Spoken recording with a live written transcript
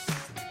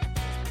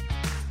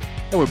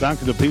And we're back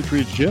to the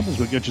Patriots gym as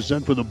we get you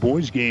set for the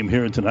boys game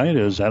here tonight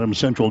as Adams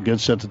Central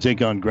gets set to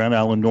take on Grand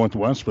Island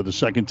Northwest for the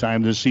second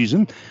time this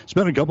season.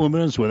 Spent a couple of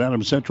minutes with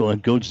Adams Central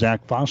head coach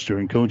Zach Foster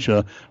and coach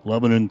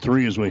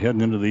 11-3 as we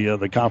head into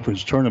the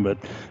conference tournament.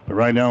 But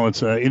right now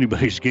it's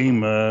anybody's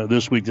game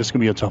this week. This is going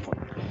to be a tough one.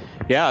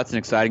 Yeah, it's an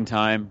exciting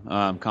time.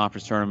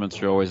 Conference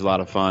tournaments are always a lot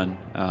of fun,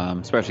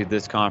 especially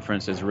this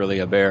conference is really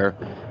a bear.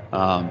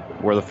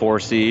 We're the 4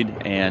 seed,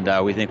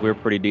 and we think we're a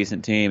pretty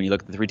decent team. You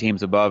look at the 3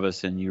 teams above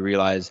us, and you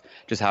realize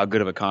just how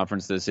good of a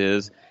conference this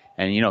is.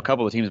 And, a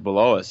couple of teams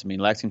below us. I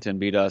mean, Lexington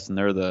beat us, and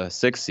they're the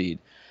 6th seed.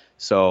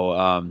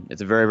 So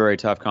it's a very, very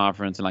tough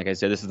conference. And like I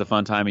said, this is the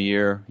fun time of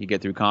year. You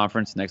get through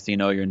conference. Next thing you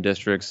know, you're in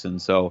districts.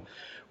 And so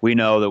we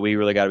know that we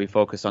really got to be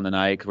focused on the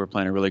night because we're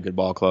playing a really good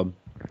ball club.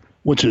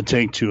 What's it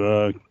take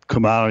to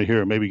come out of here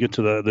and maybe get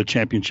to the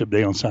championship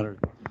day on Saturday?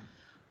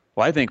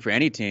 Well, I think for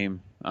any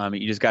team,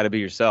 you just got to be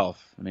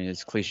yourself. I mean,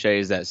 as cliche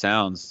as that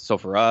sounds. So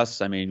for us,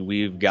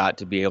 we've got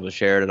to be able to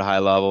share it at a high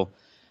level.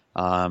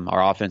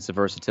 Our offensive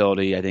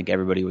versatility, I think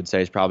everybody would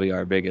say, is probably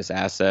our biggest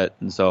asset.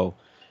 And so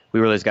we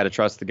really just got to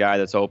trust the guy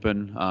that's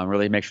open,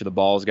 really make sure the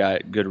ball's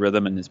got good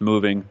rhythm and it's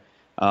moving.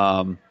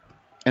 And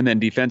then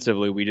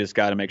defensively, we just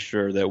got to make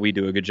sure that we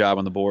do a good job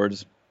on the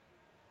boards.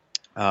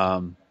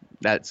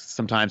 That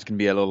sometimes can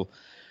be a little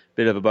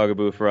bit of a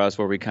bugaboo for us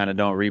where we kind of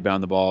don't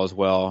rebound the ball as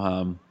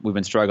well. We've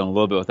been struggling a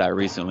little bit with that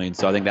recently, and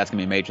so I think that's going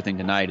to be a major thing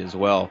tonight as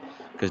well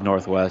because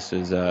Northwest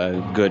is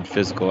a good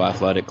physical,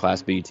 athletic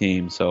Class B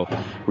team. So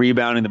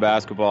rebounding the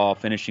basketball,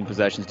 finishing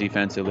possessions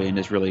defensively, and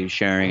just really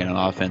sharing it on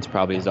offense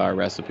probably is our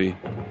recipe.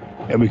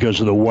 And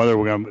because of the weather,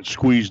 we're going to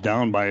squeeze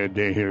down by a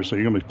day here, so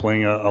you're going to be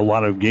playing a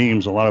lot of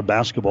games, a lot of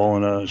basketball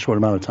in a short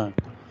amount of time.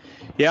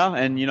 Yeah,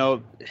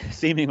 and,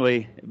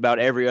 seemingly about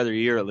every other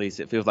year at least,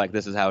 it feels like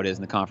this is how it is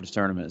in the conference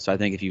tournament. So I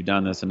think if you've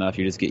done this enough,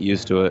 you just get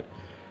used to it.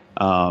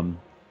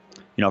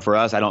 For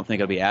us, I don't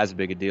think it'll be as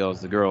big a deal as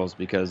the girls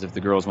because if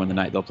the girls win the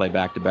night, they'll play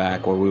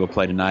back-to-back, or we will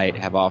play tonight,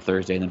 have off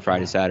Thursday, and then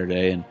Friday,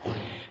 Saturday. And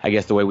I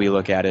guess the way we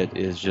look at it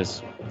is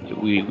just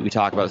we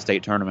talk about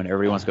state tournament.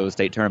 Everybody wants to go to the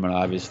state tournament,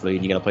 obviously,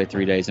 and you got to play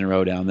 3 days in a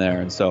row down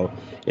there. And so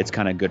it's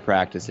kind of good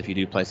practice if you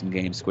do play some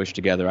games squished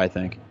together, I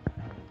think.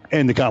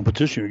 And the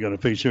competition you're going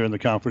to face here in the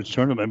conference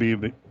tournament may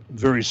be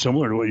very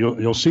similar to what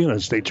you'll see in a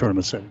state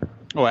tournament setting.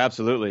 Oh,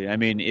 absolutely.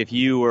 If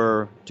you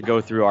were to go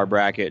through our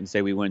bracket and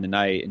say we win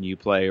tonight and you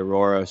play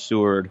Aurora,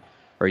 Seward,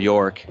 or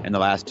York in the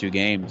last 2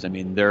 games,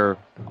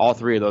 all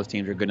 3 of those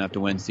teams are good enough to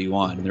win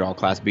C1. And they're all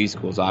Class B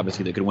schools,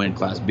 obviously, that could win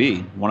Class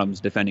B. One of them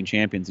is defending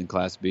champions in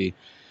Class B.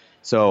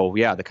 So,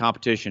 yeah, the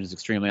competition is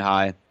extremely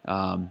high.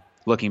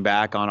 Looking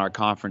back on our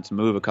conference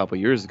move a couple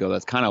years ago,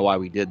 that's kind of why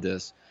we did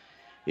this.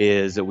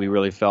 Is that we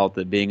really felt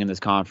that being in this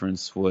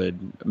conference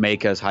would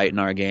make us heighten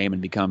our game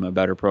and become a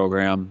better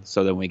program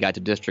so that when we got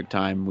to district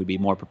time, we'd be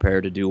more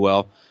prepared to do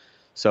well.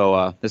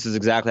 So this is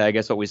exactly, I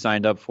guess, what we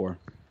signed up for.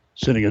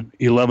 Sitting at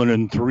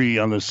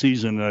 11-3 on the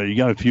season, you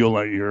got to feel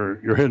like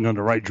you're heading in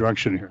the right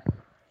direction here.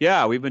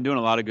 Yeah, we've been doing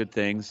a lot of good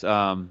things.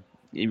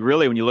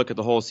 Really, when you look at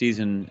the whole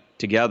season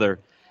together,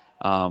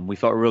 we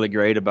felt really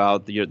great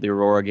about the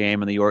Aurora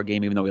game and the York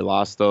game, even though we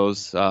lost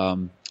those.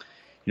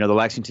 The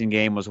Lexington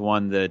game was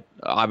one that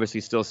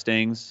obviously still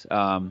stings,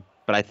 but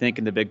I think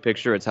in the big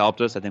picture it's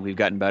helped us. I think we've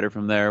gotten better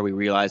from there. We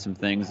realized some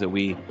things that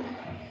we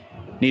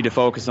need to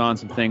focus on,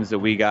 some things that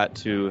we got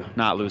to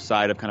not lose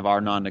sight of, kind of our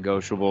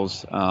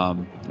non-negotiables.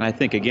 And I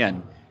think,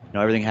 again,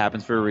 everything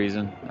happens for a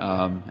reason,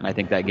 and I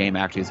think that game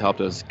actually has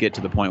helped us get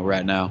to the point we're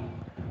at now.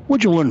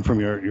 What'd you learn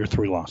from your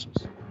 3 losses?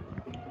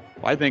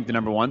 Well, I think the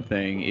number one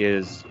thing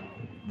is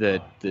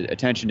that the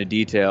attention to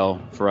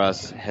detail for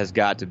us has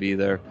got to be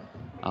there.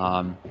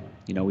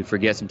 We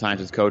forget sometimes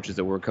as coaches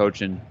that we're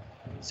coaching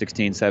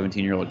 16,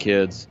 17-year-old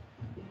kids.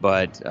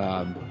 But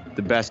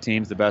the best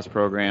teams, the best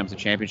programs, the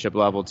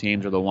championship-level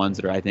teams are the ones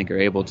that I think are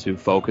able to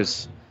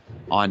focus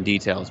on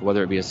details,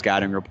 whether it be a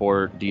scouting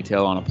report,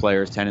 detail on a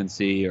player's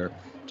tendency, or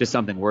just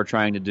something we're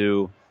trying to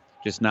do,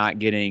 just not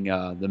getting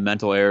the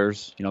mental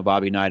errors.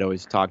 Bobby Knight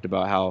always talked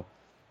about how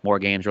more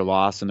games are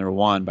lost than they're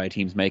won by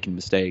teams making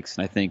mistakes.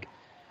 And I think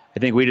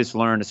we just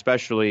learned,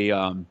 especially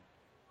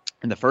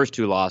in the first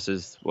 2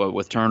 losses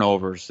with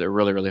turnovers that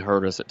really, really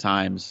hurt us at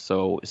times.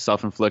 So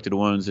self-inflicted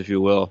wounds, if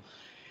you will.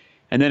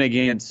 And then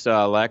against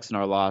Lex in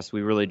our loss,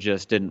 we really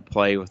just didn't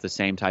play with the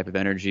same type of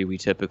energy we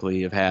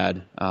typically have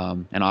had.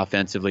 And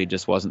offensively,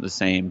 just wasn't the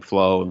same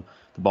flow.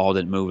 The ball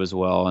didn't move as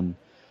well.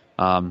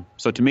 And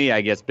so to me,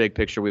 I guess big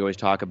picture, we always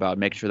talk about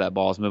making sure that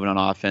ball is moving on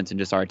offense and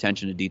just our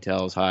attention to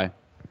detail is high.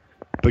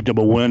 Picked up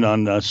a win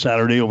on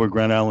Saturday over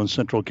Grand Island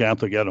Central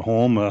Catholic at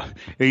home.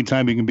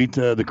 Anytime you can beat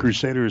the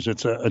Crusaders,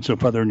 it's a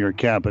feather in your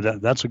cap. But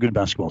that's a good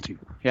basketball team.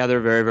 Yeah, they're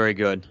very, very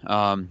good.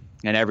 And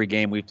every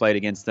game we played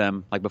against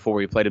them, like before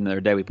we played them the other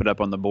day, we put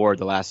up on the board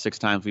the last 6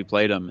 times we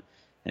played them.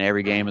 And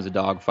every game is a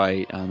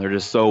dogfight. They're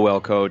just so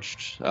well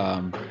coached.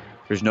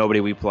 There's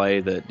nobody we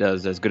play that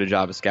does as good a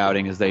job of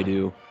scouting as they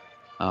do.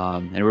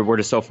 And we're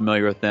just so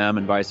familiar with them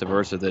and vice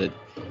versa that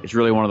it's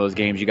really one of those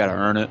games you got to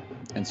earn it.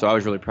 And so I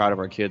was really proud of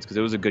our kids because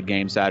it was a good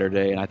game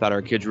Saturday, and I thought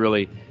our kids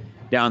really,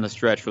 down the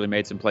stretch, really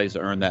made some plays to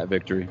earn that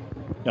victory.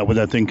 What would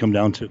that thing come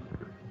down to?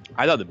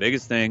 I thought the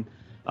biggest thing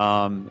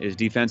is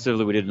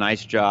defensively. We did a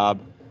nice job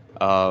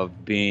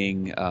of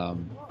being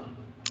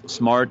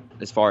smart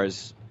as far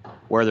as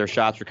where their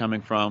shots were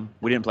coming from.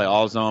 We didn't play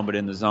all zone, but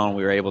in the zone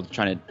we were able to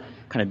try to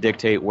kind of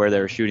dictate where they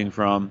were shooting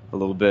from a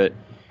little bit.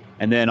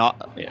 And then,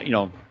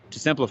 to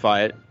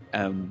simplify it,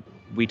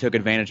 we took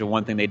advantage of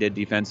one thing they did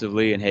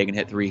defensively, and Hagen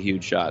hit 3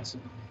 huge shots.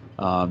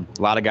 A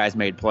lot of guys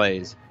made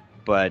plays,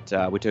 but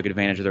we took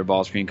advantage of their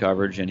ball screen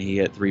coverage, and he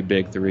hit 3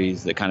 big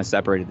threes that kind of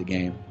separated the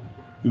game.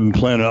 You've been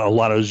playing a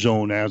lot of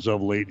zone as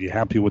of late. You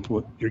happy with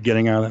what you're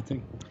getting out of that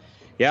thing?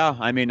 Yeah,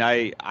 I mean,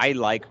 I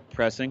like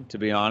pressing, to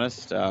be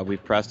honest.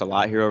 We've pressed a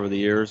lot here over the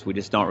years. We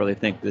just don't really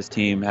think this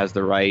team has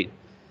the right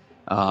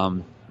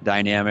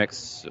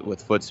dynamics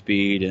with foot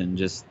speed, and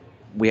just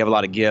we have a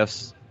lot of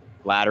gifts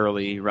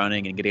laterally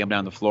running and getting them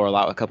down the floor a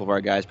lot. A couple of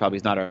our guys probably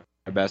is not our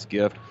best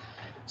gift.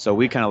 So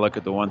we kind of look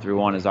at the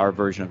 1-3-1 as our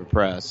version of a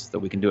press, that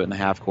we can do it in the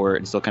half court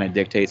and still kind of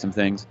dictate some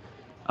things.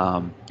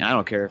 And I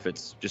don't care if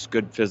it's just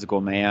good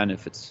physical man,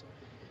 if it's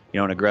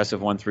an aggressive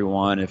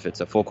 1-3-1, if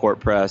it's a full court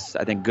press.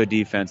 I think good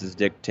defenses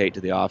dictate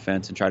to the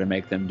offense and try to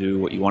make them do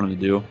what you want them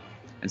to do.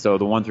 And so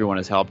the 1-3-1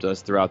 has helped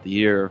us throughout the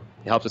year.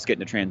 It helps us get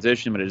into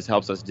transition, but it just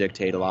helps us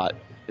dictate a lot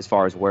as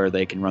far as where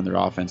they can run their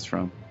offense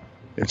from.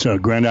 It's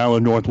Grand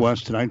Island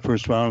Northwest tonight,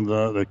 first round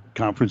of the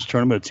conference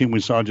tournament, a team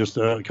we saw just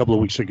a couple of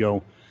weeks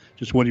ago.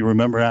 Just what do you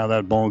remember out of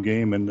that ball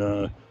game,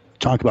 and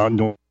talk about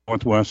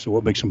Northwest,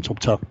 what makes them so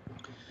tough?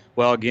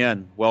 Well,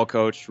 again, well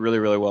coached, really,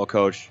 really well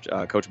coached.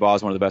 Coach Baugh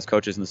is one of the best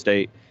coaches in the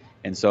state,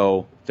 and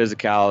so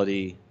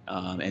physicality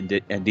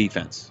and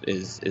defense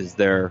is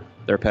their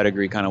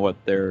pedigree, kind of what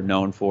they're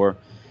known for.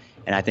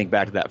 And I think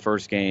back to that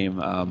first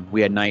game,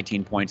 we had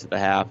 19 points at the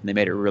half, and they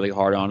made it really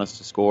hard on us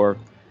to score.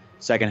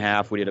 Second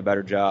half, we did a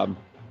better job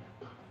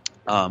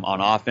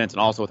on offense,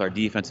 and also with our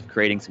defense of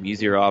creating some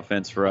easier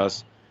offense for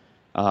us.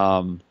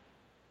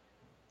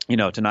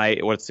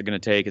 Tonight, what's it going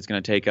to take? It's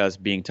going to take us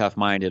being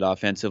tough-minded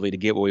offensively to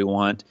get what we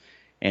want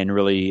and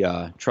really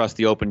trust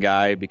the open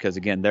guy, because,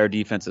 again, their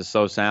defense is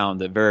so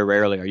sound that very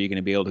rarely are you going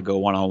to be able to go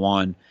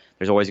one-on-one.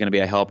 There's always going to be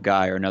a help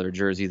guy or another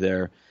jersey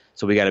there.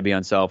 So we got to be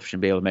unselfish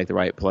and be able to make the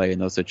right play in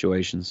those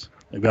situations.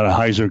 They've got a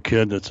Heiser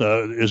kid that's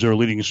is their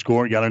leading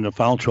scorer. Got into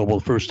foul trouble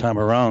the first time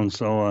around.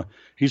 So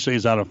he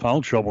stays out of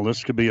foul trouble.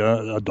 This could be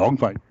a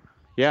dogfight.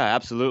 Yeah,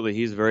 absolutely.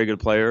 He's a very good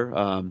player.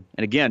 And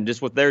again,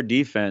 just with their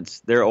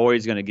defense, they're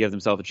always going to give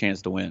themselves a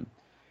chance to win.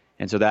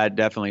 And so that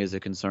definitely is a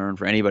concern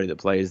for anybody that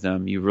plays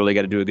them. You really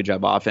got to do a good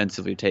job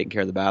offensively, taking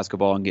care of the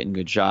basketball and getting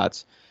good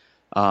shots.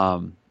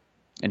 And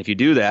if you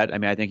do that,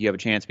 I think you have a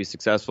chance to be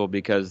successful,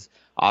 because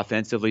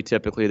offensively,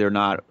 typically they're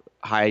not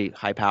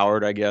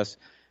high-powered, I guess.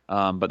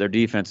 But their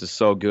defense is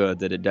so good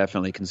that it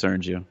definitely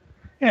concerns you.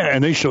 Yeah,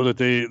 and they show that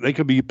they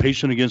could be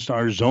patient against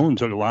our zone.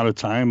 Took a lot of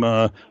time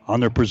on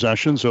their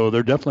possessions, so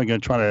they're definitely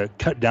going to try to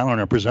cut down on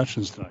our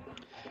possessions tonight.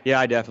 Yeah,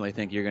 I definitely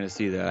think you're going to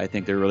see that. I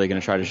think they're really going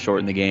to try to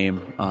shorten the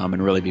game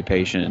and really be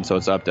patient, and so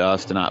it's up to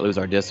us to not lose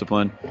our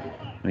discipline.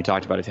 And we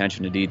talked about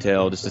attention to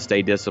detail, just to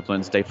stay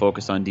disciplined, stay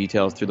focused on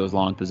details through those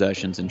long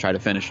possessions and try to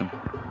finish them.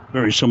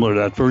 Very similar to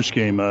that first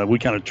game. We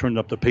kind of turned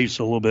up the pace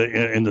a little bit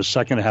in the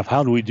second half.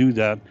 How do we do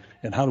that,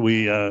 and how do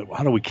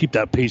we keep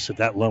that pace at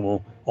that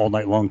level all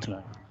night long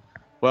tonight?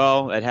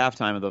 Well, at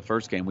halftime of the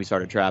first game, we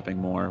started trapping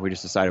more. We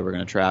just decided we're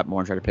going to trap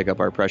more and try to pick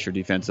up our pressure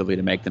defensively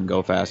to make them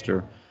go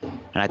faster.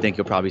 And I think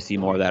you'll probably see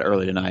more of that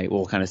early tonight.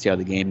 We'll kind of see how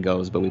the game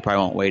goes, but we probably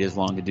won't wait as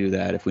long to do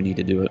that if we need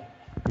to do it.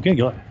 Okay,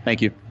 go ahead.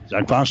 Thank you.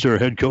 Zach Foster,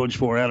 head coach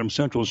for Adams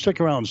Central. Stick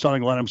around.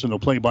 Starting lineups and the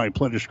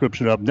play-by-play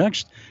description up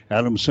next.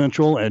 Adams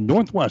Central and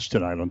Northwest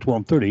tonight on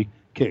 1230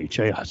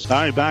 KHAS. All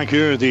right, back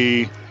here at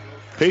the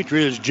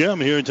Patriots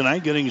gym here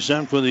tonight, getting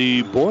set for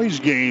the boys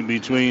game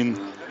between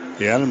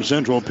the Adams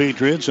Central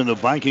Patriots and the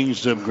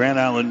Vikings of Grand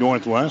Island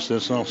Northwest.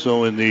 That's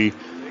also in the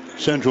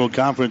Central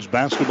Conference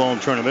Basketball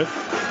Tournament.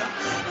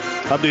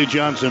 Update you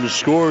on some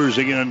scores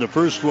again in the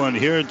first one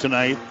here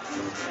tonight.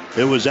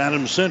 It was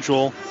Adams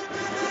Central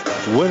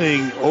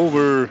winning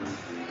over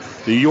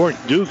the York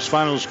Dukes,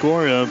 final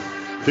score of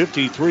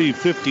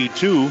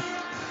 53-52.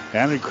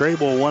 Anna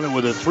Crable won it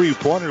with a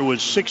three-pointer with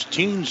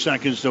 16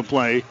 seconds to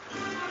play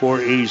for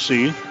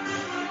AC.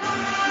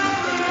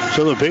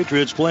 So the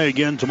Patriots play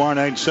again tomorrow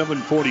night,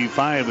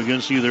 7:45,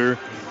 against either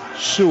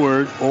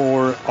Seward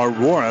or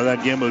Aurora.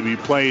 That game will be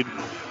played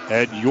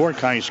at York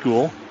High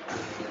School.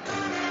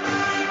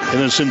 In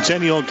the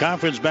Centennial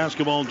Conference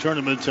Basketball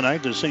Tournament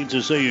tonight, the St.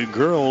 Cecilia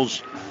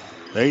girls,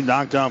 they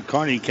knocked off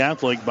Kearney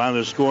Catholic by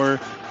the score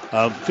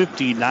of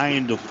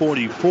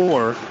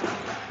 59-44.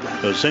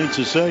 So St.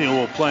 Cecilia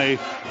will play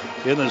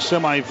in the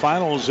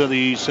semifinals of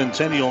the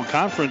Centennial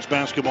Conference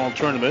Basketball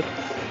Tournament.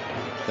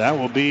 That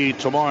will be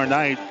tomorrow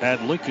night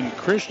at Lincoln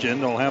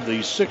Christian. They'll have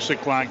the 6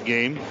 o'clock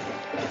game.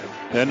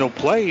 Then they'll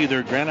play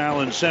either Grand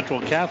Island Central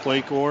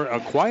Catholic or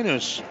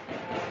Aquinas.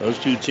 Those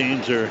two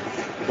teams are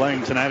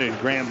playing tonight at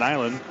Grand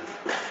Island.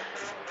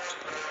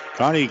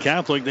 Kearney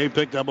Catholic, they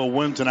picked up a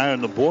win tonight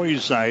on the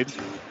boys' side,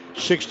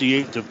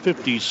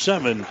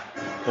 68-57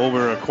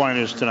 over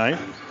Aquinas tonight.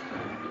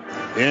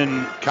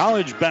 In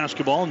college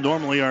basketball,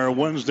 normally our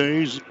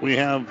Wednesdays we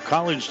have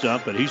college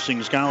stuff, but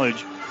Hastings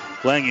College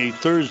playing a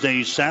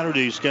Thursday,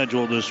 Saturday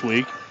schedule this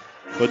week.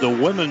 But the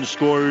women's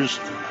scores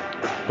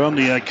from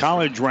the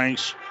college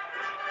ranks,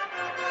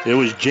 it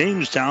was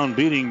Jamestown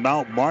beating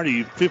Mount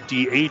Marty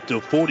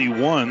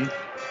 58-41.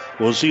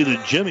 We'll see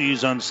the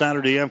Jimmies on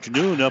Saturday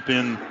afternoon up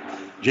in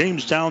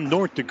Jamestown,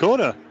 North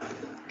Dakota.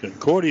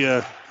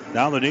 Concordia,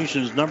 now the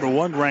nation's number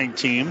 1 ranked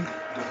team.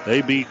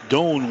 They beat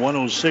Doane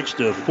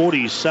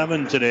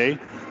 106-47 today.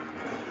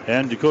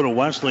 And Dakota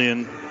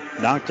Wesleyan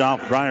knocked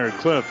off Briar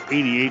Cliff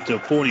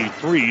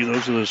 88-43.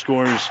 Those are the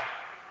scores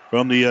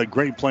from the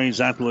Great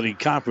Plains Athletic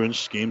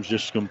Conference. Games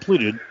just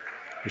completed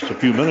just a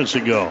few minutes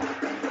ago.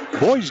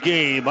 Boys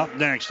game up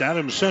next.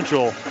 Adams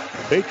Central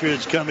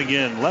Patriots coming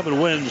in. 11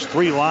 wins,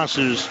 3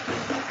 losses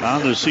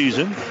on the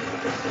season.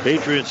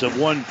 Patriots have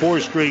won 4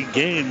 straight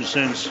games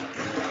since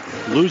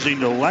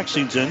losing to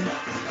Lexington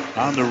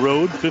on the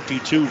road,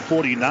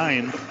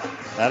 52-49.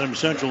 Adams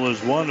Central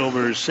has won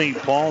over St.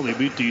 Paul. They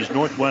beat these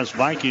Northwest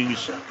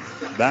Vikings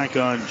back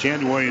on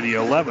January the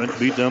 11th.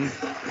 Beat them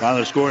by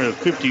the score of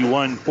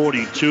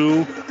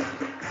 51-42.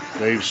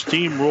 They've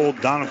steamrolled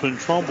Doniphan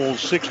Trumbull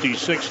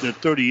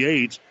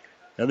 66-38.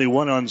 And they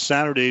won on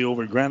Saturday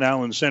over Grand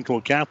Island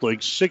Central Catholic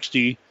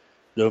 60-53.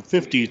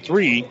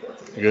 You're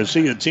going to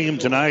see a team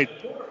tonight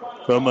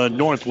from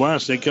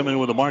Northwest. They come in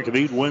with a mark of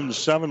 8 wins,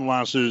 7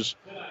 losses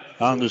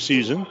on the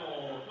season.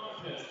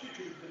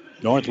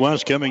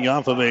 Northwest coming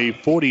off of a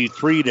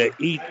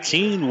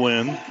 43-18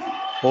 win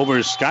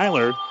over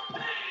Schuyler.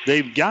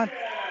 They've got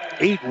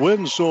 8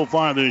 wins so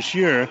far this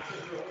year,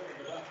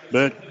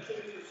 but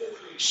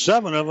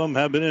 7 of them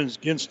have been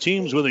against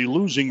teams with a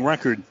losing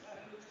record.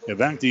 In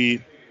fact,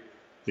 the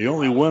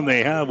only win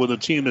they have with a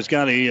team that's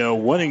got a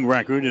winning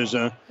record is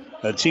a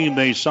team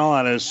they saw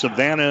out of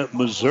Savannah,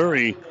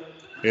 Missouri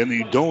in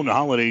the Doane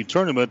Holiday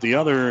Tournament. The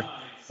other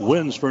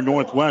wins for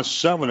Northwest,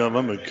 7 of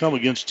them have come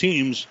against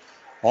teams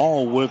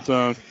all with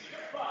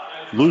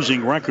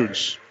losing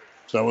records.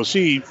 So we'll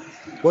see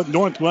what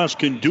Northwest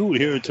can do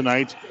here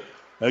tonight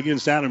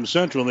against Adams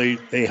Central.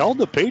 They held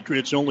the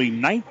Patriots only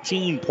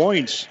 19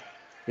 points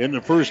in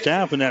the first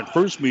half in that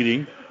first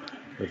meeting.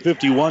 A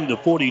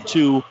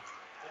 51-42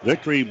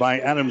 victory by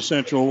Adams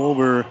Central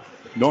over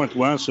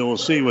Northwest. So we'll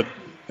see what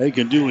they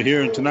can do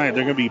here tonight.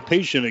 They're going to be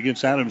patient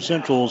against Adams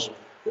Central's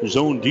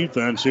zone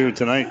defense here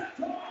tonight.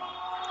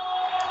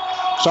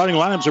 Starting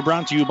lineups are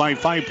brought to you by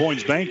 5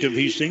 Points Bank of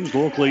Hastings,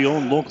 locally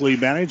owned, locally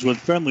managed with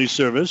friendly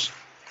service.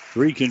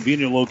 3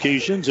 convenient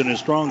locations and a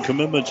strong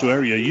commitment to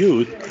area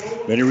youth.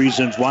 Many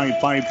reasons why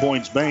 5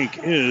 Points Bank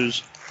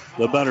is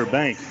the better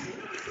bank.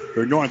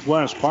 For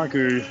Northwest,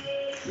 Parker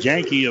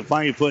Janke, a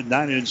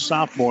 5'9"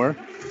 sophomore.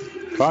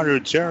 Carter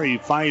Terry,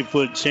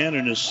 5'10"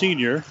 and a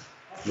senior.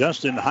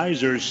 Justin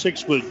Heiser,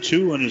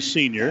 6'2" and a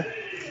senior.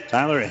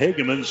 Tyler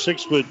Hageman,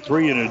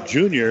 6'3" and a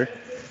junior.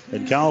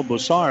 And Cal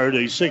Boussard,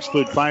 a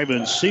 6'5"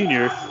 and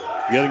senior,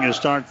 getting a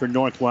start for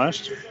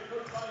Northwest.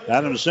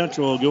 Adams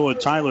Central will go with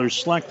Tyler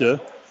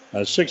Slechta,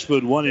 a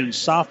 6'1" and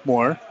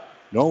sophomore.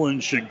 Nolan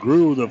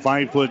Shagru, the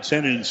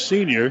 5'10" and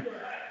senior.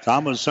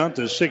 Thomas Hunt,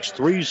 a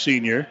 6'3"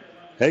 senior.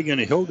 Hagen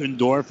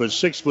Hilgendorf, a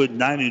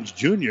 6'9"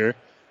 junior.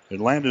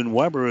 And Landon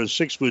Weber, a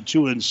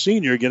 6'2" and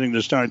senior, getting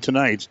the start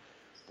tonight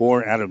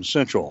for Adams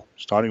Central.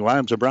 Starting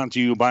lineups are brought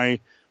to you by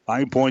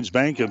 5 Points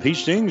Bank of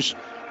Hastings,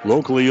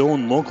 locally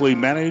owned, locally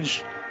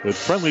managed, with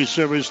friendly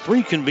service,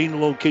 3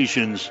 convenient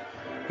locations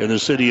in the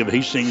city of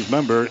Hastings,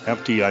 member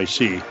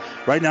FDIC.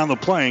 Right now, the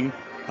playing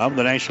of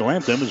the national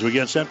anthem as we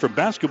get set for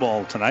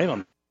basketball tonight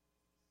on.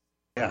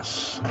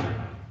 Yes.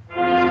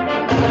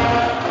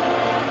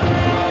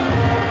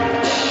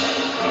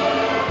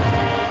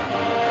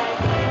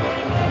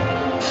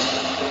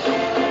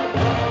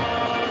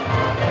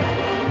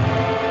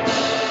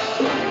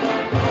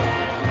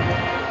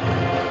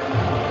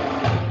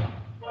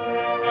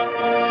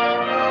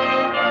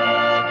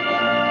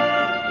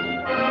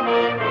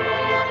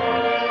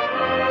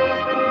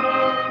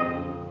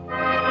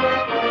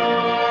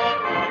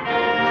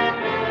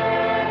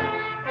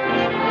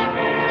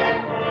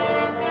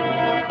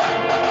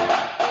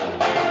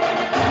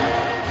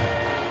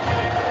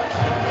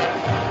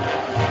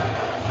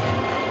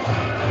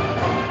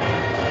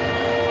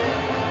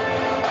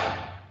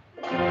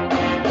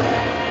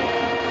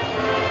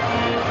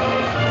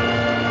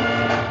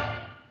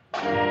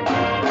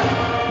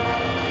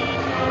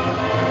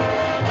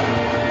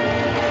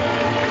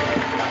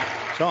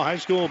 High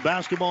school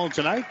basketball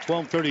tonight,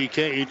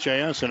 1230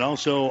 KHIS, and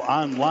also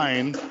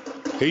online,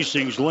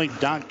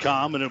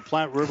 HastingsLink.com and at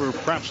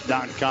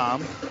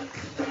PlatteRiverPreps.com.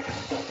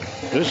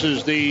 This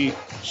is the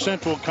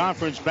Central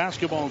Conference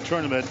Basketball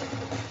Tournament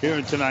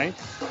here tonight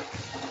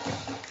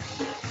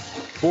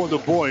for the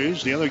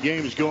boys. The other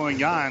games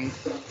going on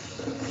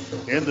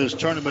in this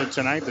tournament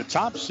tonight. The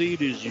top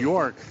seed is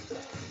York.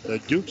 The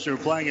Dukes are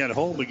playing at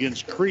home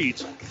against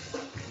Crete.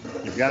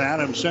 You've got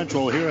Adams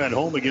Central here at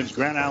home against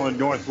Grand Island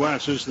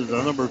Northwest. This is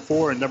the number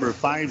 4 and number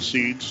 5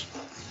 seeds.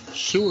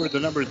 Seward, the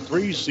number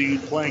 3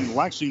 seed, playing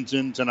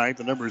Lexington tonight,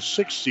 the number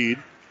 6 seed.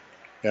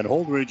 And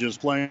Holdridge is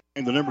playing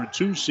the number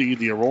 2 seed,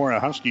 the Aurora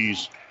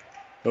Huskies.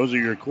 Those are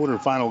your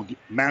quarterfinal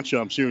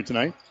matchups here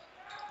tonight.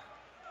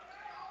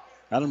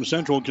 Adams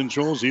Central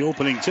controls the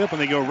opening tip,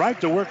 and they go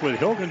right to work with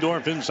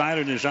Hilgendorf inside,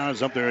 and the shot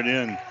is up there and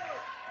in.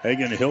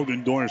 Again,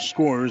 Hilgendorf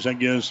scores. That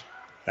gives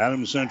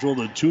Adams Central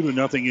the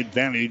 2-0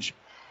 advantage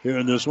here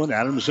in this one.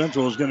 Adams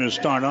Central is going to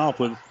start off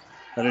with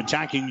an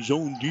attacking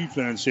zone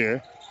defense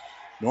here.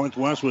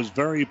 Northwest was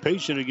very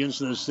patient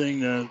against this thing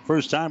the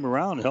first time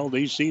around. Held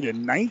AC to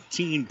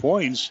 19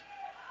 points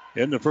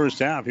in the first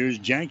half. Here's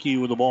Janke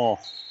with the ball.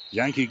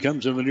 Janke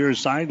comes to the near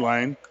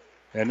sideline,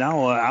 and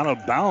now out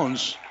of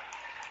bounds.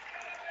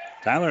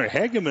 Tyler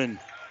Hageman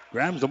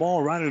grabs the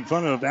ball right in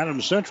front of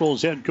Adams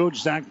Central's head coach,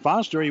 Zach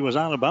Foster. He was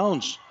out of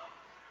bounds.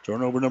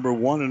 Turnover number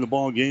 1 in the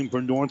ball game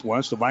for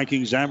Northwest. The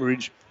Vikings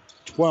average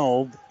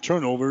 12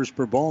 turnovers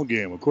per ball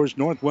game. Of course,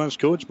 Northwest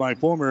coached by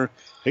former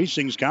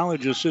Hastings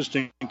College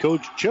assistant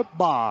coach Chip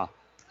Baugh.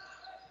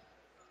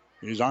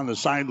 He's on the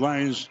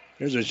sidelines.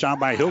 Here's a shot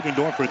by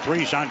Hilgendorf for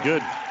 3. Shot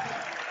good.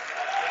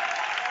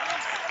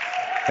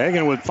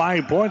 Hagen with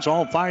 5 points.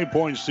 All 5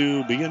 points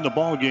to begin the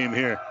ball game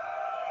here.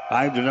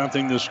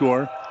 5-0 the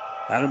score.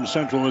 Adams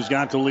Central has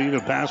got the lead.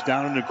 A pass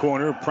down in the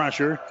corner.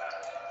 Pressure.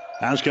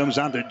 Pass comes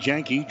out to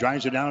Janke.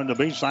 Drives it down in the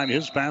baseline.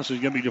 His pass is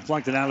going to be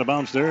deflected out of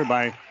bounds there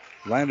by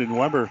Landon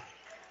Weber.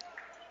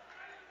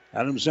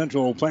 Adams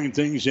Central playing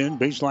things in.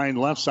 Baseline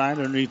left side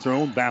underneath their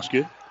own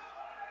basket.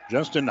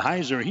 Justin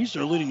Heiser, he's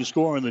their leading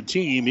scorer on the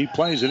team. He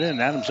plays it in.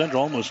 Adams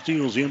Central almost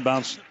steals the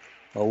inbounds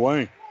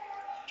away.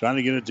 Trying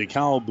to get it to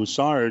Kyle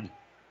Boussard.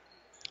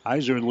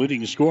 Heiser,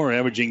 leading scorer,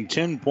 averaging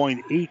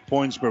 10.8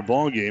 points per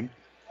ball game.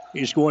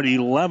 He scored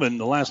 11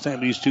 the last time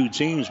these two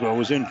teams, but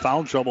was in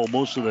foul trouble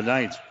most of the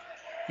night.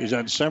 He's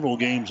had several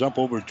games up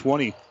over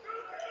 20.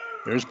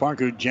 There's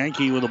Parker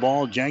Janke with the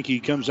ball.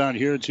 Janke comes out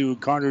here to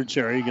Carter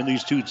Terry. Again,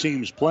 these two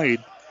teams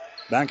played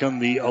back on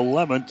the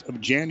 11th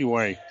of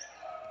January.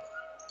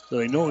 So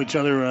they know each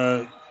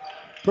other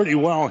pretty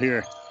well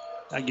here.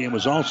 That game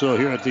was also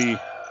here at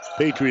the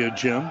Patriot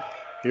Gym.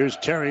 Here's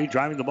Terry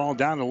driving the ball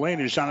down the lane.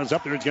 His shot is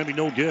up there. It's going to be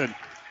no good.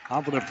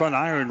 Off of the front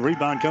iron.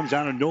 Rebound comes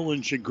down to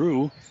Nolan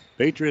Shagru.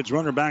 Patriots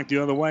runner back the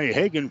other way.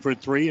 Hagen for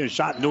 3. A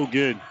shot no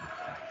good.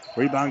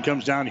 Rebound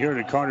comes down here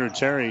to Carter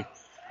Terry.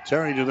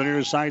 Terry to the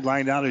near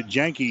sideline out to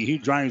Janke. He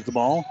drives the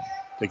ball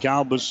to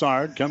Cal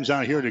Boussard. Comes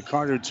out here to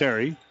Carter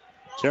Terry.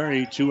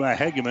 Terry to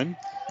Hageman.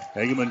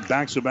 Hageman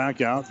backs it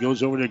back out.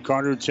 Goes over to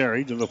Carter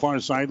Terry. To the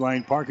far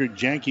sideline, Parker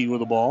Janke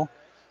with the ball.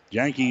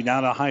 Janke now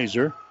to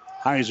Heiser.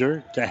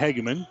 Heiser to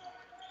Hageman.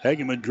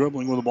 Hageman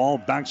dribbling with the ball.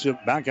 Backs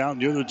it back out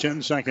near the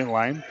 10-second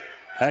line.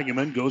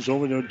 Hageman goes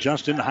over to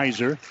Justin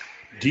Heiser.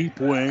 Deep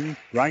wing,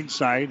 right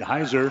side.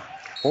 Heiser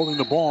holding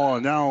the ball.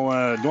 And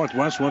now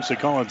Northwest wants to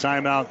call a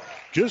timeout.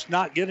 Just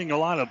not getting a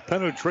lot of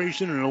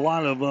penetration and a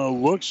lot of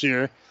looks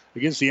here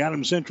against the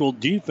Adams Central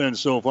defense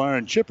so far.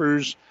 And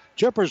Chippers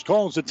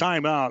calls the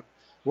timeout.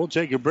 We'll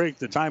take a break.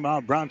 The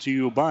timeout brought to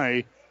you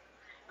by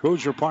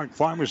Crozier Park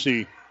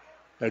Pharmacy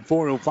at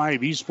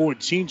 405 East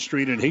 14th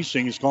Street in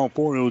Hastings. Call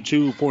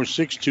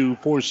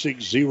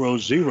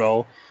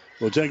 402-462-4600.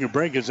 We'll take a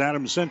break. It's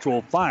Adams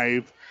Central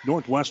 5,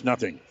 Northwest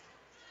nothing.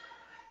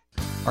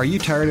 Are you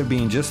tired of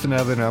being just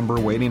another number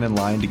waiting in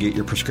line to get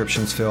your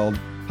prescriptions filled?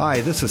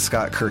 Hi, this is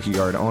Scott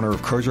Kierkegaard, owner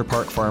of Crozier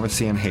Park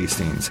Pharmacy in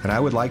Hastings, and I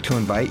would like to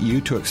invite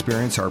you to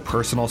experience our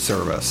personal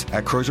service.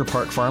 At Crozier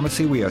Park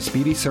Pharmacy, we have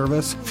speedy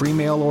service, free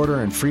mail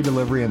order, and free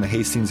delivery in the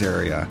Hastings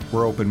area.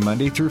 We're open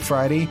Monday through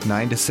Friday,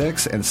 9 to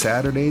 6, and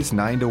Saturdays,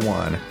 9 to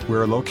 1.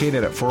 We're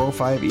located at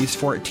 405 East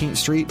 14th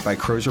Street by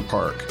Crozier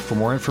Park. For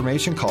more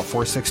information, call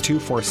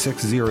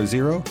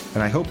 462-4600,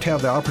 and I hope to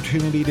have the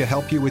opportunity to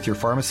help you with your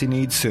pharmacy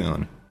needs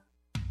soon.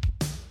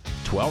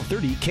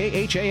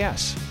 1230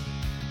 KHAS.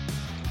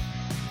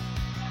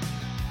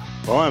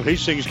 Well, I have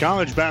Hastings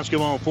College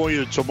basketball for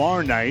you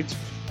tomorrow night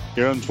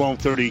here on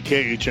 1230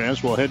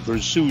 KHS. We'll head for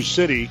Sioux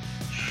City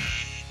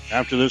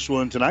after this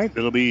one tonight.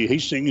 It'll be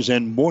Hastings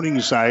and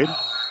Morningside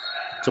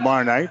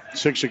tomorrow night.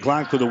 6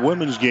 o'clock for the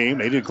women's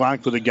game. 8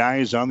 o'clock for the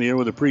guys on the air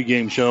with a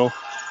pregame show.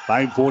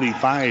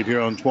 5:45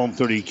 here on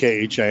 1230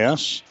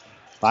 KHS.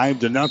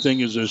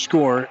 5-0 is the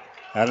score.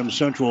 Adams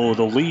Central with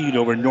a lead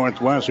over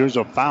Northwest. Here's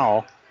a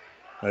foul.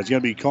 That's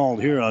going to be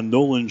called here on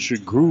Nolan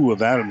Shagru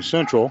of Adams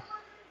Central.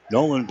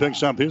 Nolan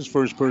picks up his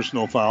first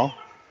personal foul.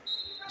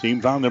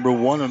 Team foul number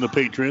 1 on the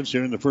Patriots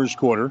here in the first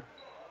quarter.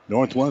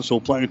 Northwest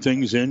will play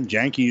things in.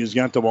 Janke has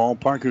got the ball.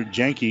 Parker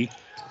Janke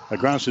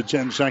across the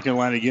 10-second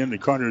line again to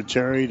Carter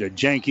Terry to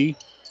Janke.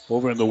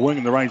 Over in the wing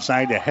on the right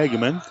side to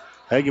Hageman.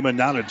 Hageman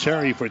down to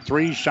Terry for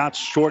 3. Shots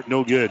short,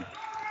 no good.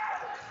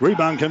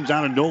 Rebound comes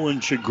down to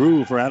Nolan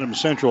Shagru for Adams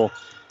Central.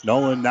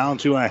 Nolan down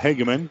to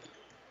Hageman.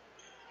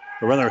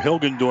 Or rather,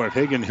 Hilgendorf.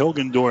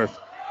 Hilgendorf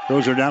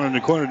throws her down in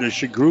the corner to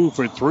Shagru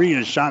for 3.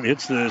 His shot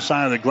hits the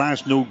side of the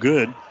glass, no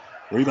good.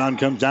 Rebound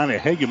comes down to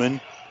Hageman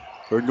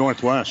for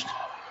Northwest.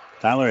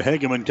 Tyler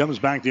Hageman comes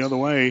back the other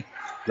way.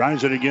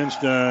 Drives it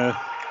against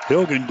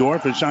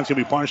Hilgendorf. His shot's going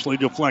to be partially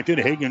deflected.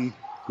 Hagen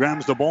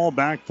grabs the ball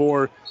back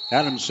for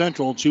Adams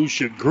Central to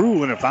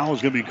Shagru, and a foul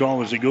is going to be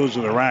called as he goes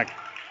to the rack.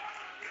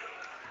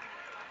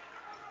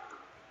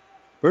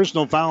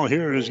 Personal foul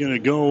here is going to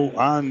go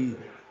on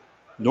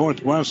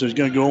Northwest. Is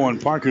going to go on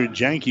Parker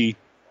Janke.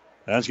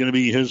 That's going to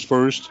be his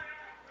first.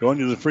 Going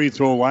to the free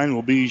throw line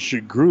will be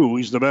Shagru.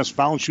 He's the best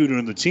foul shooter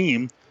in the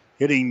team,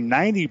 hitting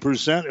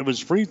 90% of his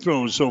free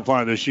throws so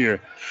far this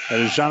year.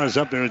 And his shot is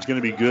up there. It's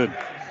going to be good.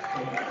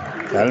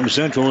 Adams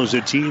Central is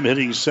a team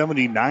hitting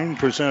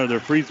 79% of their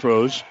free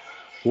throws,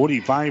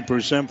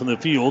 45% from the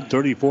field,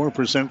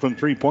 34% from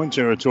three-point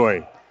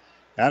territory.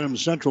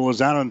 Adams Central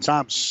is out on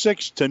top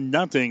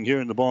 6-0 here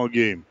in the ball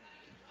game.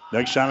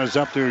 Next shot is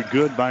up there,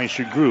 good by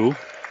Shagru.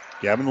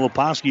 Gavin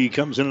Leposki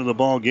comes into the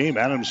ball game.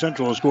 Adams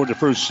Central has scored the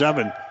first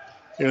 7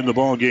 here in the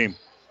ball game.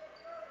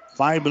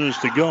 5 minutes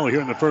to go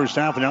here in the first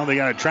half, and now they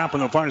got a trap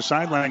on the far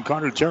sideline.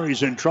 Carter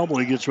Terry's in trouble.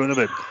 He gets rid of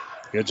it.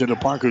 Gets into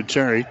Parker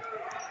Terry.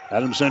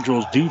 Adams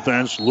Central's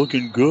defense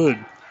looking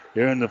good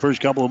here in the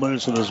first couple of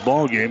minutes of this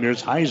ball game.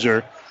 Here's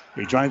Heiser.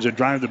 He tries to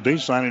drive the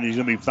baseline, and he's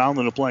going to be fouled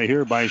in the play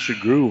here by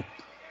Shagru.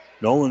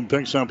 Nolan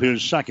picks up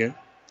his second.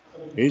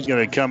 He's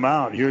going to come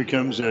out. Here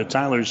comes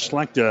Tyler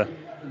Slechta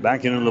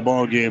back into the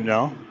ball game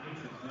now.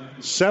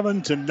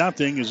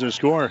 7-0 is the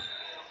score.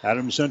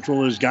 Adams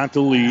Central has got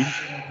the lead.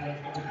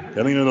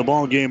 Coming into the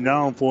ball game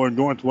now for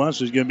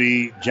Northwest is going to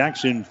be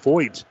Jackson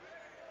Foyt.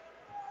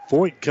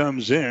 Foyt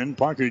comes in.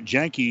 Parker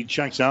Janke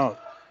checks out.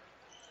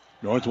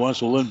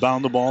 Northwest will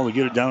inbound the ball to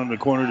get it down in the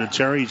corner to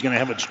Terry. He's going to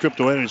have it stripped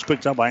away, and it's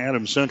picked up by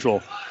Adams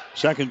Central.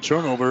 Second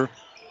turnover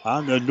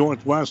on the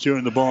Northwest here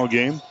in the ball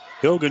game.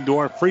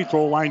 Hilgendorf, free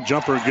throw line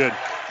jumper, good.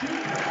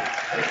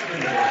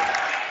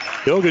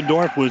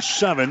 Hilgendorf with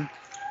 7.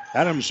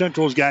 Adams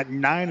Central's got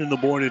 9 in the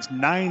board. It's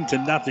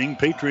 9-0.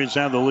 Patriots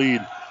have the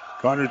lead.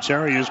 Carter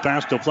Terry is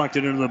pass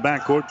deflected into the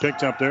backcourt,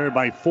 picked up there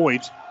by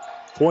Foyt.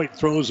 Foyt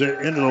throws it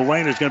into the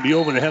lane. It's going to be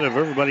over the head of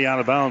everybody out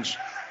of bounds.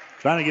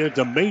 Trying to get it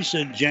to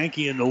Mason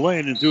Janke in the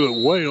lane and threw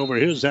it way over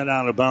his head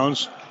out of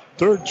bounds.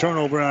 Third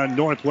turnover on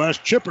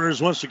Northwest.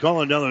 Chippers wants to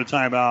call another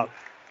timeout.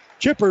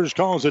 Chippers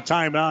calls a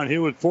timeout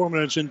here with 4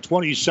 minutes and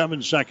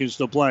 27 seconds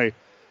to play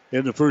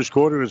in the first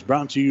quarter. Is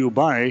brought to you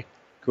by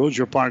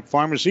Crozier Park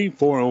Pharmacy,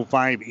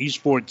 405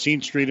 East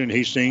 14th Street in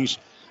Hastings.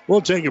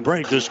 We'll take a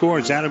break. The score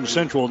is Adams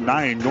Central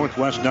 9,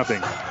 Northwest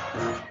nothing.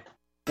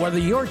 Whether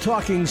you're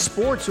talking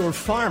sports or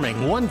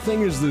farming, one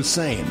thing is the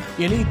same.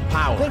 You need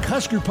power. Think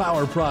Husker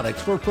Power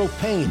products for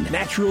propane,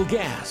 natural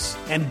gas,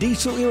 and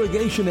diesel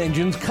irrigation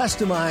engines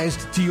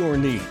customized to your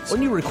needs.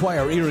 When you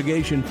require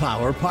irrigation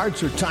power,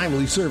 parts, or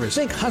timely service,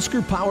 think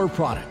Husker Power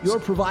products, your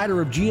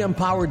provider of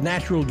GM-powered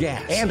natural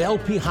gas and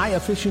LP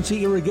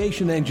high-efficiency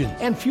irrigation engines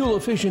and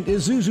fuel-efficient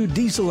Isuzu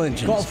diesel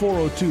engines. Call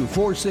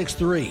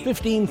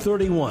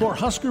 402-463-1531 for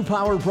Husker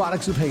Power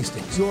Products of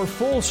Hastings, your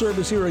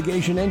full-service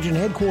irrigation engine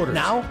headquarters.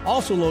 Now,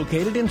 also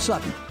located in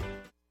Sutton.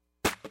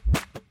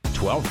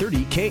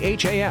 1230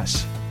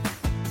 KHAS.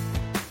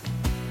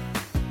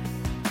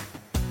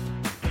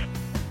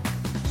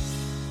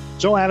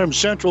 So Adams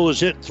Central has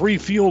hit 3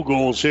 field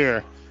goals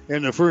here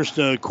in the first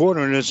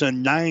quarter, and it's a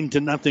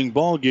 9-0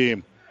 ball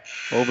game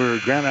over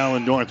Grand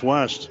Island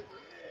Northwest.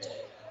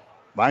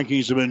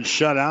 Vikings have been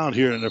shut out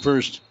here in the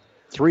first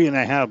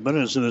 3.5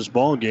 minutes of this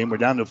ball game. We're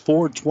down to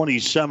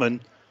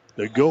 4:27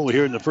 to go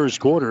here in the first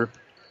quarter.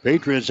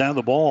 Patriots have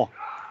the ball.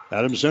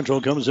 Adams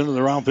Central comes into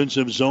their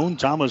offensive zone.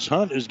 Thomas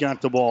Hunt has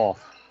got the ball.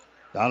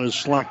 Down to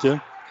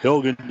Slechta.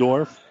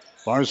 Hilgendorf.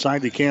 Far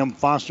side to Cam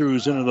Foster,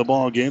 who's into the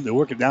ball game. They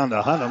work it down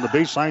to Hunt on the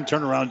baseline.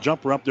 Turnaround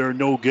jumper up there,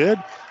 no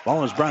good.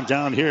 Ball is brought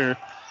down here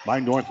by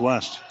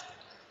Northwest.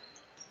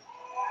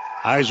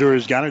 Heiser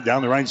has got it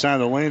down the right side of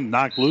the lane.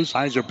 Knocked loose.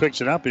 Heiser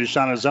picks it up. His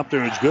shot is up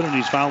there. It's good, and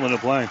he's fouling the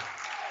play.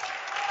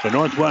 So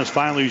Northwest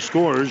finally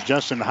scores.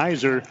 Justin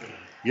Heiser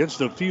gets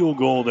the field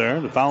goal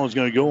there. The foul is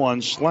going to go on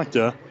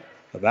Slechta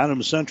of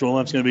Adams Central.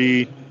 That's going to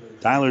be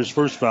Tyler's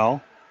first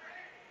foul.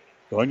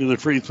 Going to the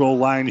free throw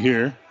line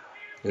here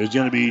is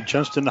going to be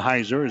Justin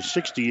Heiser, a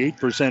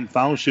 68%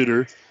 foul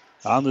shooter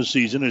on the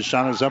season. His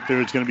shot is up there.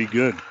 It's going to be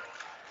good.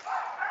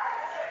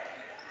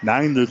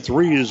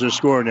 9-3 is the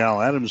score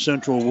now. Adams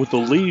Central with the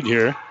lead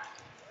here.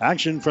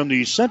 Action from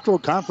the Central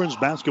Conference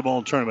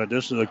Basketball Tournament.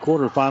 This is the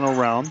quarterfinal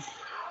round.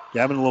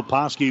 Gavin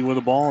Leposki with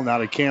the ball. Now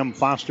to Cam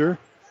Foster.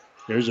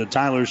 There's a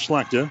Tyler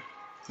Slechta.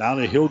 Now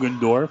to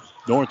Hilgendorf.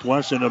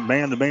 Northwest in a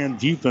man-to-man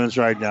defense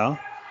right now.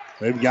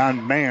 They've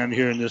gone man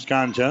here in this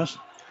contest.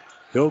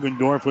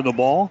 Hilgendorf with the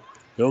ball.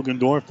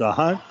 Hilgendorf to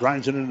Hunt.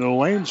 Drives it into the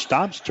lane.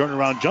 Stops.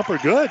 Turnaround jumper.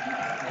 Good.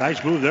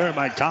 Nice move there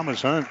by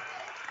Thomas Hunt.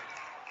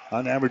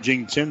 Hunt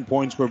averaging 10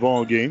 points per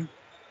ball game.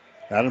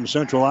 Adams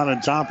Central out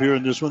on top here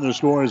in this one. The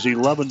score is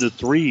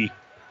 11-3.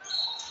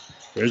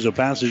 There's a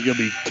pass that's going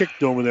to be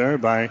kicked over there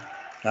by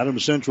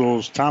Adams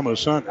Central's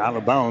Thomas Hunt out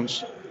of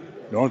bounds.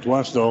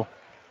 Northwest, though,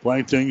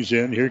 playing things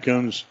in. Here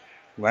comes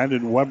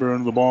Landon Weber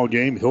into the ball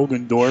game.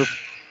 Hilgendorf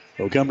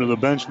will come to the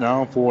bench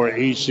now for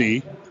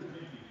AC.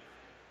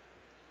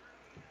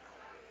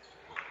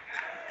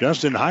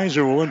 Justin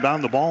Heiser will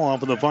inbound the ball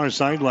off of the far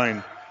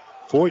sideline.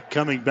 Foyt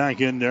coming back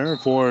in there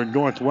for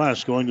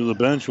Northwest. Going to the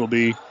bench will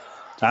be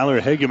Tyler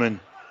Hageman.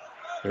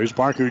 There's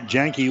Parker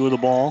Janke with the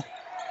ball.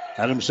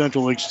 Adams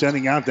Central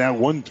extending out that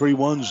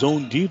 1-3-1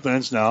 zone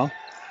defense now.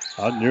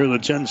 Out near the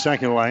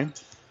 10-second line.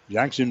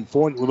 Jackson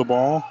Foyt with the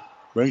ball.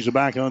 Brings it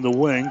back on the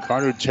wing.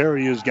 Carter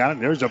Terry has got it.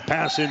 There's a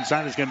pass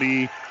inside. It's going to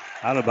be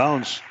out of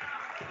bounds.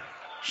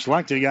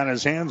 Schlechter got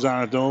his hands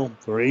on it, though,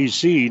 for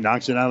AC.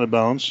 Knocks it out of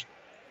bounds.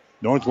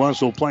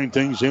 Northwest will play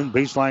things in.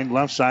 Baseline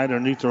left side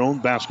underneath their own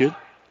basket.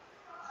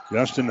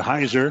 Justin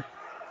Heiser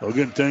will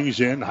get things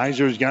in.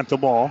 Heiser's got the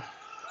ball.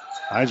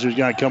 Heiser's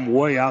got to come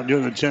way out near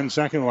the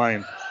 10-second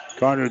line.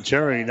 Carter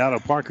Terry now to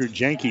Parker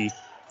Janke.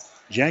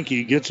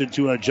 Janke gets it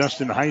to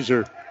Justin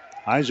Heiser.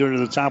 Heiser to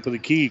the top of the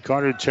key.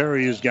 Carter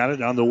Terry has got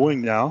it on the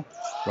wing now.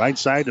 Right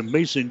side to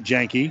Mason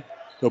Janke.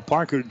 To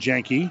Parker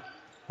Janke.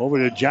 Over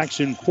to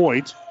Jackson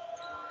Foyt.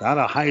 Now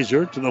to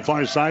Heiser to the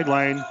far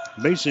sideline.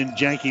 Mason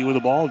Janke with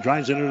the ball.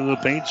 Drives it into the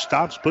paint.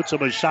 Stops. Puts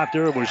up a shot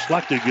there over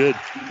Schlechter. Good.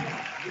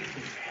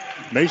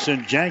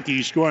 Mason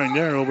Janke scoring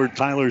there over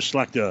Tyler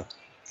Schlechter.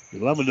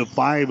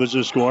 11-5 is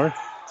the score.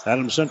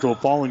 Adams Central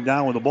falling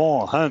down with the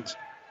ball. Hunt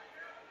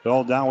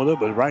fell down with it,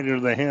 but right into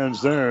the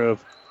hands there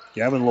of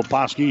Gavin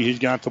Leposki. He's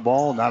got the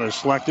ball. Now to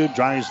Schlechter.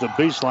 Drives the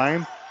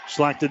baseline.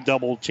 Schlechter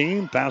double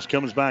team. Pass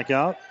comes back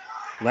out.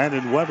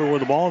 Landon Weber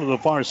with the ball to the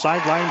far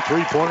sideline.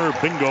 Three-pointer.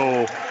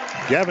 Bingo.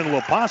 Gavin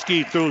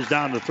Leposki throws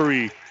down the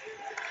three.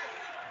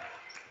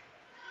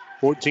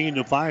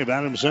 14-5.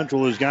 Adams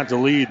Central has got the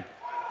lead.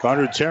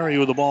 Carter Terry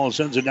with the ball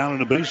sends it down in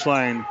the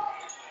baseline.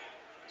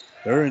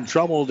 They're in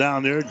trouble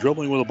down there.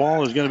 Dribbling with the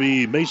ball is going to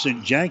be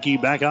Mason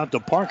Janke. Back out to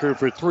Parker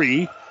for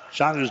three.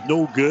 Shot is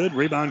no good.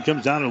 Rebound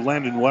comes down to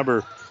Landon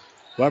Weber.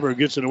 Weber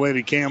gets it away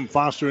to Cam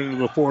Foster into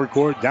the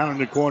forecourt. Down in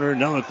the corner.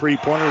 Another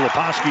three-pointer.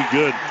 Leposki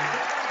good.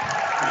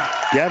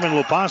 Gavin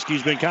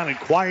Leposki's been kind of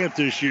quiet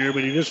this year,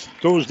 but he just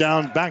throws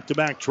down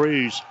back-to-back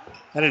trays.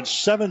 And it's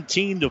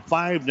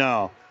 17-5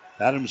 now.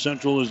 Adams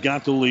Central has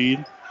got the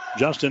lead.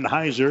 Justin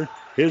Heiser.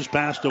 His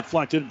pass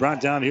deflected.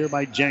 Brought down here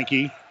by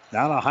Janke.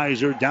 Now to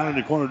Heiser, down in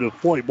the corner to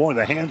Foyt. Boy,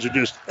 the hands are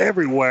just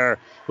everywhere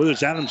with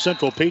this Adams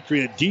Central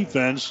Patriot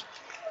defense.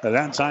 At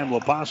that time,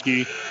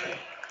 Leposki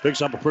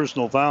picks up a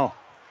personal foul.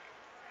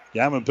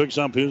 Gavin picks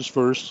up his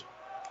first.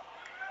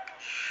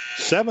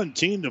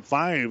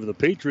 17-5, the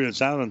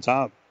Patriots out on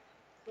top.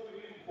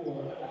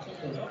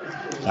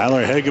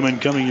 Tyler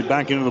Hageman coming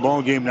back into the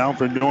ball game now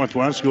for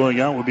Northwest. Going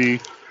out will be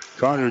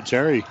Carter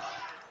Terry.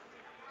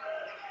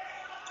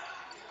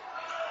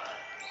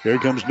 Here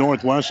comes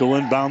Northwest. They'll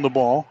inbound the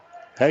ball.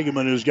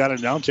 Hageman has got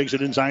it now. Takes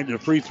it inside the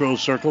free throw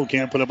circle.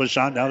 Can't put up a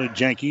shot. Now to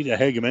Janke to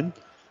Hageman.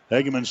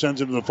 Hageman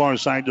sends it to the far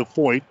side to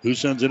Foyt, who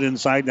sends it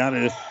inside down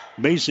to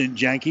Mason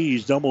Janke.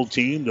 He's double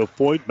teamed to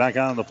Foyt back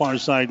out on the far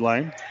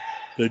sideline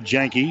to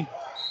Janke.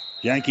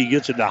 Janke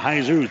gets it to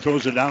Heiser, who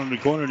throws it down in the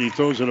corner, and he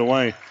throws it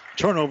away.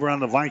 Turnover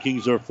on the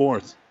Vikings, their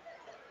fourth.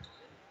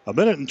 1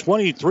 minute and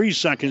 23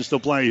 seconds to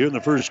play here in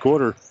the first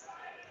quarter.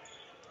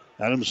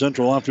 Adams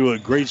Central off to a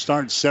great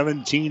start.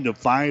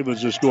 17-5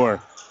 is the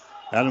score.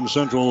 Adams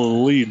Central in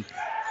the lead.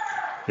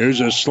 Here's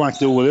a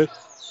Schlechter with it.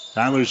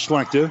 Tyler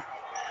Schlechter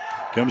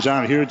comes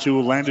out here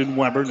to Landon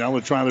Weber. Now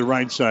we'll try the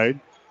right side.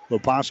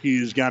 Leposki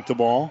has got the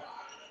ball.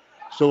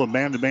 Still a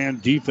man-to-man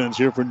defense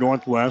here for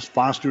Northwest.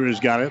 Foster has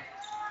got it.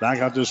 Back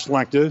out to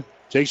Schlechter.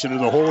 Takes it to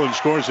the hole and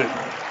scores it.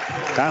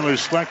 Tyler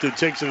Schlechter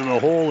takes it to the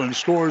hole and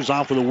scores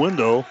off of the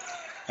window.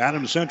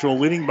 Adams Central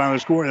leading by a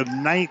score of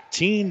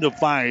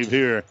 19-5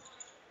 here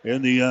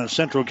in the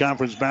Central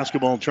Conference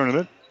Basketball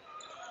Tournament.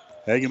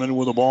 Hageman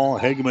with the ball.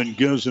 Hageman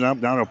gives it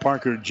up down to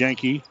Parker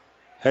Janke.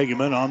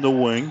 Hageman on the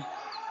wing.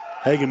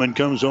 Hageman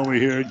comes over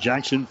here.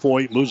 Jackson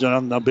Foyt moves it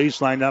on the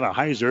baseline down to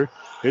Heiser.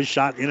 His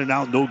shot in and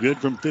out, no good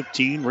from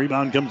 15.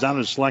 Rebound comes down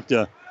to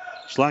Schlechter.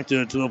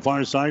 Schlechter to the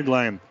far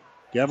sideline.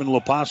 Gavin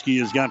Leposki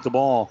has got the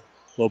ball.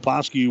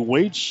 Leposki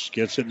waits,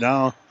 gets it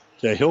now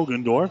to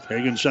Hilgendorf.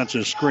 Hagen sets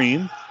a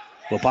screen.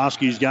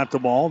 Leposki's got the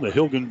ball to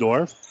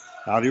Hilgendorf.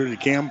 Out here to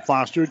Cam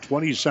Foster,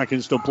 20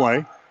 seconds to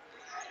play.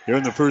 Here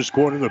in the first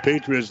quarter, the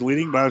Patriots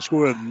leading by a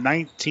score of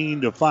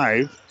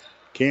 19-5.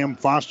 Cam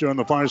Foster on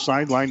the far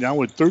sideline now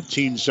with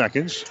 13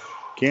 seconds.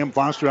 Cam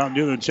Foster out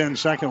near the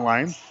 10-second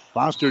line.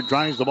 Foster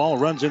drives the ball,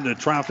 runs into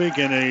traffic,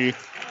 and a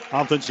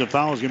offensive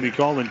foul is going to be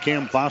called on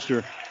Cam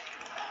Foster.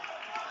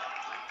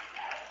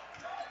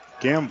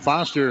 Cam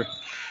Foster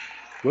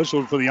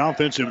whistled for the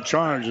offensive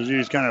charge as he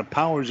just kind of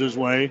powers his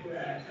way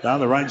down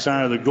the right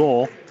side of the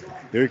goal.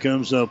 Here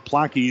comes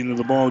Plocky into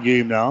the ball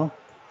game now.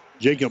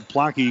 Jacob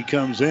Plocky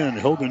comes in.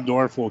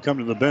 Hilgendorf will come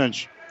to the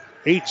bench.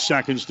 8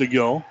 seconds to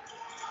go.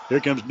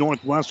 Here comes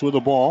Northwest with the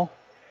ball.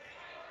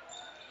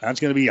 That's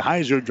going to be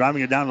Heiser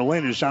driving it down the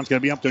lane. His shot's going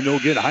to be up there, no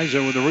good.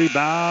 Heiser with the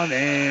rebound,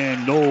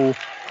 and no.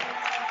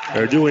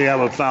 Or do we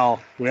have a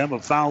foul? We have a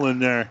foul in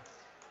there.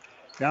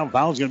 Now,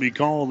 foul's going to be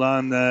called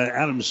on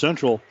Adams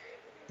Central.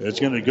 It's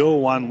going to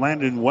go on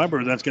Landon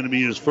Weber. That's going to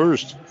be his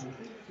first.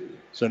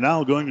 So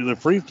now going to the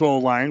free throw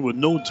line with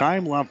no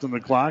time left on the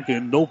clock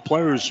and no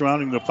players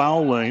surrounding the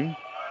foul lane.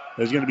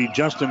 There's going to be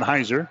Justin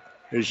Heiser.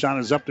 His shot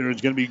is up there.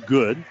 It's going to be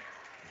good.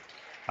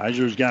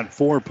 Heiser's got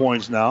 4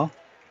 points now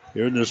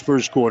here in this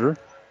first quarter.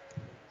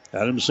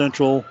 Adams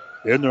Central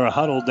in their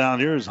huddle down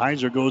here as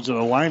Heiser goes to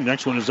the line.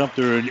 Next one is up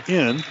there and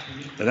in.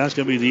 And that's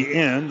going to be the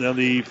end of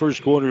the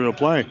first quarter of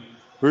play.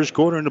 First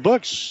quarter in the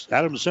books.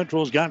 Adams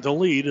Central's got the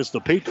lead. It's the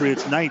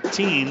Patriots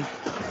 19,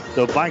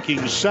 the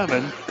Vikings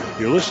 7.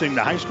 You're listening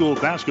to high school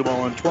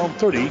basketball on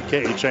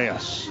 1230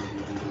 KHAS.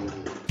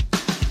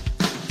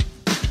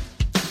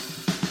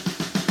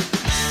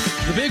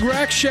 The Big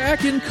Rack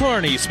Shack in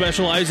Kearney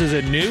specializes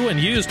in new and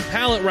used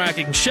pallet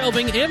racking,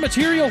 shelving, and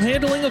material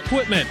handling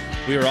equipment.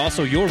 We are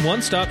also your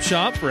one-stop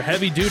shop for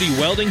heavy-duty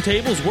welding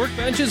tables,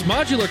 workbenches,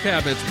 modular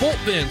cabinets, bolt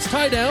bins,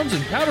 tie-downs,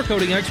 and powder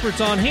coating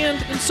experts on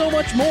hand, and so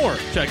much more.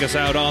 Check us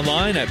out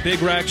online at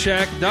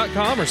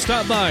BigRackShack.com or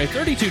stop by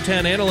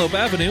 3210 Antelope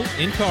Avenue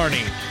in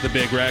Kearney. The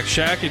Big Rack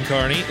Shack in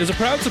Kearney is a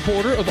proud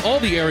supporter of all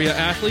the area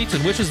athletes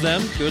and wishes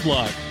them good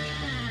luck.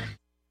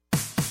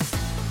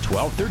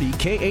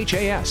 1230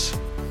 KHAS.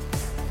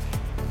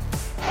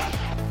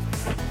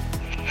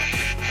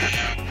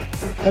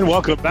 And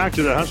welcome back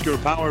to the Husker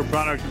Power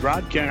Product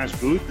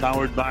broadcast booth,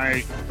 powered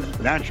by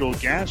natural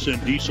gas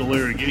and diesel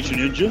irrigation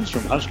engines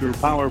from Husker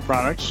Power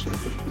Products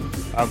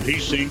of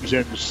Hastings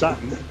and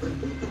Sutton.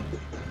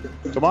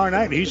 Tomorrow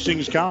night,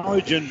 Hastings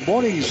College and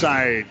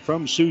Morningside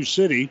from Sioux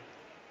City.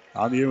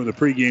 On the air with a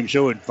pregame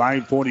show at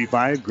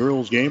 5:45.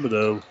 Girls game of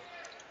the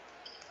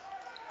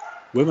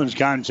women's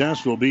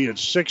contest will be at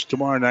 6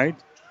 tomorrow night.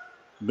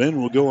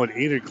 Men will go at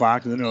 8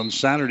 o'clock. And then on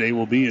Saturday,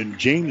 we'll be in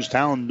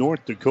Jamestown,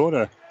 North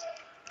Dakota.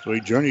 So we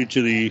journey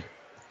to the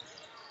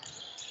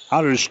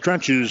outer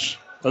stretches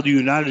of the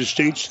United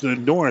States to the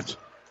north.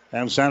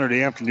 And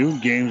Saturday afternoon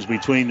games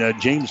between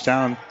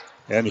Jamestown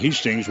and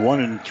Hastings, 1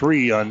 and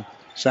 3 on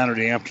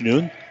Saturday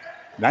afternoon.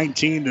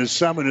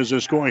 19-7 is the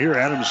score here.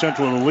 Adams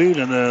Central in the lead,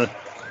 and the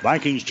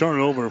Vikings turn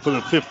it over for the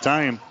 5th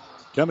time.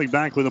 Coming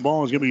back with the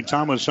ball is going to be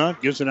Thomas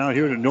Hunt. Gets it out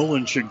here to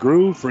Nolan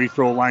Shagru. Free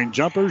throw line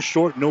jumper.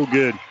 Short, no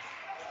good.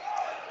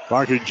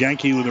 Parker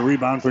Janke with a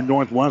rebound for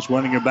Northwest,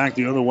 running it back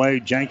the other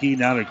way. Janke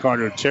now to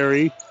Carter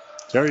Terry.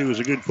 Terry was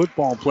a good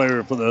football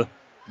player for the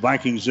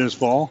Vikings this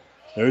fall.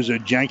 There's a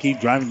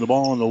Janke driving the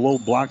ball on the low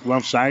block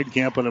left side.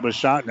 Can't put up a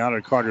shot. Now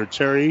to Carter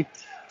Terry.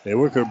 They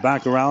work her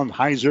back around.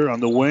 Heiser on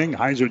the wing.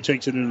 Heiser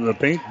takes it into the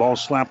paint. Ball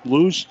slapped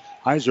loose.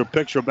 Heiser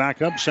picks her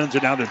back up, sends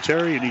it out to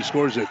Terry, and he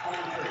scores it.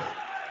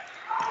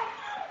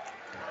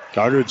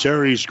 Carter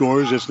Terry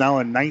scores. It's now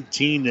a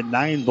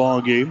 19-9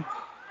 ball game.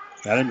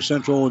 Adams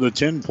Central with a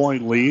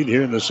 10-point lead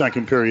here in the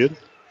second period.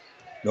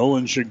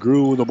 Nolan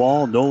Shagru with the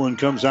ball. Nolan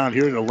comes out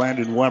here to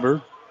Landon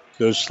Weber.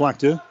 Goes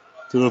Slechta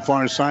to the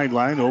far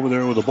sideline. Over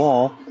there with the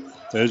ball.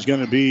 There's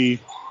going to be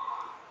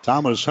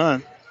Thomas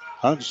Hunt.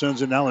 Hunt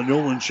sends it now to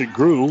Nolan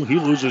Shagru. He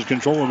loses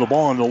control of the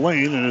ball in the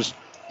lane and is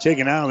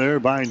taken out of there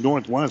by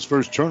Northwest.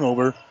 First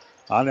turnover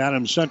on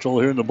Adams Central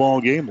here in the ball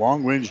game.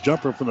 Long-range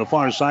jumper from the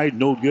far side.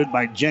 No good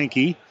by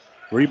Janke.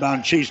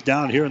 Rebound chased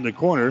down here in the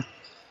corner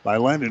by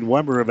Landon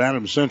Weber of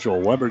Adams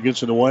Central. Weber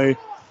gets it away.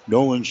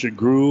 Nolan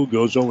Shagru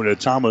goes over to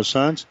Thomas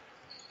Hunt.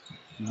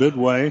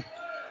 Midway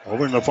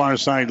over in the far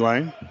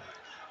sideline.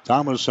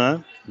 Thomas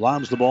Hunt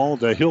lobs the ball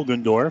to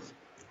Hilgendorf.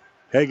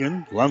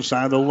 Hagen, left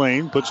side of the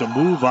lane, puts a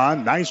move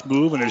on. Nice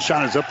move, and his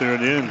shot is up there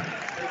and in.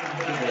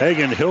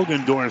 Hagen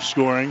Hilgendorf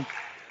scoring.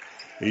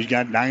 He's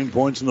got 9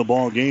 points in the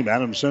ball game.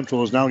 Adams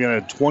Central has now got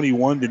a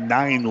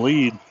 21-9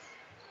 lead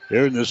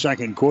here in the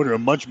second quarter. A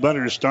much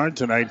better start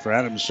tonight for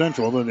Adams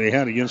Central than they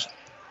had against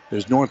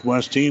his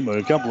Northwest team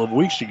a couple of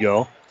weeks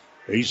ago.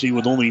 AC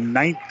with only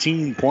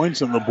 19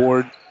 points on the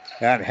board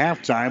at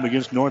halftime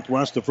against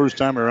Northwest the first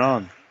time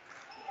around.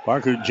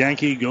 Parker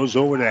Janke goes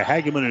over to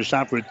Hageman. A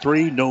shot for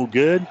 3, no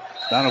good.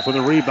 Down for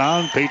the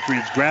rebound.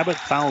 Patriots grab it.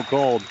 Foul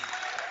called.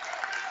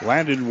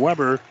 Landon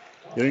Weber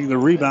getting the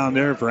rebound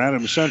there for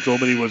Adams Central,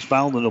 but he was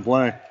fouled in the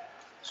play.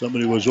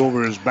 Somebody was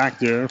over his back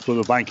there for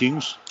the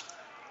Vikings.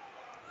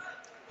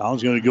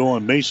 Foul's going to go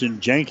on Mason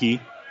Janke.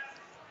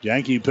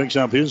 Janke picks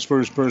up his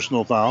first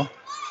personal foul.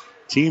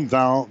 Team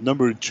foul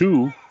number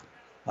 2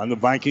 on the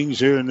Vikings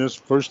here in this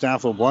first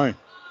half of play.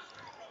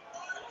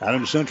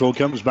 Adams Central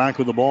comes back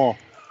with the ball.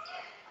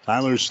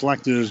 Tyler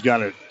Slechta has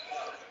got it.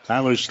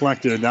 Tyler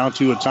Slechta now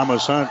to a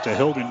Thomas Hunt to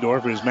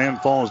Hilgendorf. His man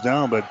falls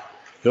down, but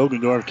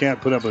Hilgendorf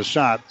can't put up a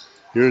shot.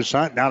 Here's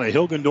Hunt now to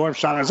Hilgendorf.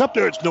 Shot is up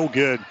there. It's no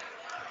good.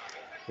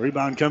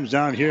 Rebound comes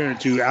down here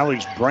to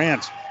Alex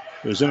Brandt,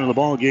 who's into the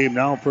ball game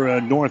now for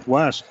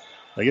Northwest.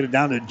 They get it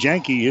down to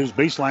Janke. His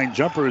baseline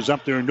jumper is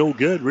up there. No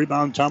good.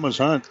 Rebound Thomas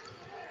Hunt.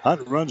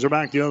 Hunt runs her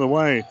back the other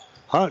way.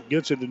 Hunt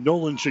gets it to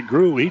Nolan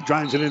Shagru. He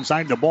drives it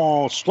inside the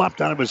ball.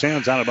 Slapped out of his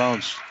hands, out of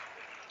bounds.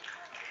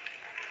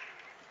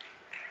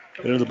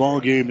 Into the ball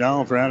game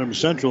now for Adams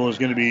Central is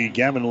going to be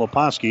Gavin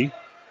Leposki.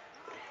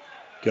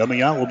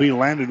 Coming out will be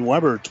Landon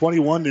Weber.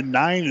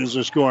 21-9 is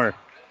the score.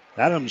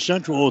 Adams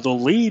Central with a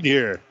lead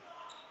here.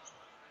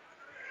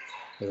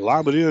 They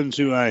lob it in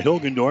to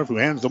Hilgendorf, who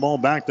hands the ball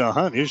back to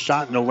Hunt. His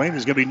shot in the lane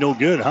is going to be no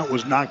good. Hunt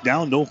was knocked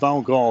down. No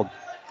foul called.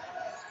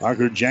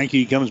 Parker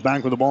Janke comes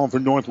back with the ball for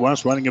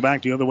Northwest. Running it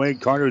back the other way.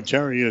 Carter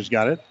Terry has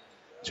got it.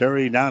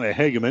 Terry down to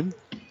Hageman.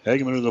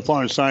 Hageman to the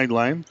far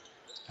sideline.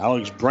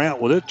 Alex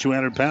Brandt with it.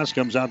 200 pass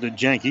comes out to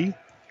Janke.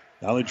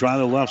 Now they try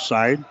the left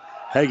side.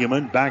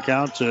 Hageman back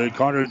out to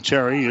Carter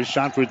Terry. His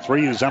shot for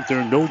three is up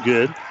there, no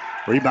good.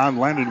 Rebound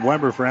Landon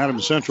Weber for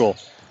Adams Central.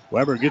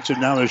 Weber gets it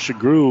now to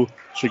Shagru.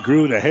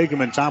 Shagru to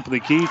Hageman, top of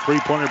the key.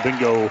 Three-pointer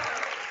bingo.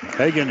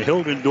 Hagen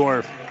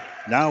Hildendorf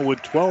now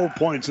with 12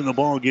 points in the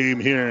ball game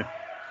here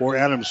for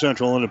Adams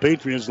Central. And the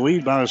Patriots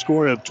lead by a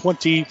score of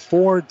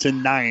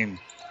 24-9.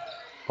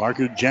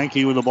 Parker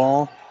Janke with the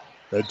ball.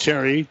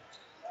 Terry.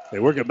 They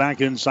work it back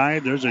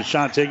inside. There's a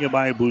shot taken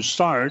by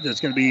Boussard.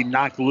 That's going to be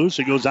knocked loose.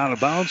 It goes out of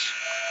bounds.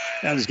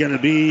 That is going to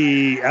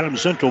be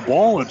Adams Central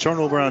ball. A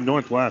turnover on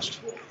Northwest.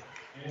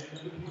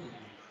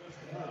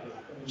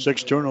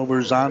 6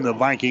 turnovers on the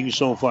Vikings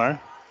so far.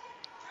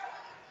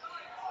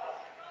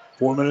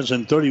 4 minutes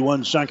and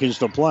 31 seconds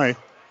to play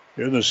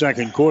in the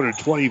second quarter.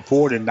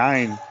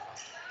 24-9.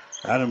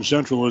 Adams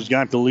Central has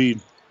got the lead.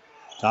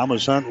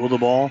 Thomas Hunt with the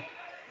ball.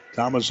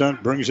 Thomas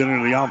Hunt brings it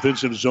into the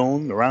offensive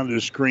zone around the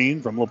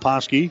screen from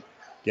Leposki.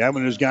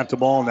 Gavin has got the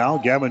ball now.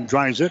 Gavin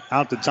drives it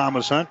out to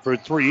Thomas Hunt for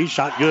three.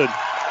 Shot good.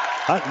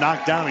 Hunt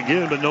knocked down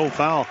again, but no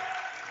foul.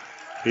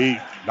 He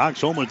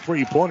knocks home a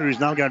three-pointer. He's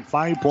now got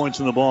 5 points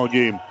in the ball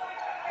game.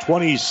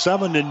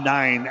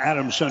 27-9.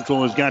 Adams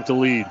Central has got the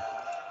lead.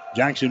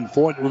 Jackson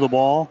Fort with the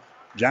ball.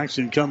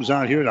 Jackson comes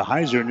out here to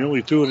Heiser,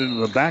 nearly threw it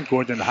into the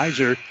backcourt. Then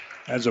Heiser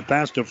has a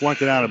pass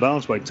deflected out of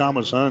bounds by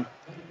Thomas Hunt.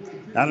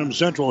 Adams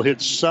Central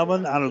hit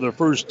 7 out of their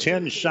first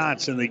 10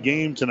 shots in the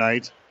game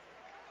tonight.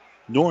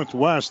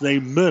 Northwest, they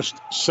missed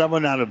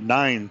 7 out of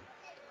 9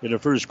 in the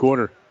first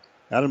quarter.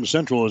 Adams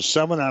Central is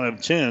 7 out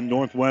of 10.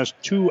 Northwest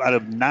 2 out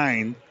of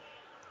 9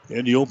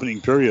 in the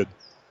opening period.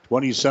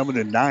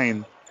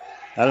 27-9.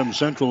 Adams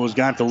Central has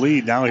got the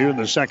lead now here in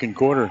the second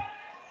quarter.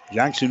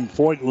 Jackson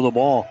Foyt with the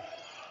ball.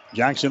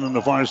 Jackson on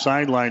the far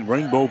sideline.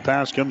 Rainbow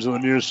pass comes to the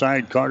near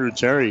side. Carter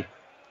Terry.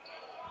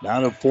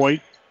 Now to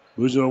Foyt.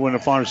 Moves it over on the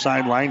far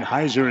sideline.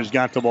 Heiser has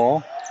got the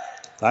ball.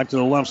 Back to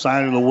the left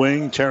side of the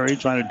wing. Terry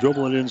trying to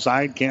dribble it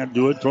inside. Can't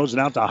do it. Throws it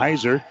out to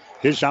Heiser.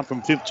 His shot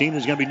from 15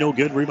 is going to be no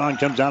good. Rebound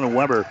comes down to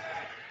Weber.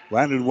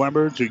 Landon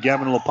Weber to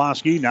Gavin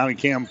Leposki. Now to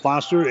Cam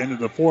Foster into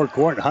the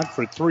forecourt. Hunt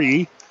for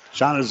three.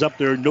 Shot is up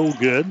there. No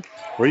good.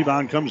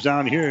 Rebound comes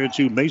down here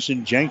to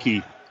Mason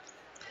Janke.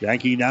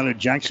 Janke now to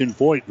Jackson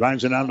Foyt.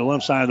 Drives it out to the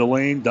left side of the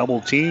lane.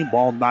 Double team.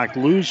 Ball knocked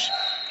loose.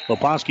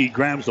 Leposki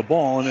grabs the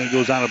ball and then it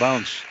goes out of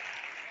bounds.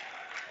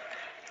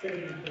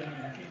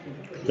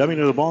 Coming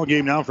to the ball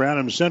game now for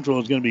Adams Central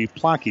is going to be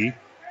Plocky.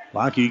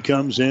 Plocky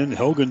comes in.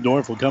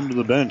 Hogendorf will come to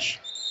the bench.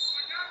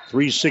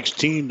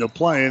 3:16 to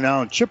play. And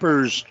now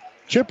Chippers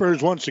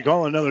wants to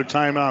call another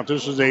timeout.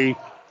 This is a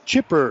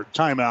Chipper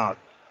timeout.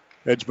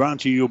 It's brought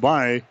to you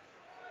by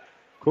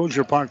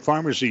Crozier Park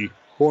Pharmacy,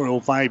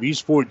 405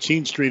 East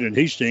 14th Street in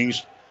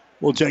Hastings.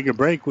 We'll take a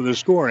break with a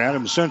score.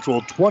 Adams Central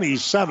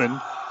 27,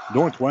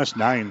 Northwest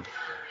 9.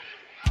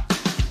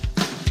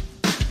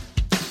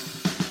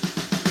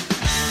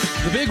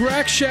 The Big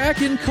Rack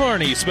Shack in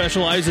Kearney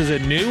specializes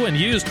in new and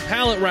used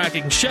pallet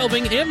racking,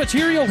 shelving, and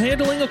material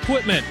handling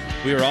equipment.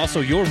 We are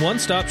also your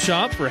one-stop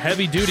shop for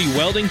heavy-duty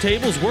welding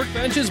tables,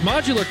 workbenches,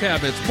 modular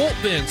cabinets, bolt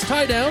bins,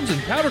 tie-downs,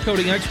 and powder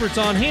coating experts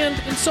on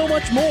hand, and so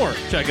much more.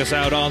 Check us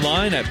out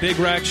online at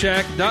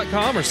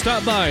BigRackShack.com or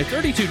stop by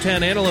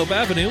 3210 Antelope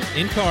Avenue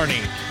in Kearney.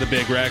 The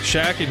Big Rack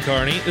Shack in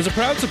Kearney is a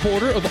proud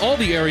supporter of all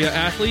the area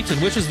athletes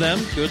and wishes them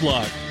good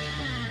luck.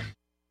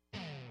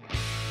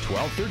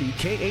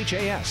 1230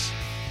 KHAS.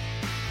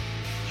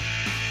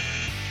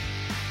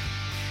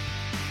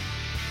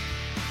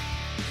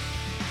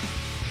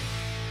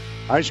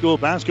 High school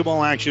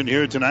basketball action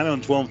here tonight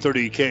on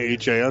 1230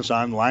 KHAS,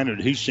 online at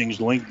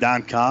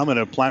HastingsLink.com and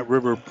at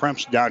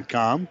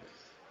PlatteRiverPreps.com.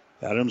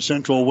 Adams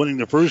Central winning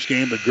the first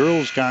game, the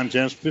girls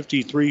contest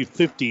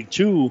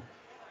 53-52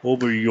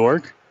 over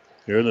York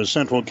here in the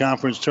Central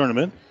Conference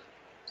Tournament.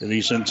 In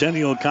the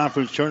Centennial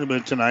Conference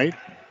Tournament tonight,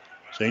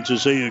 St.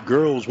 Cecilia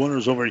girls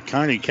winners over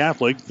Kearney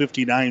Catholic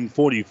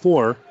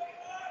 59-44.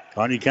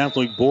 Kearney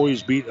Catholic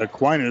boys beat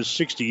Aquinas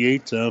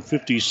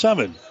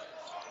 68-57.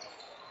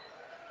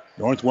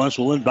 Northwest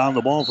will inbound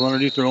the ball from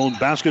underneath their own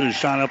basket. A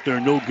shot up there,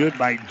 no good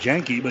by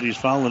Janke, but he's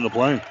fouling the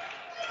play.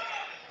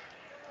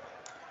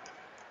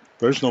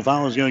 Personal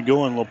foul is going to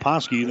go on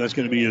Leposki. That's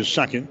going to be his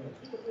second.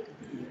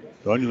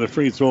 Going to the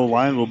free throw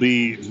line will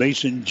be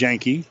Mason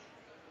Janke.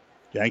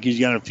 Janke's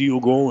got a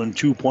field goal and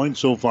 2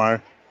 points so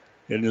far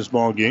in this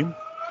ball game.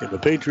 And the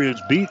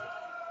Patriots beat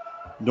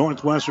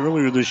Northwest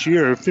earlier this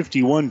year,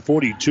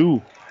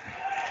 51-42.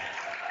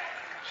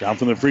 Shot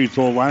from the free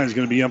throw line is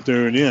going to be up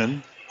there and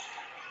in.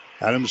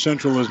 Adams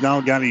Central has now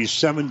got a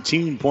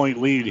 17-point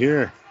lead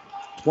here,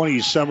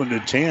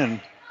 27-10.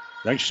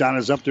 Next shot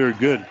is up there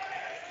good.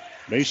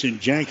 Mason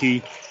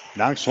Janke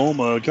knocks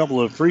home a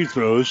couple of free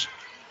throws,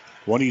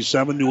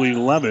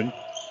 27-11.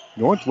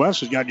 Northwest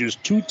has got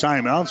just 2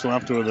 timeouts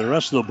left for the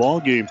rest of the ball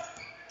game.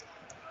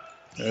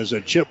 As a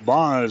Chip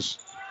Boz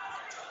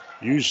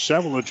used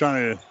several to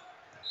try to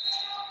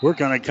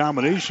work on a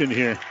combination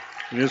here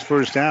in this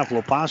first half.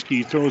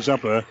 Leposki throws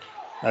up a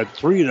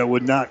three that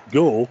would not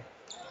go.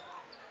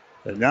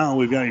 And now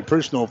we've got a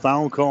personal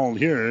foul called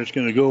here. It's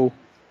going to go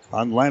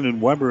on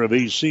Landon Weber of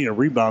AC, a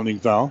rebounding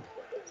foul.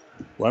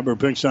 Weber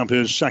picks up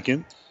his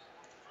second.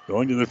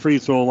 Going to the free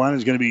throw line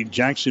is going to be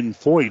Jackson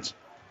Foyt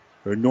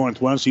for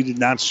Northwest. He did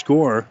not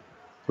score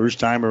first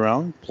time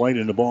around. Played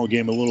in the ball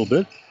game a little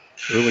bit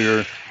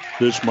earlier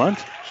this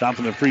month. Shot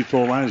from the free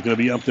throw line is going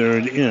to be up there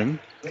and in.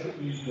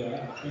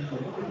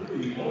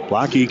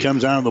 Blocky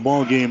comes out of the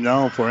ball game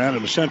now for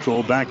Adams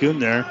Central. Back in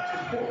there,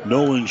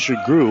 Nolan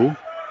Shagru.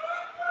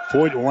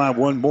 Foyt will have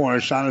one more.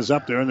 Shot is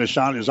up there, and the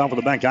shot is off of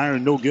the back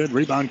iron. No good.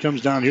 Rebound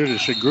comes down here to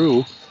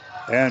Shagru.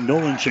 And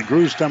Nolan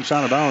Shagru steps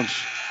out of bounds.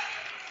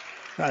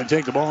 Trying to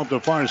take the ball up the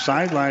far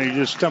sideline. He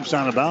just steps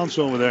out of bounds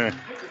over there.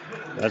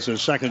 That's a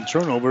second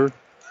turnover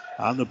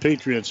on the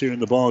Patriots here in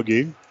the ball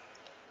game.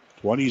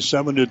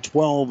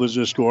 27-12 is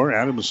the score.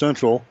 Adams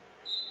Central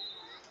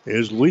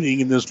is leading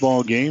in this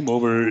ball game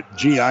over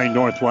GI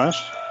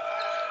Northwest.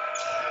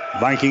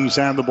 Vikings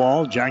have the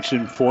ball.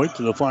 Jackson Foyt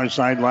to the far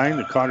sideline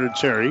to Carter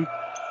Terry.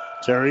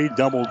 Terry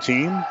double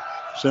team.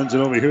 Sends it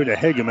over here to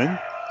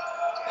Hageman.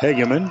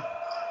 Hageman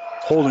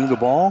holding the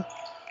ball.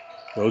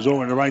 Goes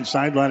over to the right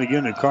sideline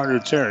again to Carter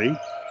Terry.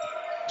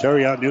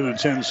 Terry out near the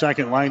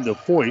 10-second line to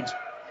Foyt.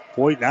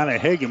 Foyt out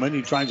of Hageman.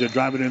 He tries to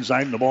drive it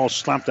inside, and the ball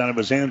slapped out of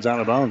his hands, out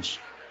of bounds.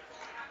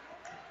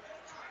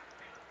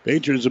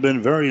 Patriots have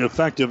been very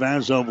effective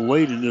as of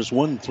late in this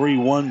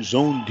 1-3-1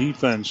 zone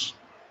defense.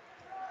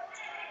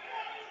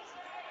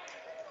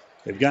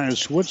 They've got to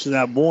switch to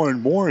that more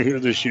and more here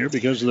this year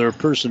because of their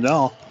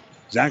personnel.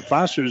 Zach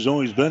Foster has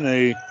always been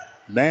a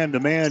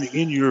man-to-man,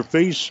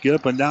 in-your-face, get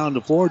up and down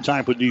the floor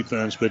type of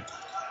defense, but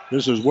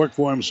this has worked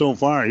for him so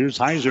far. Here's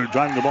Heiser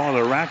driving the ball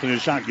to the rack, and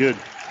his shot good.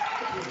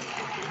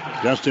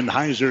 Justin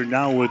Heiser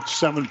now with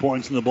 7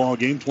 points in the ball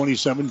game,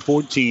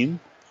 27-14.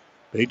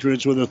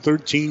 Patriots with a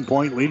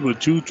 13-point lead with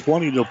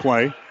 2:20 to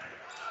play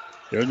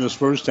here in this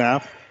first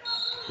half.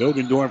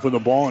 Hilgendorf with the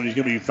ball, and he's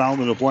going to be fouled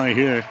in the play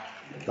here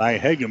by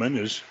Hageman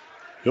as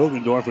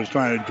Hilgendorf was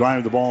trying to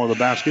drive the ball to the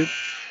basket.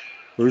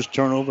 First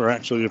turnover,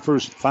 actually the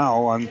first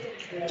foul on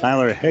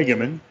Tyler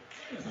Hageman.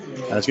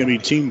 That's going to be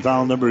team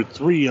foul number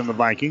 3 on the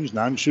Vikings.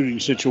 Non-shooting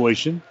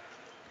situation.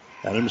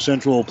 Adams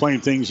Central playing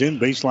things in.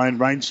 Baseline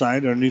right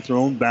side underneath their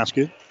own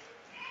basket.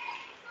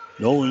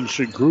 Nolan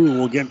Shagru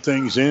will get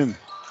things in.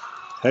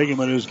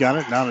 Hageman has got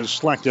it. Now to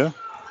Slechta.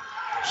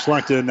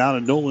 Slechta now to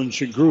Nolan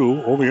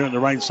Shagru. Over here on the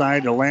right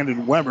side to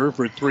Landon Weber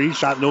for 3.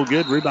 Shot no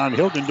good. Rebound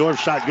Hilgendorf.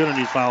 Shot good, and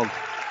he's fouled.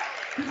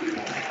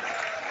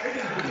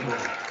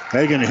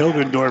 Hagen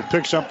Hilgendorf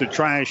picks up the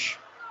trash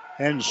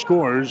and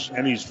scores,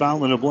 and he's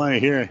fouled in the play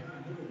here.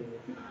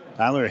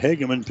 Tyler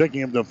Hageman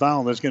picking up the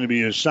foul. That's going to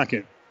be his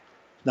second.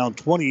 Now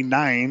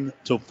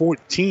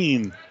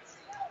 29-14.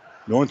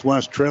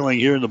 Northwest trailing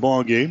here in the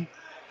ball game.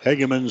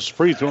 Hageman's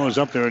free throw is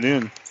up there and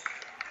in.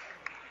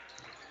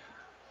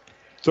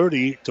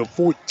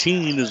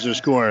 30-14 is the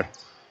score.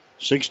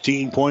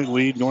 16-point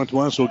lead.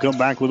 Northwest will come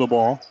back with the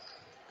ball.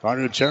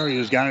 Carter Terry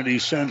has got it. He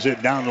sends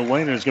it down the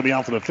lane, and it's going to be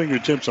off of the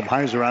fingertips of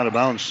Heiser, out of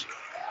bounds.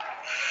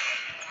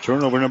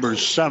 Turnover number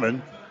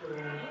 7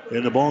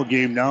 in the ball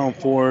game now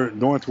for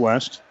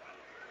Northwest.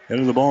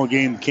 Into the ball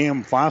game,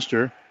 Cam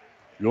Foster.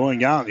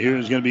 Going out here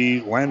is going to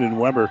be Landon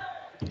Weber.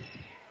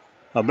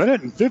 1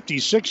 minute and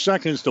 56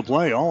 seconds to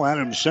play. All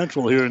Adams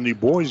Central here in the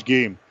boys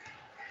game.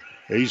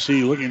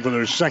 AC looking for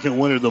their second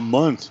win of the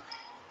month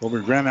over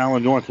Grand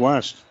Island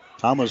Northwest.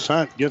 Thomas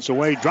Hunt gets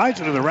away,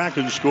 drives into the rack,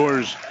 and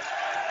scores.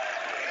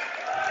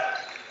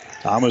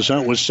 Thomas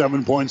Hunt with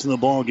 7 points in the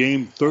ball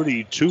game,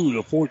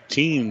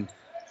 32-14.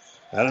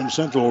 Adams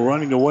Central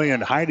running away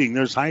and hiding.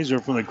 There's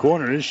Heiser from the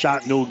corner. His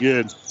shot no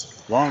good.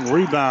 Long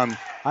rebound.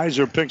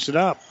 Heiser picks it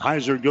up.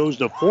 Heiser goes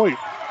to Foyt.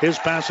 His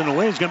pass in the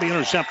lane is going to be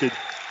intercepted.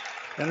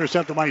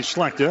 Intercepted by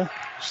Slechta.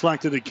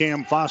 Slechta to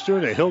Cam Foster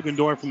to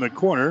Hilgendorf from the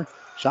corner.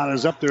 Shot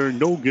is up there,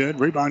 no good.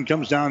 Rebound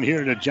comes down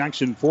here to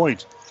Jackson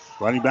Foyt.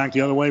 Running back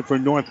the other way for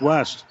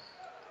Northwest.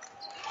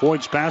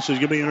 Foyt's pass is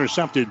going to be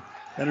intercepted.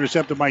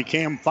 Intercepted by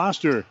Cam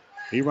Foster.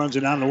 He runs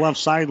it down the left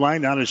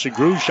sideline. Down to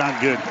Shagru.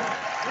 Shot good.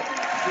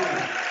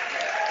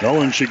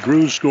 Nolan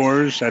Shagru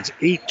scores. That's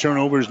 8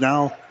 turnovers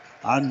now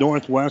on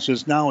Northwest.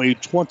 It's now a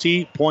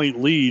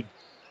 20-point lead.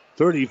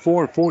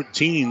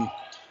 34-14.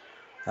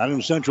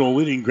 Adams Central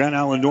leading Grand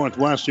Island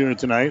Northwest here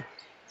tonight.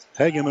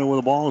 Hageman with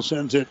the ball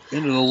sends it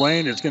into the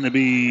lane. It's going to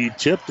be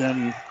tipped,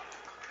 and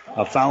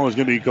a foul is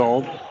going to be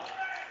called.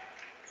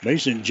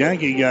 Mason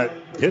Janke got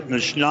hit in the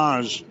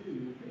schnoz.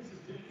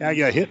 Yeah,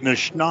 got hit in the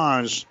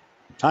schnoz.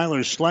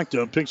 Tyler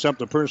Slechta picks up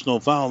the personal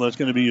foul. That's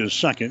going to be his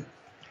second.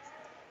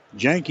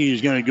 Janke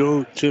is going to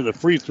go to the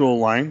free throw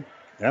line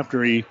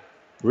after he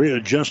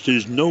readjusts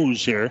his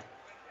nose here.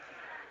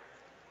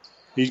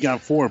 He's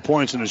got 4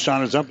 points, and the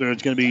shot is up there.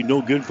 It's going to be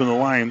no good from the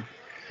line.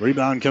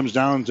 Rebound comes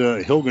down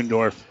to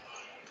Hilgendorf.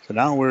 So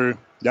now we're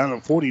down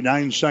to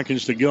 49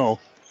 seconds to go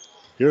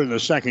here in the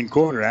second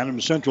quarter.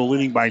 Adams Central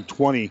leading by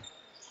 20.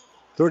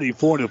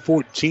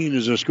 34-14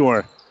 is the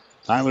score.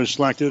 Tyler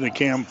Slechta to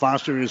Cam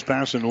Foster. His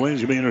pass in the lane is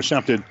going to be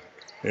intercepted.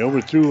 They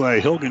overthrew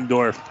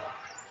Hilgendorf.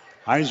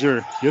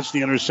 Heiser gets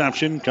the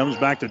interception. Comes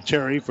back to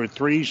Terry for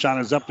 3. Shot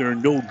is up there,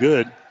 no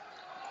good.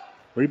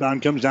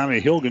 Rebound comes down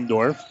to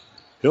Hilgendorf.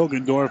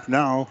 Hilgendorf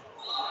now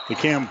to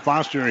Cam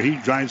Foster. He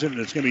drives it, and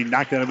it's going to be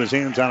knocked out of his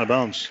hands out of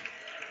bounds.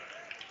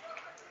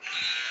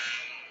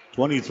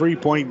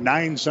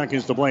 23.9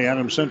 seconds to play.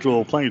 Adams Central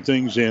will play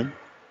things in.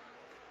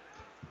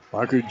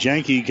 Parker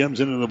Janke comes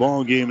into the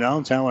ball game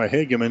now. Tyler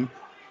Hageman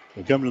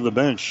will come to the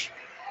bench.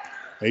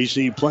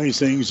 AC plays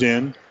things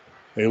in.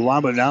 They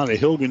lob it down to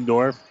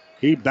Hilgendorf.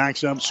 He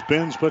backs up,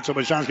 spins, puts up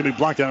a shot. It's going to be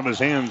blocked out of his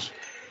hands.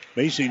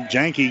 Mason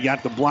Janke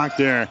got the block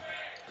there.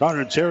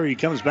 Carter Terry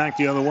comes back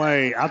the other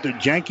way. Out to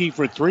Janke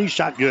for three.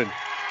 Shot good.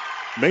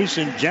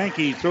 Mason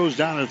Janke throws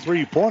down a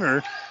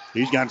three-pointer.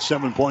 He's got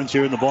 7 points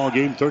here in the ball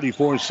game,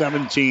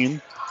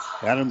 34-17.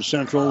 Adams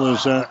Central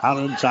is out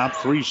on top,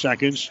 3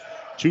 seconds.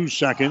 2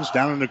 seconds.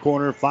 Down in the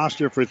corner,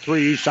 Foster for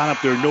three. Shot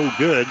up there, no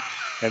good.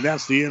 And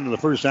that's the end of the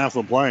first half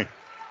of play.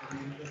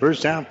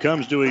 First half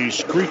comes to a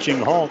screeching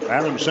halt.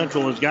 Adams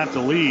Central has got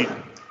the lead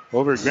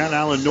over Grand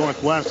Island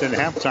Northwest at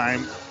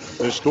halftime.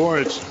 The score,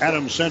 it's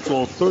Adams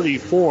Central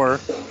 34,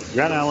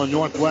 Grand Island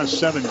Northwest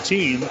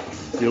 17.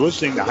 You're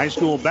listening to high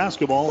school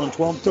basketball on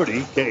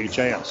 1230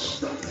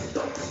 KHAS.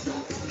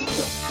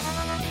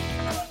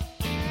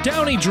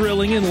 Downey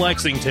Drilling in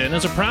Lexington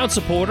is a proud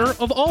supporter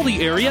of all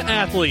the area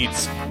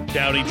athletes.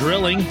 Downey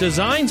Drilling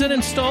designs and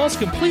installs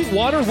complete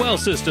water well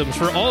systems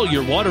for all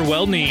your water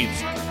well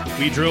needs.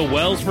 We drill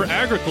wells for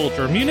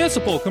agriculture,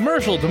 municipal,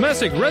 commercial,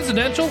 domestic,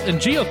 residential, and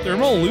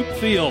geothermal loop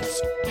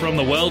fields. From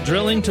the well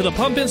drilling to the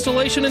pump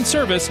installation and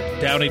service,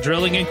 Downey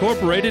Drilling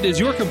Incorporated is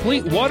your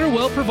complete water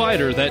well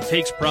provider that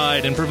takes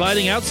pride in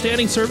providing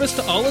outstanding service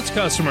to all its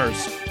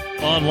customers.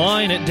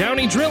 Online at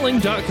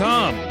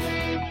downeydrilling.com.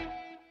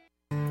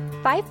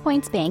 5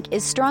 Points Bank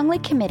is strongly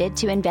committed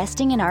to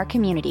investing in our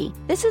community.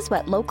 This is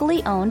what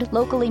locally owned,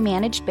 locally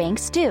managed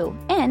banks do,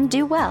 and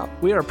do well.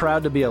 We are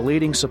proud to be a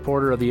leading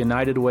supporter of the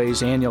United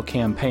Way's annual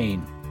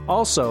campaign.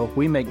 Also,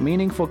 we make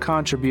meaningful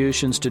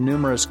contributions to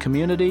numerous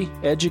community,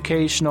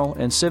 educational,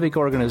 and civic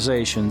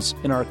organizations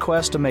in our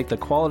quest to make the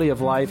quality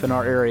of life in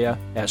our area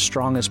as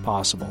strong as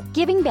possible.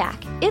 Giving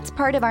back. It's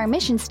part of our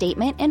mission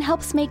statement and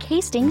helps make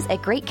Hastings a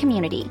great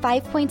community.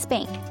 5 Points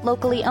Bank.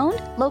 Locally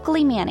owned,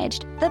 locally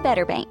managed. The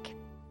better bank.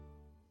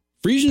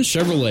 Friesen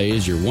Chevrolet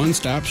is your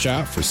one-stop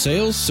shop for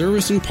sales,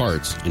 service, and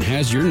parts and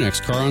has your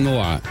next car on the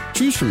lot.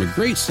 Choose from a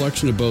great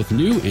selection of both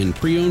new and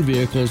pre-owned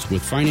vehicles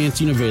with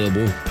financing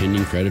available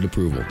pending credit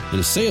approval and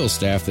a sales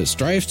staff that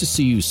strives to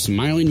see you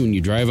smiling when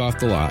you drive off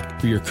the lot.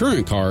 For your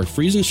current car,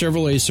 Friesen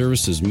Chevrolet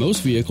services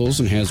most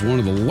vehicles and has one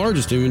of the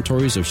largest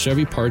inventories of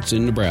Chevy parts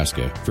in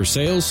Nebraska. For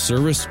sales,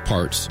 service,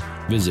 parts,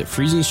 visit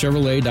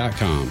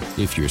FriesenChevrolet.com.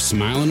 If you're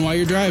smiling while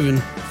you're driving,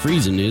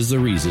 Friesen is the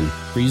reason.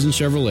 Friesen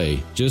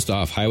Chevrolet, just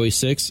off Highway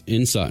 6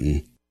 in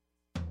Sutton.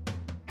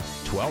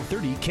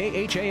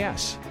 1230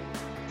 KHAS.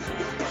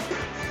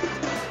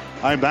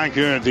 I'm back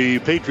here at the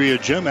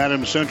Patriot Gym.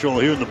 Adams Central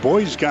here in the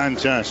boys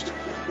contest.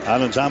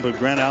 Out on top of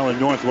Grand Island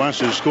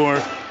Northwest, his score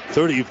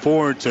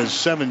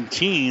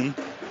 34-17.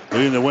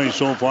 Leading the way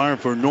so far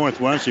for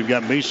Northwest. You've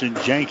got Mason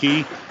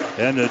Janke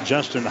and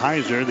Justin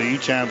Heiser. They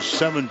each have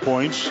 7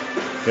 points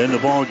in the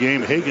ball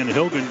game. Hagen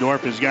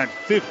Hilgendorf has got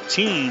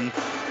 15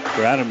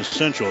 for Adams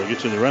Central. We'll get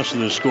to the rest of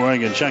the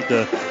scoring and check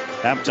the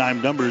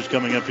halftime numbers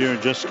coming up here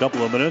in just a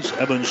couple of minutes.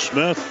 Evan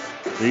Smith,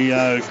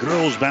 the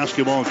girls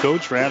basketball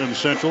coach for Adams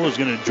Central, is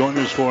going to join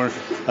us for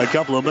a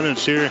couple of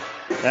minutes here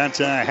at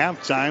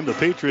halftime. The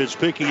Patriots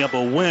picking up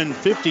a win,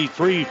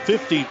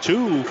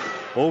 53-52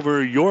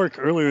 over York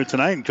earlier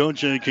tonight. And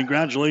Coach,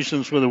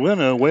 congratulations for the win.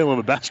 A whale of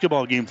a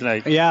basketball game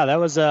tonight. Yeah, that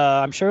was,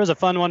 I'm sure it was a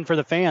fun one for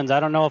the fans. I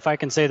don't know if I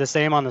can say the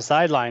same on the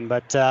sideline,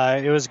 but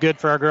it was good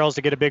for our girls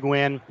to get a big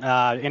win.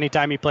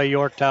 Anytime you play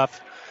York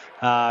tough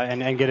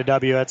and get a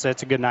W, it's a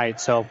good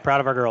night. So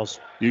proud of our girls.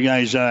 You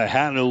guys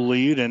had a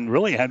lead and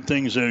really had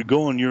things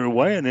going your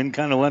way, and then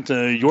kind of let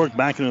York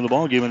back into the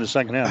ball game in the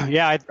second half.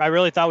 Yeah, I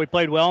really thought we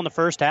played well in the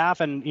first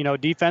half, and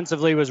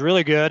defensively was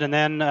really good. And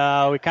then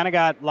we kind of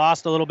got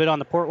lost a little bit on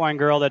the Portwine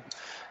girl. That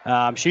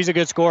she's a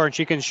good scorer and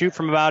she can shoot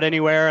from about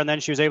anywhere. And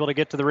then she was able to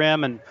get to the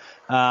rim, and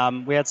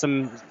we had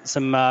some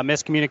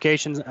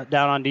miscommunications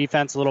down on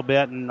defense a little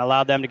bit, and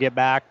allowed them to get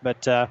back.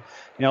 But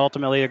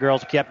ultimately the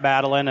girls kept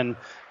battling and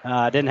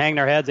didn't hang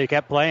their heads. They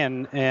kept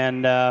playing,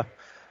 and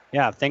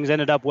yeah, things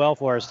ended up well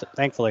for us,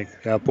 thankfully.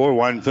 Yeah,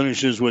 Portwine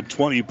finishes with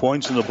 20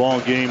 points in the ball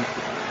game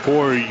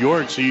for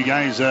York. So you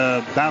guys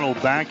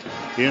battled back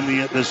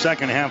in the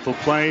second half of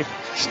play.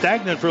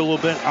 Stagnant for a little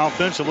bit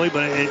offensively,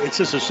 but it's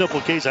just a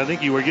simple case. I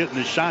think you were getting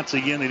the shots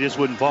again. They just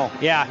wouldn't fall.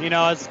 Yeah,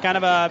 it's kind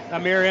of a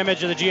mirror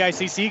image of the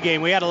GICC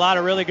game. We had a lot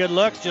of really good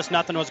looks, just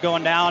nothing was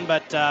going down.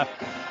 But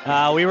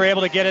we were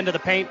able to get into the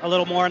paint a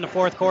little more in the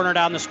fourth quarter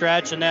down the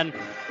stretch. And then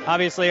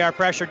obviously our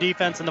pressure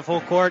defense in the full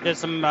court did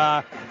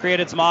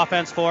created some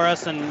offense for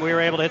us, and we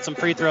were able to hit some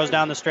free throws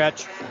down the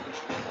stretch.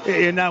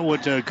 Isn't that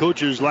what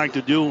coaches like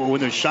to do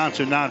when the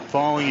shots are not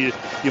falling?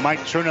 You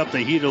might turn up the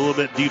heat a little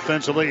bit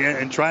defensively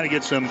and try to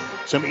get some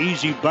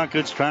easy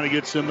buckets, trying to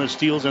get some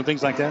steals and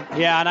things like that?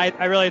 Yeah, and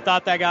I really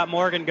thought that got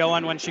Morgan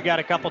going when she got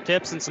a couple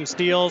tips and some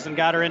steals and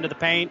got her into the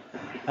paint.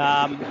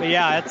 But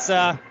yeah,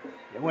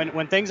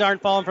 when things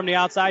aren't falling from the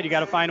outside, you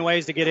got to find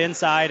ways to get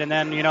inside. And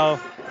then,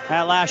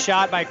 that last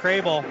shot by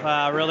Crable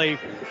really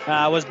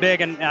was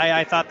big, and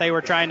I thought they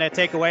were trying to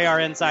take away our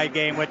inside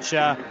game, which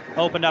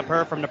opened up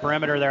her from the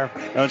perimeter there.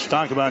 Let's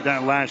talk about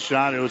that last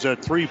shot. It was a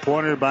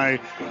three-pointer by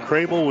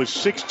Crable with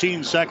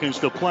 16 seconds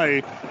to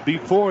play.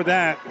 Before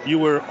that, you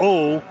were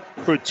 0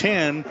 for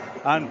 10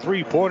 on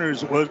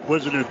three-pointers.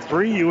 Was it a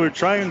three you were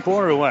trying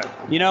for or what?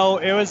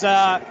 It was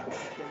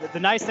the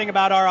nice thing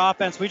about our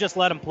offense, we just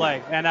let them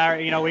play.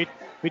 And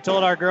we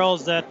told our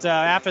girls that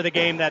after the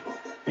game that,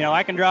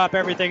 I can draw up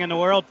everything in the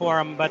world for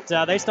them, but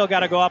they still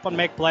got to go up and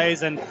make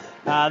plays. And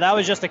that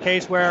was just a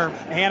case where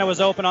Hannah was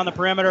open on the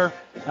perimeter.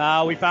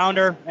 We found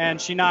her,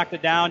 and she knocked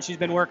it down. She's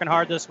been working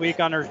hard this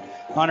week on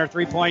her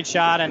three-point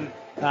shot, and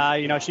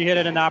she hit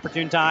it in an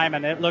opportune time,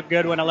 and it looked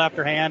good when it left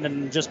her hand.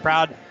 And just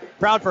proud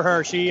for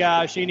her.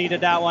 She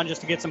needed that one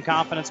just to get some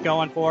confidence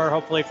going for her,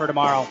 hopefully for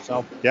tomorrow.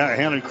 So yeah,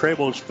 Hannah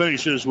Crable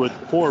finishes with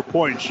 4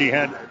 points. She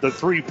had the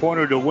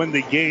three-pointer to win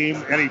the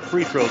game and a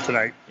free throw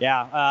tonight.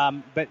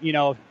 Yeah, but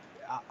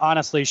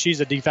honestly, she's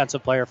a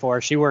defensive player for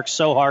us. She works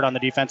so hard on the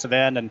defensive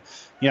end, and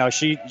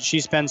she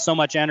spends so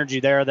much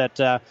energy there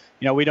that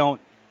we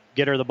don't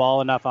get her the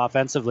ball enough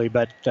offensively,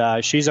 but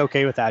she's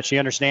okay with that. She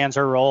understands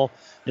her role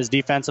is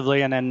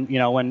defensively, and then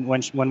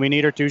when we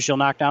need her to, she'll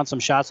knock down some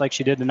shots like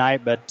she did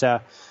tonight. But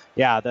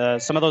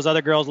some of those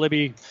other girls,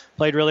 Libby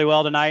played really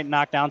well tonight and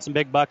knocked down some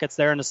big buckets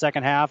there in the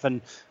second half.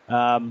 And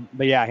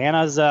but yeah,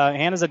 Hannah's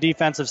a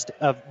defensive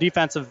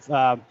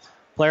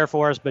player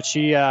for us, but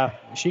she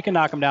can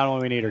knock them down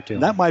when we need her to.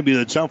 That might be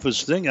the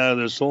toughest thing out of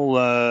this whole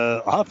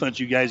offense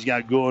you guys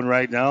got going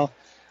right now.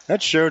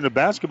 That's sharing the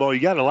basketball. You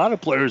got a lot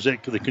of players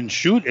that can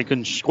shoot and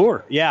can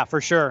score. Yeah,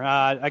 for sure.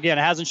 Again,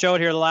 it hasn't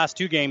showed here the last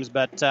two games,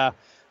 but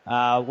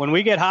when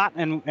we get hot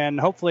and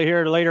hopefully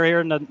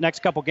later in the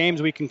next couple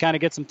games we can kind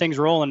of get some things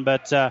rolling.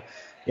 But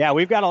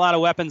we've got a lot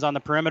of weapons on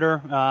the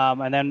perimeter,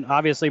 and then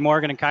obviously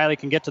Morgan and Kylie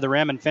can get to the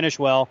rim and finish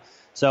well.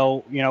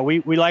 So we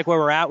like where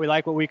we're at. We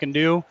like what we can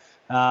do.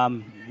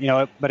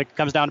 But it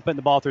comes down to putting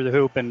the ball through the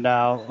hoop, and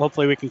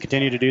hopefully we can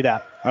continue to do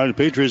that. All right, the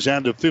Patriots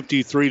had the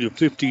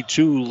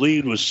 53-52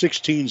 lead with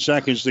 16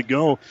 seconds to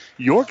go.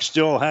 York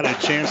still had a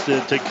chance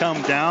to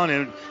come down,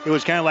 and it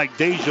was kind of like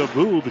deja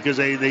vu because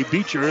they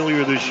beat you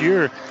earlier this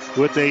year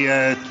with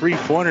a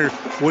three-pointer.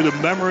 Were the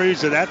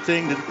memories of that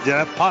thing, did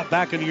that pop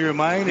back into your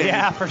mind?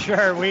 Yeah, for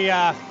sure.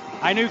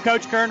 I knew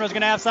Coach Kern was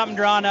going to have something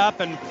drawn up,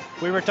 and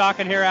we were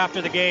talking here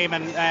after the game,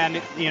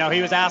 and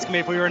he was asking me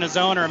if we were in a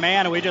zone or a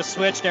man, and we just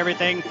switched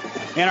everything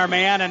in our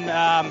man,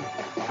 and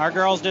our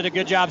girls did a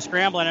good job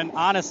scrambling. And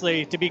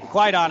honestly, to be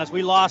quite honest,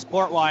 we lost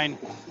Portwine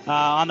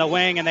on the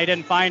wing, and they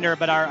didn't find her,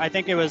 but I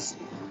think it was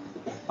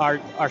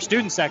our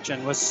student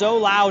section was so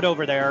loud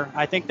over there.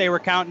 I think they were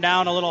counting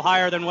down a little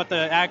higher than what the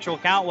actual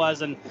count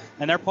was, and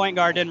their point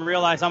guard didn't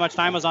realize how much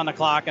time was on the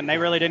clock, and they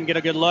really didn't get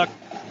a good look.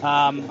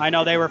 I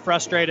know they were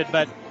frustrated,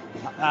 but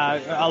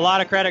a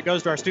lot of credit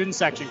goes to our student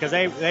section because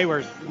they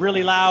were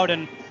really loud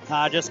and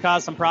just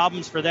caused some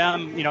problems for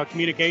them,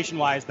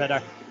 communication-wise.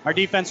 But our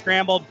defense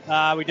scrambled.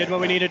 We did what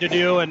we needed to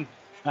do, and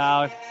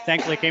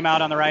thankfully came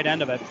out on the right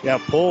end of it. Yeah,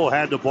 Pohl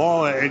had the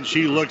ball, and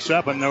she looks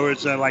up, and there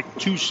was like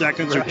 2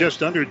 seconds or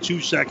just under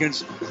 2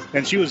 seconds,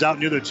 and she was out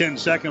near the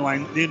 10-second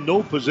line in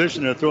no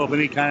position to throw up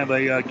any kind of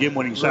a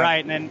game-winning shot.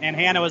 Right, and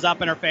Hannah was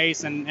up in her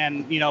face,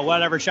 and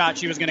whatever shot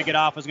she was going to get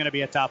off was going to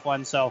be a tough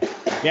one. So,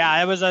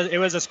 yeah, it was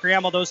a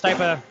scramble. Those type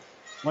of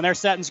when they're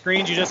setting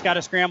screens, you just got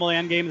to scramble the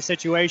end game of the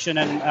situation,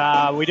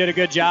 and we did a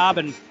good job,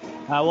 and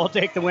we'll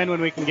take the win when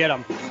we can get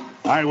them.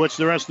 All right, what's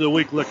the rest of the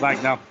week look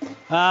like now?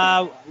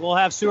 We'll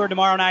have Seward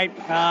tomorrow night.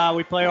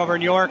 We play over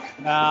in York,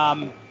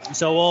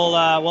 so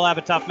we'll have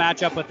a tough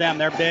matchup with them.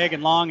 They're big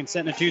and long and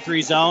sit in a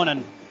 2-3 zone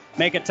and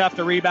make it tough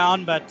to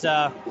rebound, but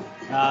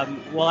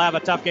we'll have a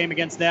tough game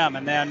against them.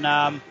 And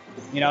then,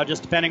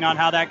 just depending on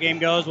how that game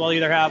goes, we'll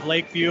either have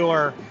Lakeview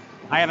or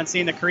I haven't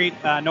seen the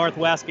Crete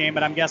Northwest game,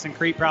 but I'm guessing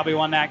Crete probably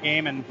won that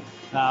game, and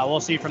we'll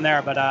see from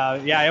there. But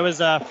it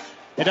was.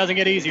 It doesn't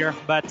get easier,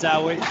 but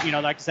like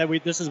I said,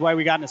 this is why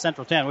we got into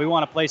Central 10. We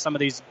want to play some of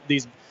these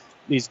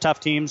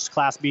tough teams,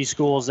 Class B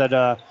schools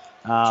that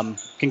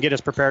can get us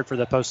prepared for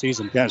the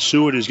postseason. Yeah,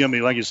 Seward is going to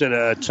be, like you said,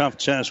 a tough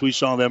test. We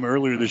saw them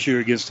earlier this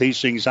year against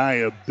Hastings High,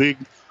 a big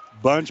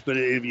bunch, but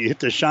if you hit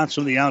the shots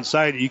from the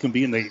outside, you can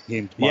be in the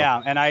game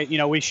tomorrow. Yeah,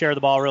 and we share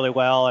the ball really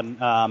well,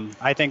 and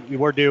I think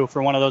we're due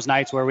for one of those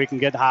nights where we can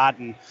get hot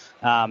and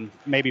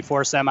maybe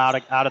force them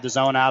out of the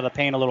zone, out of the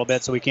paint a little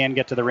bit so we can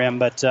get to the rim.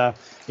 But,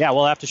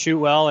 we'll have to shoot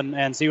well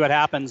and see what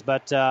happens.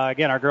 But,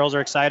 again, our girls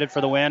are excited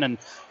for the win and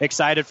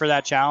excited for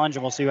that challenge,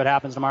 and we'll see what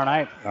happens tomorrow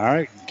night. All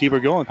right, keep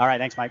her going. All right,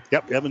 thanks, Mike.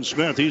 Yep, Evan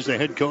Smith, he's the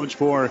head coach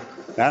for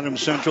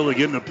Adams Central.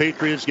 Again, the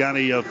Patriots got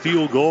a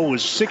field goal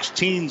with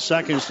 16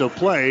 seconds to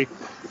play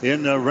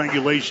in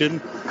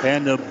regulation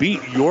and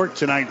beat York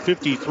tonight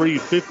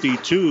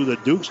 53-52. The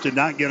Dukes did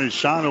not get a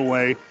shot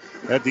away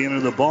at the end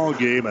of the ball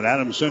game, and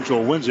Adams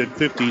Central wins it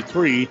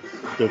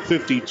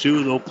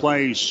 53-52. They'll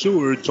play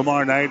Seward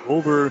tomorrow night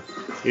over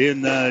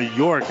in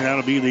York, and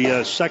that'll be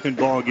the second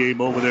ball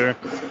game over there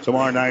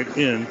tomorrow night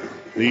in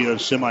the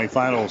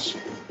semifinals.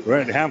 We're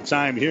at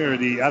halftime here.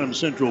 The Adams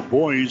Central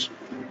boys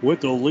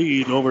with the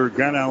lead over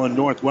Grand Island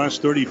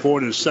Northwest,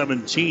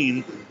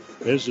 34-17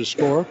 is the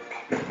score.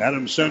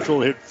 Adams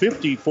Central hit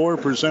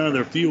 54% of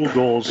their field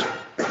goals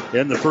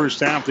in the first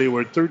half. They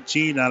were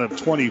 13 out of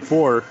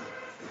 24,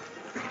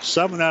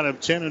 7 out of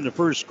 10 in the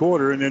first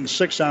quarter, and then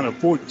 6 out of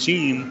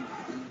 14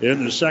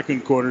 in the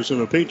second quarter. So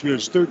the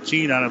Patriots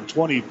 13 out of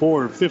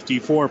 24,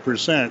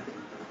 54%.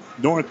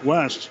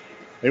 Northwest,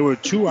 they were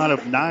 2 out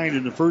of 9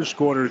 in the first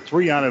quarter,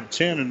 3 out of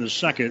 10 in the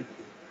second.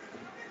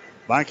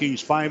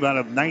 Vikings 5 out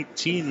of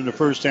 19 in the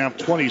first half,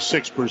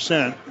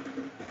 26%.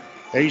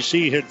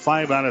 AC hit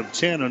 5 out of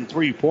 10 on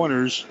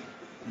 3-pointers.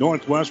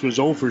 Northwest was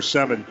 0 for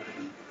 7.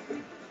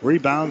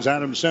 Rebounds,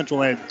 Adams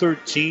Central had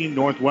 13.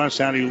 Northwest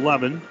had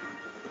 11.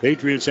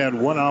 Patriots had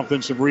 1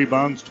 offensive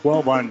rebound,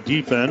 12 on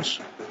defense.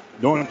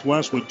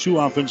 Northwest with 2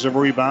 offensive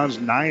rebounds,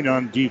 9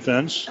 on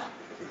defense.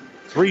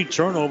 3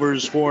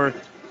 turnovers for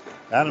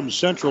Adams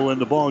Central in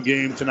the ball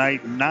game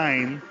tonight,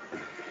 9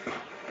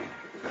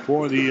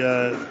 for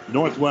the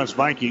Northwest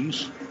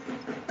Vikings.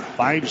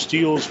 5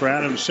 steals for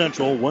Adams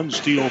Central, 1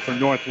 steal for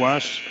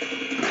Northwest.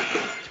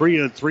 3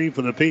 of 3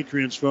 for the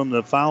Patriots from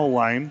the foul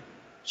line.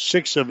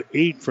 6 of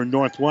 8 for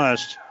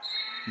Northwest.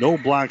 No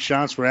block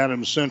shots for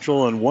Adams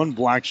Central and 1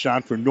 block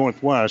shot for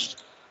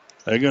Northwest.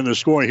 Again, the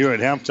score here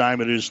at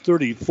halftime, it is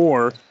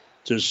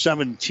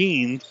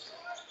 34-17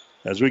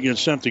 as we get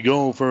set to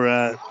go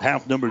for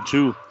half number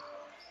 2.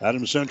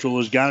 Adams Central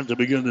has got it to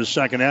begin the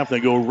second half. They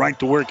go right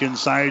to work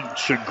inside.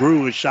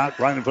 Shagru is shot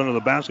right in front of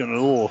the basket, and a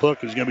little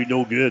hook is going to be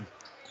no good.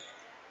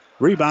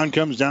 Rebound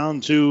comes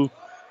down to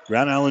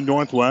Grand Island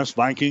Northwest.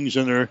 Vikings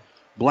in their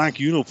black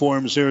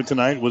uniforms here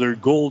tonight with their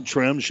gold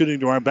trim,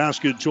 shooting to our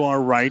basket to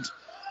our right.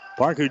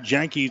 Parker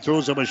Janke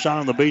throws up a shot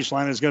on the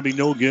baseline. It's going to be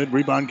no good.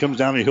 Rebound comes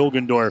down to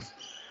Hilgendorf.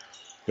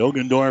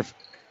 Hilgendorf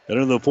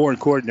into the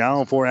forecourt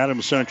now for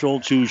Adams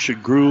Central to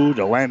Shagru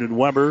to Landon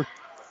Weber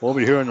over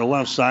here on the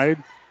left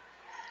side.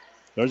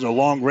 There's a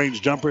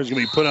long-range jumper. It's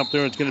going to be put up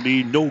there. It's going to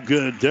be no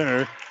good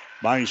there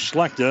by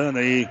Slechta. And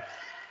a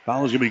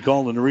foul is going to be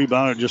called on the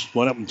rebound. It just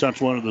went up and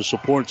touched one of the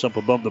supports up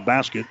above the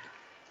basket.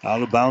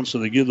 Out of bounds, so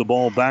they give the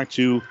ball back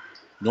to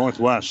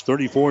Northwest.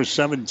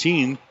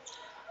 34-17.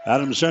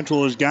 Adams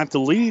Central has got the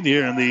lead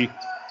here in the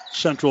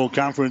Central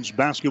Conference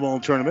basketball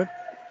tournament.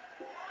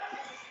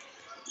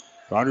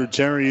 Carter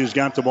Terry has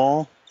got the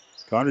ball.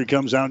 Carter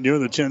comes out near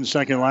the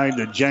 10-second line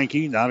to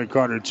Janke. Now to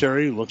Carter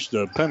Terry. Looks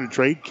to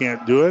penetrate.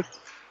 Can't do it.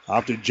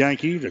 Off to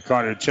Janke to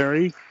Carter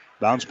Terry.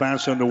 Bounce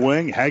pass on the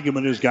wing.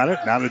 Hageman has got it.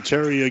 Now to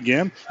Terry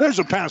again. There's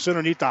a pass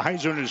underneath to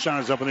Heiser, and his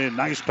shot is up and in.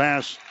 Nice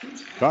pass.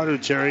 Carter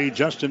Terry.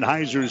 Justin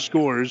Heiser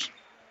scores.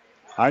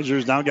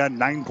 Heiser's now got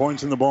 9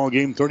 points in the ball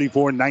game.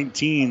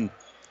 34-19.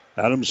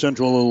 Adams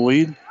Central in the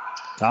lead.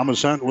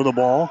 Thomas Hunt with the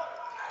ball.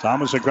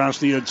 Thomas across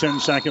the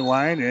 10-second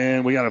line,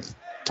 and we got a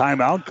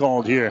timeout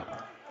called here.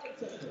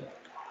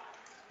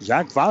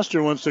 Zach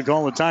Foster wants to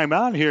call a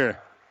timeout here.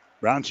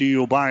 Brought to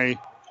you by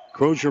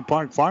Crozier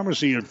Park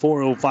Pharmacy at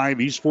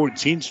 405 East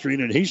 14th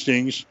Street in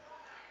Hastings.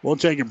 We'll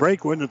take a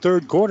break. We're in the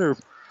third quarter.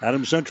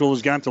 Adams Central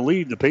has got the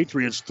lead. The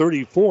Patriots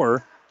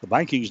 34, the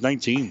Vikings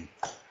 19.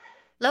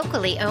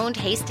 Locally owned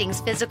Hastings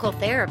Physical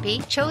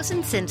Therapy,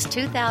 chosen since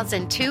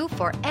 2002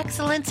 for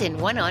excellence in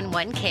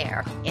one-on-one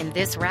care. In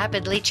this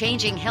rapidly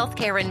changing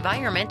healthcare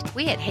environment,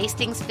 we at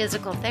Hastings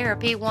Physical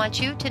Therapy want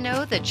you to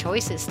know the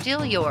choice is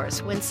still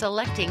yours when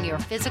selecting your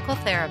physical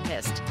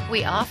therapist.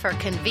 We offer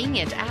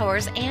convenient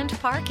hours and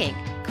parking.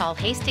 Call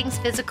Hastings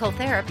Physical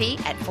Therapy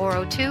at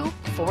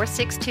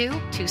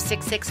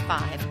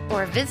 402-462-2665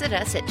 or visit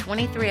us at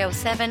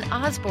 2307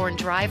 Osborne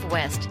Drive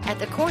West at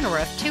the corner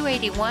of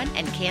 281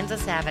 and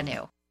Kansas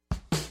Avenue.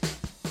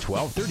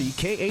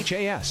 1230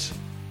 KHAS.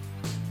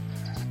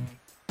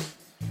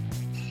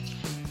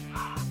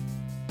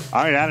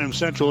 All right, Adams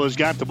Central has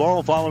got the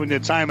ball following the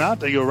timeout.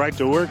 They go right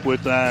to work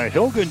with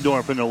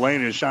Hilgendorf in the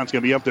lane. His shot's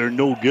going to be up there,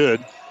 no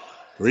good.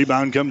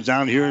 Rebound comes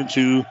down here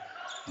to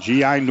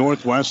GI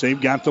Northwest. They've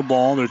got the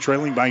ball. They're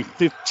trailing by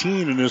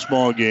 15 in this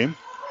ball game.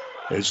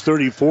 It's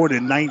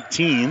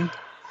 34-19.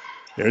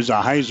 There's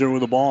a Heiser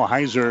with the ball.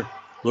 Heiser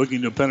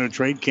looking to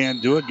penetrate,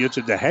 can't do it. Gets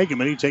it to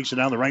Hageman. He takes it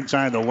down the right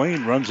side of the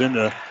lane, runs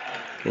into a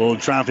little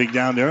traffic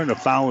down there, and a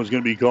foul is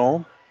going to be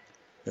called.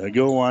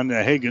 Go on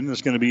Hagen.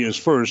 That's going to be his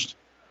first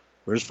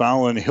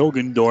foul on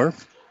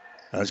Hilgendorf.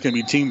 That's going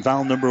to be team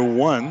foul number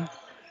 1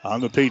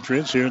 on the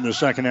Patriots here in the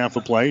second half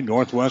of play.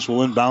 Northwest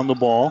will inbound the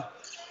ball.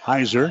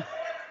 Heiser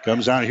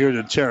comes out here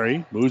to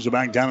Terry. Moves it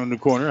back down in the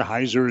corner.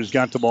 Heiser has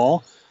got the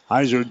ball.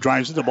 Heiser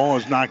drives it. The ball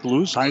is knocked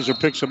loose. Heiser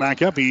picks it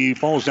back up. He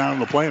falls down on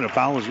the play, and a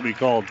foul is going to be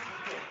called.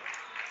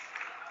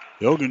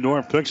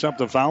 Hilgendorf picks up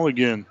the foul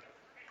again.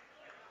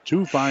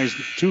 Two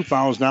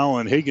fouls now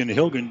on Hagen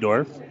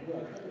Hilgendorf.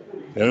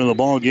 And the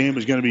ball game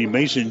is going to be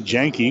Mason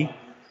Janke.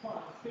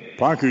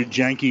 Parker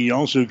Janke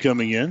also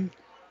coming in.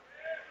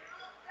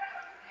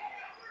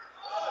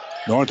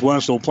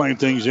 Northwest will play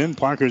things in.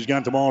 Parker's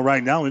got the ball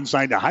right now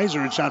inside to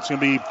Heiser. And shot's going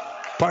to be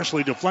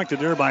partially deflected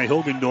there by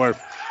Hilgendorf.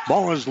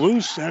 Ball is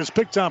loose and it's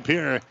picked up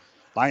here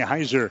by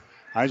Heiser.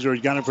 Heiser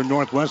has got it for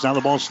Northwest. Now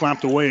the ball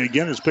slapped away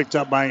again. It's picked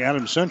up by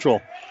Adams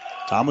Central.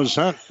 Thomas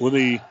Hunt with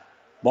the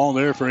ball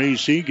there for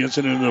AC. Gets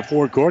it into the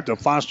forecourt to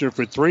Foster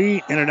for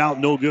three. In and out,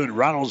 no good.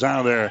 Rattles out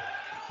of there.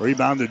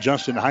 Rebound to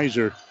Justin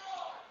Heiser.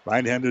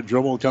 Right-handed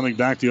dribble coming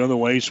back the other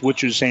way.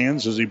 Switches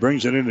hands as he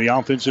brings it into the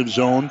offensive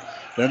zone.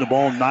 Then the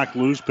ball knocked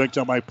loose. Picked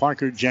up by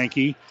Parker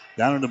Janke.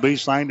 Down on the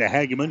baseline to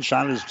Hageman.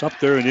 Shot is up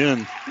there and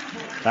in.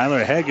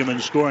 Tyler Hageman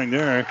scoring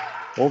there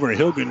over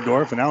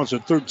Hilgendorf. And now it's a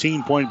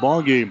 13-point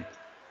ball game.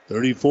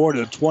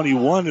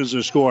 34-21 is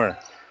the score.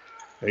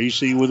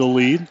 AC with the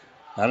lead.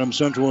 Adams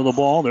Central with the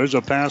ball. There's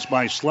a pass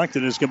by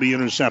Schlechten. It's going to be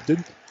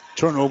intercepted.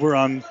 Turnover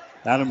on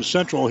Adams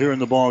Central here in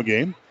the ball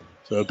game.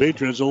 So the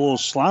Patriots a little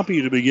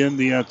sloppy to begin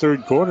the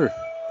third quarter.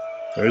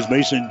 There's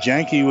Mason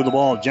Janke with the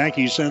ball.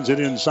 Janke sends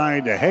it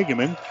inside to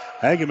Hageman.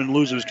 Hageman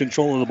loses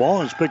control of the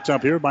ball. It's picked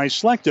up here by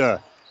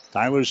Schlechten.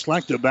 Tyler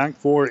Schlechten back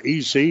for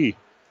EC.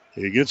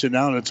 He gets it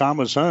down to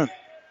Thomas Hunt.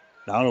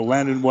 Now to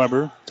Landon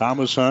Weber.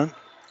 Thomas Hunt.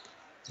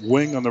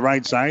 Wing on the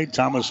right side.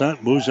 Thomas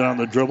Hunt moves it on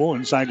the dribble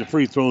inside the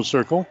free throw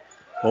circle.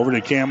 Over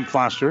to Cam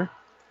Foster.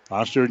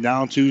 Foster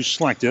down to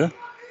Schlechten.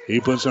 He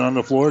puts it on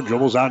the floor,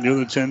 dribbles out near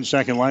the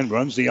 10-second line,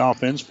 runs the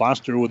offense.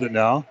 Foster with it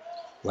now.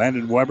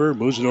 Landon Weber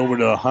moves it over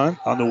to Hunt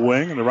on the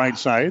wing on the right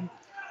side.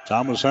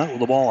 Thomas Hunt with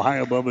the ball high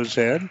above his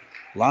head.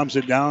 Lobs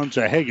it down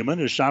to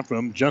Hageman. A shot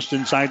from just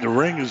inside the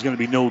ring is going to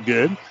be no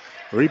good.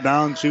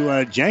 Rebound to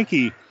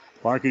Janke.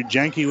 Parker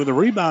Janke with a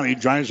rebound. He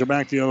drives her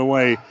back the other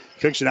way.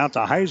 Kicks it out to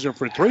Heiser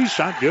for three.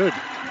 Shot good.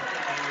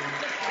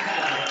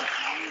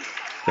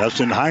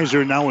 Justin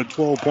Heiser now with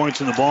 12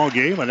 points in the ball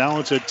game, and now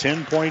it's a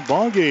 10-point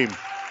ball game.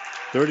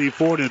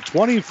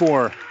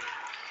 34-24.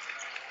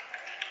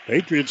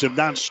 Patriots have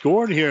not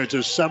scored here. It's a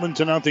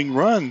 7-0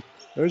 run.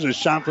 There's a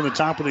shot from the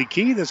top of the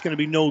key that's going to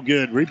be no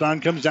good.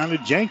 Rebound comes down to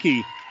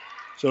Janke.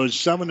 So it's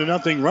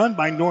 7-0 run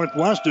by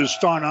Northwest to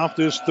start off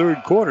this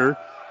third quarter.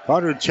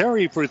 Carter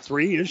Terry for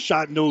three. His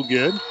shot no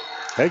good.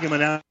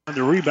 Hageman out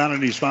to rebound,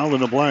 and he's fouled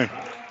in the play.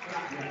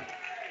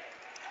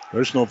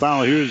 Personal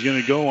foul here is going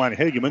to go on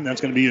Hageman.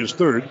 That's going to be his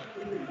third.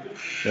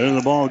 Then in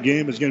the ball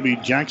game is going to be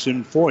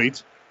Jackson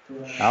Foyt.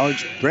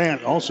 Alex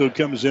Brandt also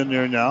comes in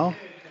there now.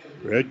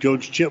 Head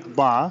coach Chip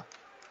Baugh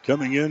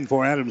coming in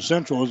for Adams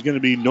Central is going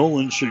to be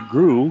Nolan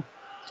Shagru.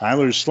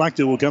 Tyler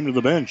Schlechten will come to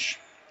the bench.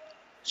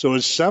 So a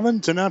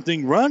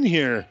 7-0 run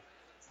here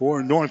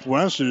for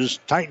Northwest has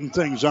tightened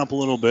things up a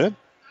little bit.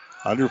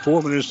 Under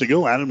 4 minutes to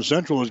go. Adams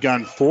Central has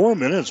gone 4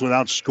 minutes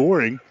without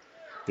scoring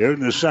here in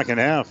the second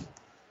half.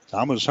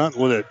 Thomas Hunt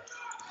with it.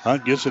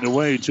 Hunt gets it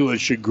away to a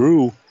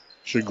Shagru.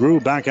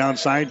 Shagru back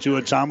outside to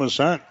a Thomas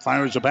Hunt.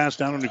 Fires a pass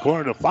down in the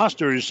corner to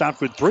Foster. His shot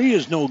for three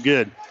is no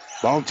good.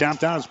 Ball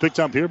tapped out. It's picked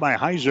up here by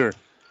Heiser.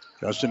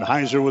 Justin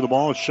Heiser with the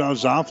ball.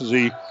 Shoves off as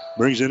he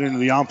brings it into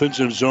the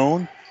offensive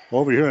zone.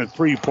 Over here at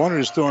three-pointer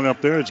is thrown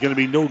up there. It's going to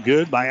be no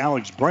good by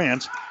Alex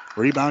Brandt.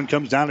 Rebound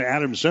comes down to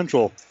Adams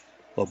Central.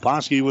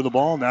 Leposki with the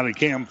ball. Now to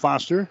Cam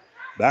Foster.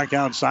 Back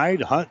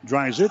outside. Hunt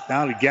drives it.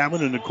 Now to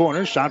Gavin in the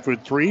corner. Shot for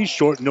three.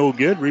 Short, no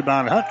good.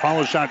 Rebound Hunt.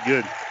 Follow shot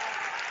good.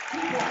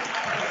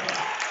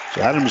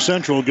 So Adams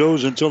Central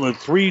goes until the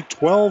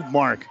 3:12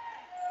 mark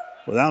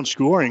without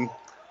scoring.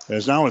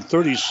 It's now a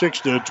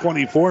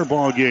 36-24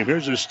 ball game.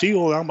 Here's a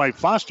steal down by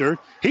Foster.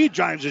 He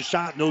drives a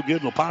shot. No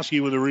good.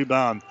 Leposki with a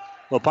rebound.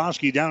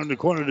 Leposki down in the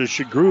corner to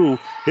Shagru.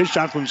 His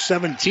shot from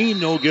 17.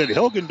 No good.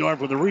 Hilgendorf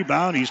with a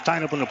rebound. He's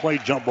tied up on the play.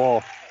 Jump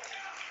ball.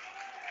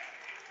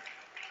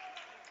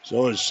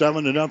 So a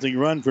 7-0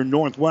 run for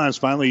Northwest.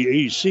 Finally,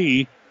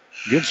 AC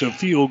gets a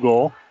field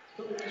goal.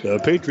 So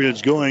the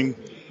Patriots going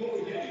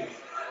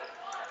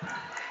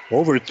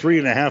over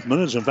 3.5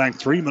 minutes. In fact,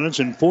 3 minutes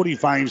and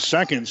 45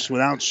 seconds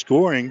without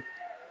scoring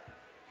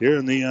here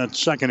in the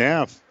second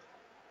half.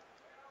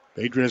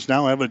 Patriots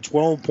now have a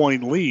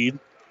 12-point lead.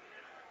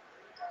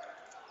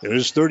 It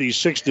is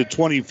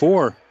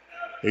 36-24.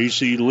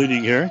 AC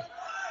leading here.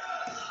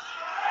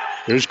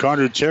 Here's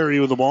Carter Terry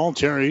with the ball.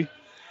 Terry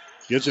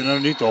gets it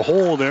underneath the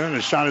hole there, and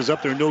the shot is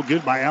up there. No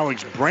good by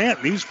Alex Brandt,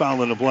 and he's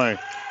fouled in the play.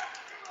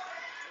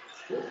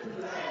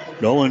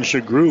 Nolan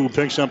Shagru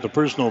picks up the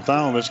personal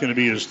foul. That's going to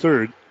be his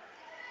third.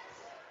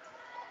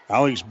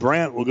 Alex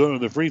Brandt will go to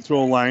the free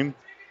throw line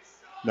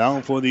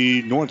now for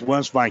the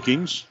Northwest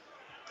Vikings.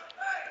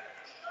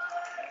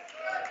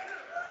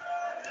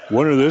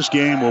 Winner of this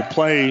game will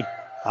play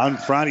on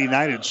Friday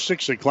night at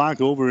 6 o'clock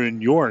over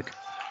in York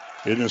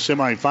in the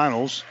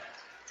semifinals.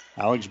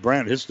 Alex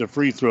Brandt hits the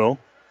free throw.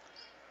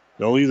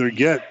 They'll either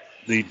get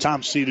the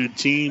top-seeded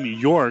team,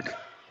 York,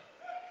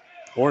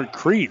 or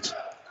Crete.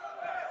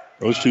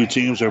 Those two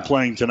teams are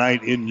playing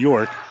tonight in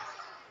York.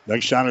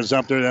 Next shot is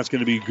up there. That's going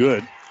to be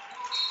good.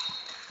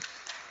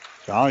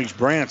 So Alex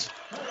Brandt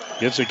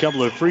gets a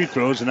couple of free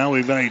throws, and now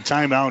we've got a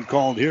timeout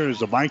called here as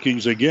the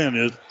Vikings again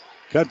have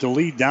cut the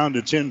lead down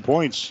to 10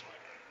 points.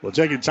 We'll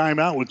take a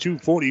timeout with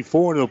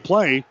 2:44 to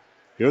play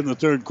here in the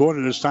third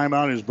quarter. This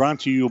timeout is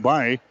brought to you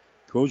by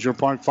Crozier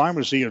Park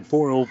Pharmacy at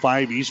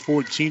 405 East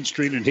 14th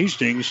Street in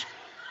Hastings.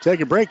 Take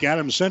a break.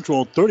 Adams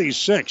Central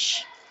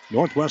 36,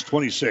 Northwest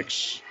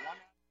 26.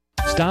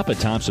 Stop at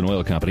Thompson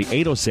Oil Company,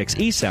 806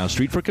 East South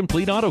Street for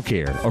complete auto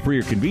care. Or for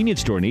your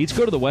convenience store needs,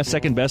 go to the West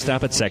 2nd Best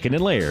Stop at 2nd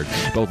and Laird.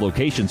 Both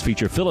locations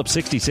feature Phillips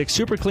 66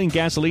 Super Clean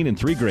gasoline in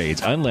 3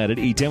 grades, unleaded,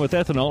 E10 with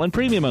ethanol, and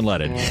premium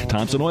unleaded.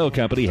 Thompson Oil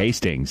Company,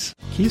 Hastings.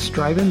 Keith's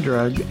Drive-In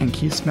Drug and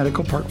Keith's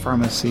Medical Park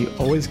Pharmacy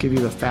always give you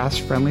the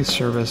fast, friendly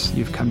service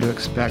you've come to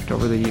expect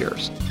over the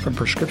years. From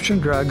prescription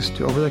drugs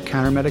to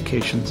over-the-counter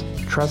medications,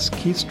 trust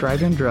Keith's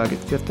Drive-In Drug at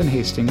 5th and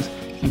Hastings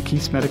and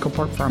Keith's Medical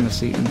Park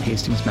Pharmacy in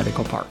Hastings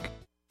Medical Park.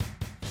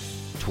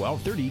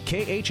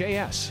 1230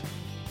 KHAS.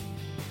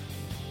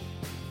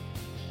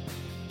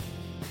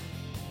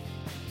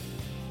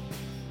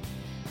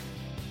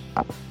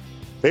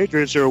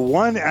 Patriots are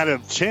 1 out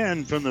of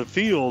 10 from the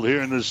field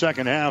here in the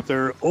second half.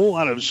 They're 0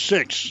 out of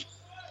 6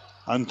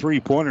 on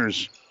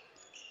 3-pointers.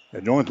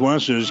 And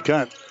Northwest has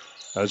cut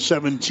a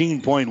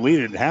 17-point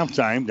lead at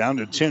halftime, down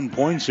to 10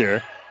 points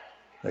here.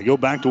 They go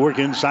back to work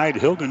inside.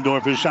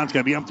 Hilgendorf, shot's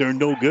going to be up there,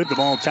 no good. The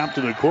ball tapped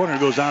to the corner,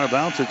 goes out of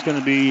bounds. It's going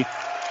to be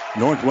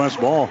Northwest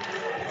ball.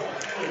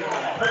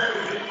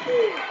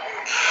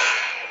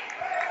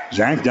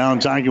 Zach down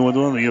talking with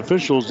one of the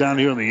officials down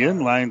here on the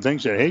end line.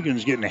 Thinks that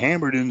Hagen's getting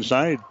hammered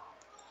inside.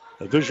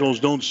 Officials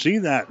don't see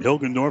that.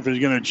 Hilgendorf is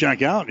going to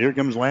check out. Here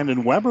comes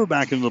Landon Weber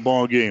back into the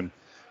ball game.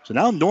 So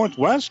now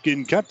Northwest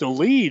can cut the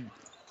lead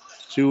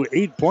to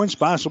 8 points,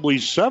 possibly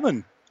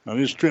 7 on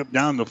this trip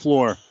down the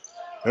floor.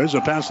 There's a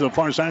pass to the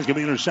far side. It's going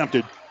to be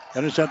intercepted.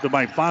 Intercepted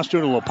by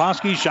Foster to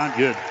Leposki. Shot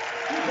good.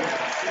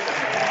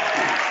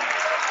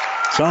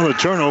 Saw the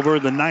turnover,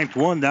 the 9th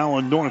one now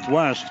on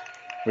Northwest.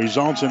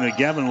 Results in a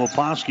Gavin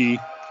Leposki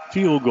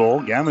field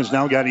goal. Gavin's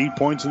now got 8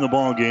 points in the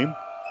ball game.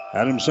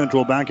 Adams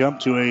Central back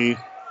up to a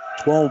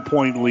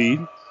 12-point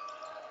lead.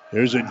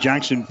 There's a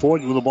Jackson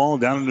Ford with the ball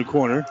down in the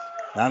corner.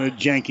 Out to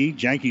Janke.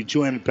 Janke,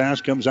 two-handed pass,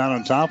 comes out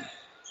on top.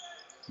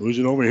 Moves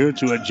it over here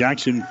to a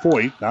Jackson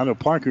Foyt. Out to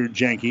Parker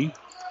Janke.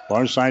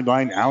 Far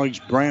sideline,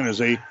 Alex Brand as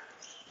they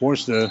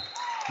force the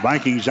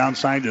Vikings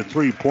outside the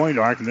 3-point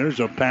arc. And there's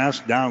a pass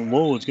down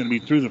low. It's going to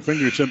be through the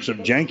fingertips of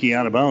Janke,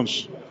 out of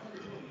bounds.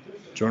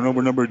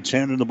 Turnover number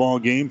 10 in the ball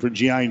game for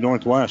GI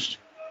Northwest.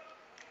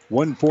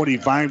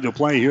 1:45 to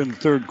play here in the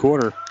third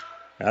quarter.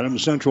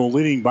 Adams Central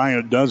leading by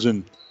a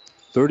dozen,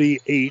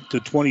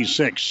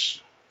 38-26.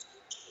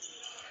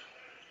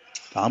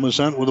 Thomas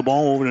Hunt with the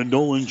ball over to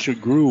Nolan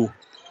Shagru.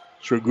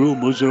 Shagru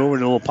moves it over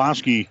to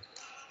Leposki.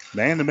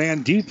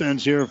 Man-to-man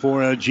defense here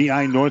for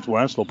GI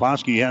Northwest.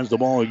 Leposki has the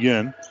ball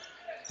again.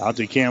 Out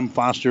to Cam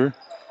Foster.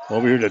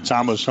 Over here to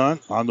Thomas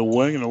Hunt on the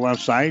wing on the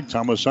left side.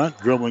 Thomas Hunt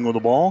dribbling with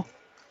the ball.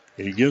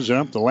 He gives it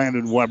up to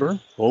Landon Weber.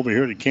 Over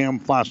here to Cam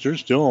Foster.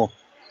 Still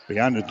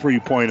behind the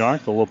 3-point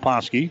arc for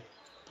Leposki.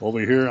 Over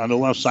here on the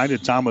left side to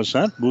Thomas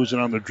Hunt. Moves it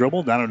on the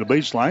dribble down on the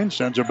baseline.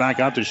 Sends her back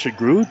out to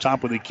Shagru.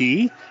 Top of the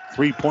key.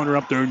 3-pointer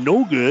up there.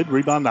 No good.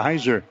 Rebound to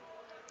Heiser.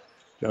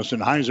 Justin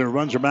Heiser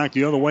runs her back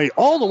the other way.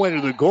 All the way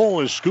to the goal.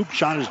 His scoop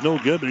shot is no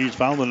good, but he's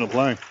fouled in the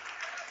play.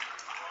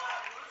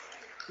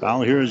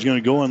 Foul here is going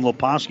to go on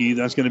Leposki.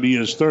 That's going to be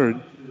his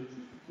third.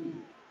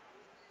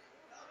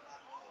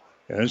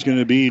 It's going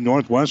to be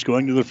Northwest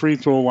going to the free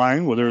throw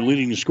line with their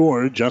leading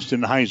scorer,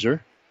 Justin Heiser.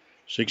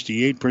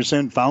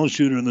 68% foul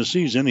shooter in the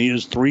season. He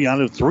is 3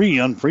 out of 3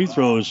 on free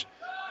throws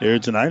here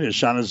tonight. His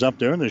shot is up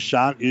there, and the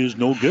shot is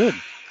no good.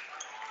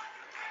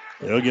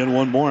 They'll get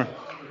one more.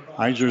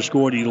 Heiser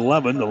scored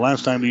 11 the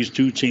last time these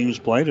two teams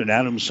played. An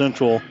Adams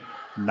Central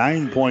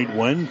 9-point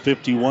win,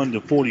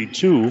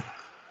 51-42.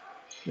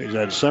 He's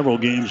had several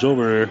games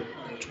over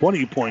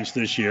 20 points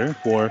this year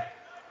for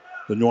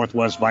the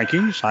Northwest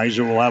Vikings.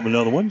 Heiser will have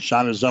another one.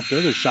 Shot is up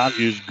there. The shot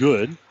is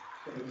good.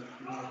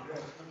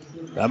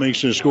 That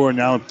makes the score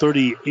now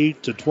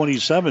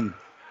 38-27.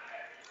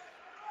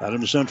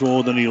 Adams Central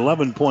with an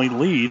 11-point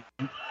lead.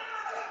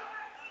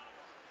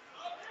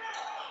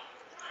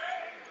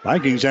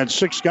 Vikings had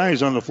 6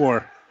 guys on the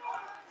floor.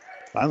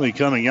 Finally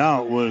coming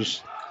out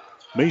was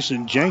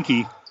Mason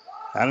Janke.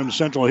 Adams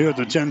Central here at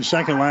the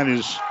 10-second line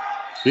is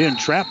being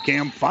trapped.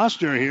 Cam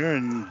Foster here,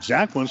 and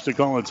Zach wants to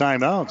call a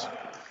timeout.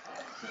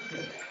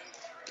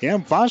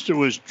 Cam Foster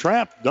was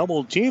trapped,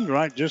 double-teamed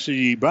right just as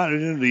he brought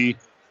it into the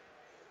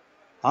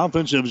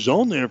offensive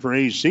zone there for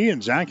AC,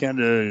 and Zach had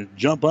to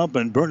jump up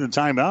and burn a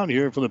timeout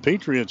here for the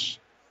Patriots.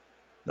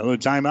 Another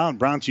timeout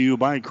brought to you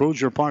by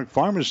Crozier Park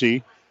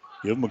Pharmacy.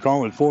 Give them a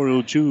call at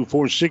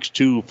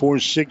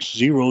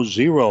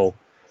 402-462-4600.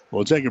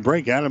 We'll take a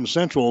break. Adams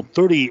Central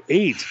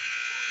 38,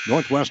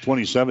 Northwest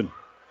 27.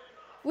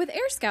 With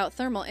Air Scout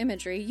Thermal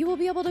Imagery, you will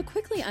be able to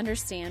quickly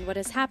understand what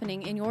is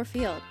happening in your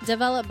field.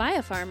 Developed by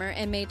a farmer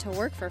and made to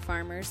work for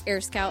farmers, Air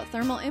Scout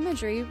Thermal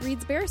Imagery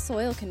reads bare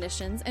soil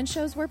conditions and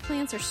shows where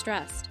plants are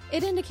stressed.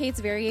 It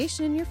indicates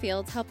variation in your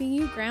fields, helping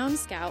you ground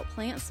scout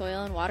plant,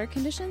 soil, and water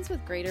conditions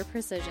with greater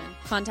precision.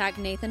 Contact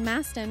Nathan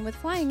Maston with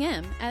Flying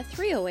M at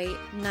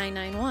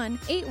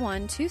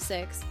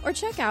 308-991-8126 or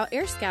check out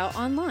Air Scout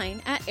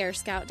online at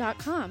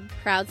airscout.com.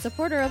 Proud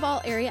supporter of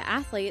all area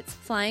athletes,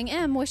 Flying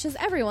M wishes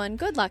everyone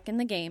good luck in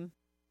the game.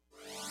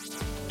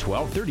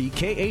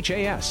 1230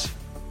 KHAS.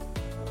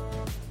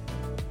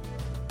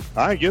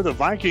 All right, give the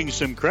Vikings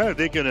some credit.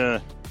 They could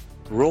have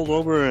rolled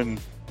over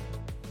and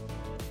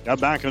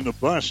got back on the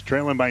bus,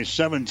 trailing by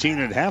 17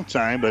 at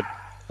halftime, but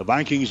the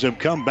Vikings have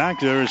come back.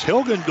 There's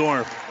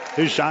Hilgendorf.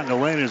 His shot in the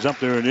lane is up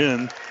there and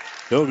in.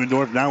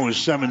 Hilgendorf now is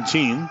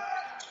 17.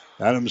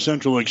 Adams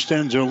Central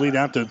extends their lead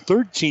out to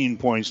 13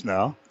 points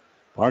now.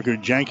 Parker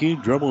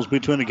Janke dribbles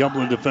between a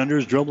couple of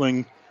defenders,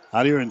 dribbling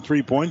out here in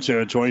 3-point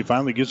territory.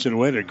 Finally gets it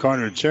away to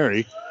Carter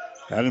Terry.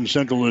 Adams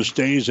Central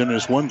stays in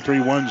this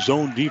 1-3-1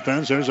 zone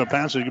defense. There's a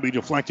pass that can be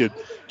deflected.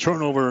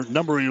 Turnover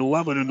number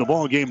 11 in the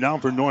ball game now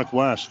for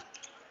Northwest.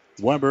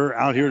 Weber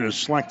out here to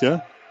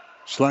Slechta.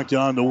 Slechta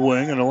on the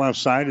wing on the left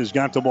side has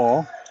got the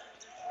ball.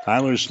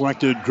 Tyler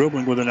Slechta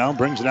dribbling with it now,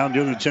 brings it out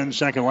near the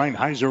 10-second line.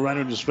 Heiser right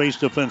in his face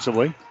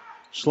defensively.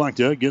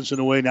 Slechta gets it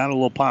away now to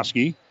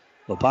Leposki.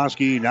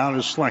 Leposki now to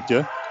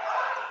Slechta.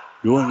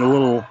 Doing a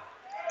little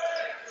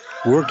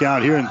work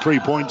out here in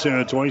 3-point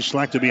territory.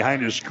 Slechta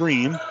behind the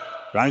screen.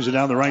 Drives it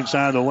down the right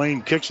side of the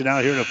lane. Kicks it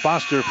out here to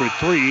Foster for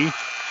 3.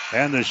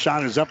 And the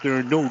shot is up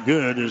there, no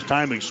good as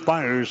time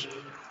expires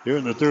here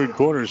in the third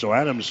quarter. So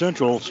Adams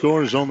Central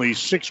scores only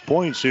 6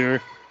 points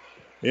here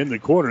in the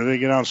quarter. They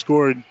get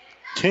outscored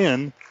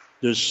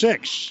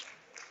 10-6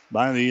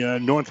 by the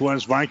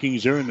Northwest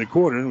Vikings here in the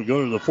quarter. And we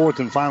go to the fourth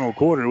and final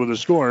quarter with a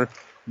score.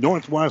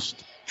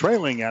 Northwest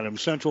trailing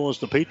Adams Central as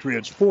the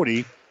Patriots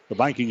 40, the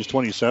Vikings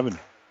 27.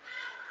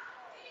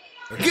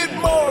 Get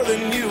more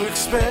than you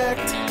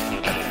expect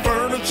at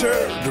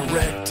Furniture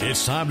Direct.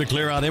 It's time to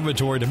clear out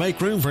inventory to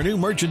make room for new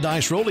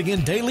merchandise rolling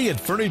in daily at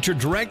Furniture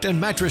Direct and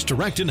Mattress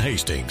Direct in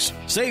Hastings.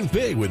 Save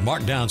big with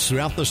markdowns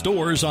throughout the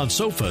stores on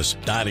sofas,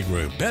 dining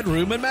room,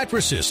 bedroom, and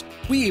mattresses.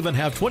 We even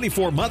have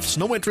 24 months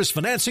no-interest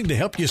financing to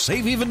help you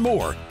save even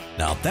more.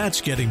 Now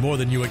that's getting more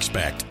than you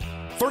expect.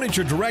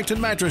 Furniture Direct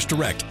and Mattress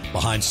Direct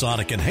behind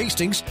Sonic and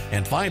Hastings,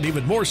 and find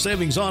even more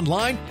savings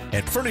online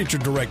at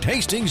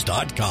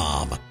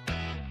FurnitureDirectHastings.com.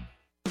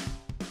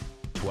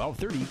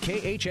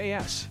 1230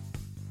 KHAS.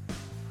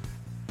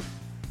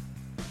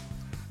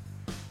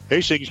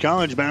 Hastings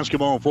College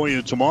basketball for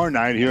you tomorrow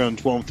night here on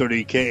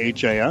 1230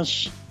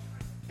 KHAS.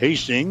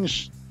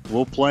 Hastings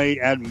will play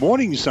at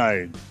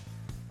Morningside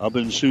up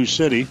in Sioux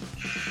City.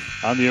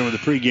 On the air with the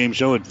pregame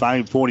show at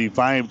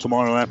 5:45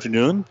 tomorrow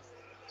afternoon.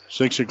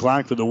 6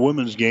 o'clock for the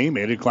women's game,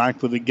 8 o'clock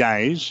for the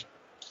guys.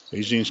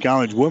 Hastings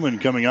College women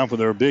coming off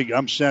with their big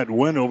upset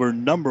win over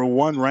number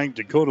 1 ranked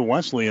Dakota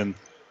Wesleyan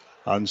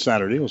on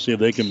Saturday. We'll see if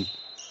they can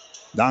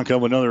knock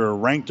up another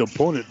ranked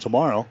opponent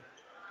tomorrow.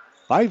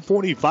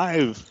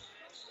 5:45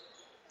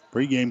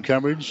 pregame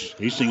coverage.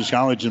 Hastings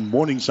College in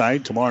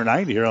Morningside tomorrow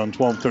night here on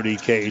 1230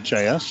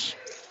 KHAS.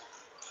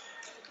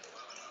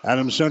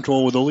 Adams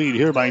Central with the lead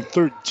here by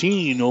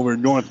 13 over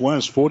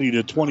Northwest,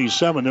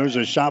 40-27. There's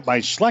a shot by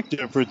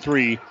Slechta for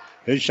 3.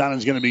 His shot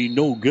is going to be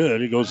no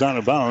good. It goes out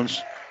of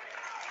bounds.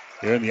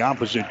 Here in the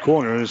opposite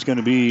corner, it's going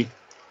to be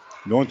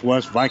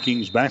Northwest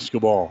Vikings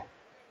basketball.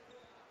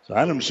 So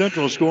Adams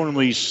Central scoring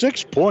only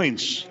 6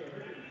 points.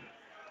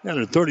 Got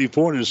a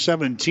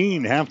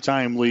 34-17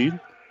 halftime lead.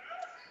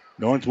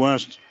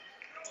 Northwest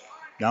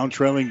now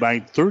trailing by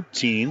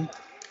 13,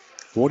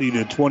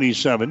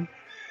 40-27.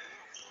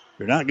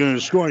 You're not going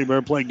to score, you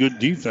better play good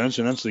defense,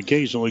 and that's the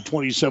case. Only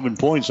 27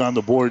 points on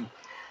the board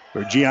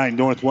for GI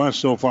Northwest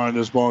so far in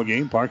this ball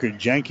game. Parker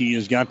Janke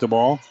has got the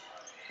ball.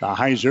 To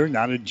Heiser,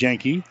 now to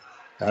Janke.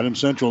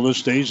 Adams Central this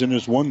stays in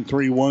this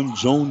 1-3-1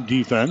 zone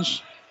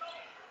defense.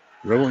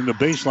 Dribbling the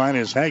baseline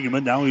is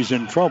Hageman. Now he's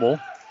in trouble.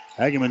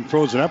 Hageman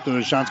throws it up, and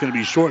the shot's going to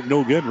be short,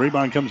 no good.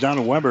 Rebound comes down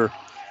to Weber.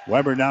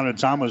 Weber down to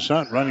Thomas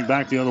Hunt, running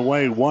back the other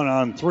way,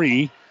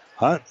 1-on-3.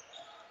 Hunt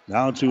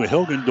now to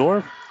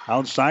Hilgendorf.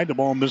 Outside, the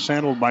ball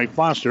mishandled by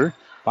Foster.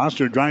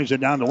 Foster drives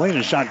it down the lane,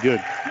 and shot good.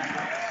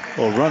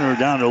 Well, runner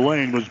down the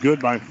lane was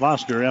good by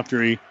Foster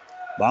after he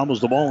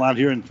bobbles the ball out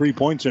here in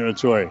 3-point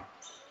territory.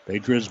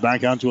 Patriots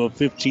back out to a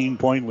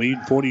 15-point lead,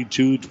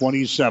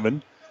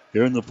 42-27.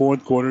 Here in the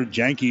fourth quarter,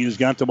 Janke has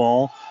got the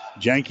ball.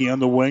 Janke on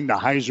the wing to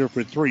Heiser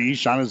for 3.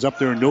 Shot is up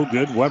there, no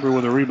good. Weber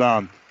with a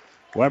rebound.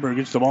 Weber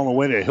gets the ball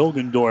away to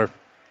Hilgendorf.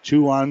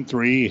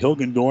 2-on-3.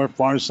 Hilgendorf,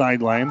 far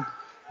sideline.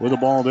 With the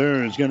ball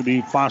there is going to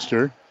be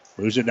Foster.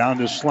 Moves it down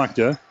to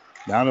Slechta.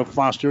 Down to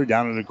Foster,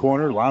 down in the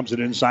corner. Lobs it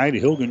inside.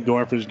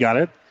 Hilgendorf has got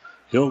it.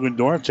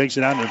 Hilgendorf takes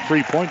it out into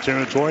 3-point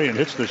territory and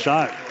hits the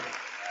shot.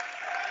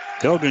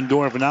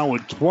 Hilgendorf now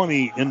with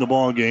 20 in the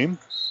ball game.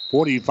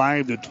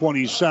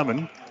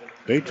 45-27.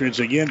 Patriots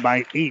again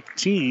by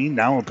 18.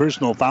 Now a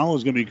personal foul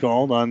is going to be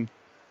called on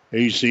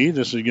AC.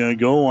 This is going to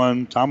go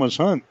on Thomas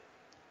Hunt.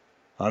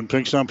 Hunt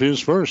picks up his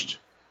first.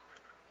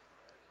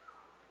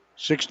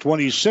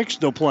 6:26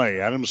 to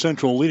play. Adams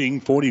Central leading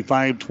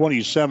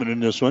 45-27 in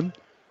this one.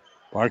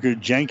 Parker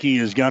Janke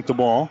has got the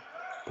ball.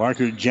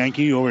 Parker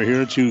Janke over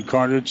here to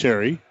Carter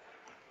Terry.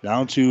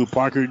 Down to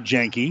Parker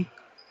Janke.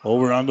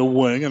 Over on the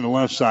wing on the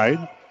left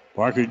side.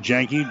 Parker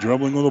Janke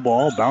dribbling with the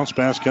ball. Bounce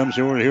pass comes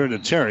over here to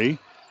Terry.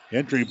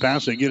 Entry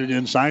pass to get it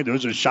inside.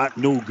 There's a shot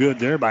no good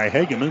there by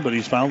Hageman, but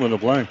he's fouled in the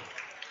play.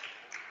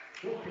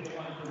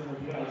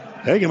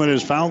 Hageman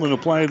is fouled in the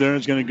play there.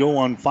 It's going to go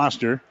on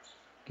Foster.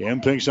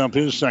 Cam picks up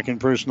his second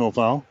personal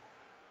foul.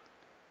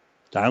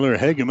 Tyler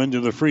Hageman to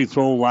the free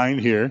throw line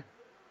here.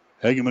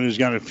 Hageman has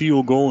got a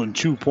field goal and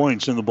 2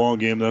 points in the ball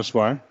game thus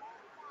far.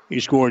 He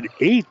scored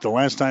 8 the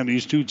last time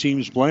these two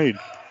teams played.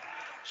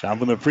 Shot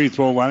from the free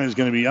throw line is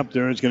going to be up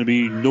there. It's going to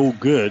be no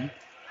good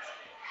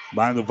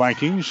by the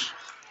Vikings.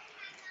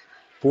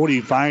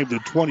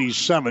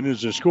 45-27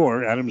 is the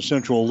score. Adams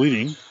Central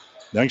leading.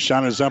 Next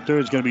shot is up there.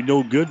 It's going to be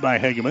no good by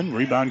Hageman.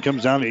 Rebound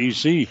comes down to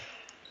AC.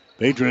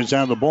 Patriots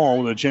have the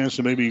ball with a chance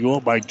to maybe go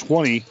up by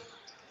 20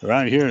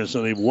 right here.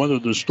 So they've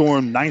weathered the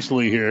storm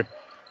nicely here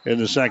in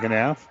the second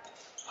half.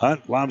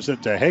 Hunt lobs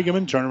it to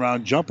Hageman.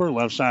 Turnaround jumper.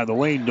 Left side of the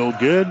lane. No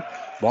good.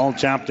 Ball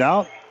tapped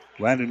out.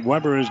 Landon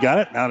Weber has got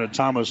it. Now to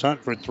Thomas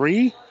Hunt for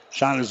 3.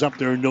 Shot is up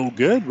there. No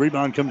good.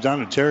 Rebound comes down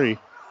to Terry.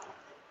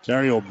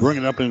 Terry will bring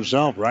it up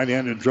himself.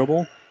 Right-handed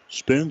dribble.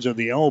 Spins at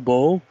the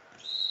elbow.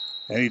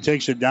 And he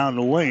takes it down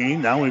the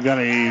lane. Now we've got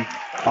a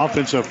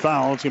offensive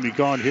foul. It's going to be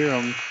called here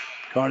on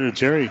Carter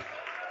Terry.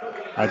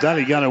 I thought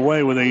he got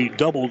away with a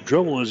double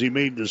dribble as he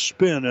made the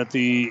spin at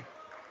the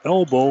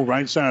elbow,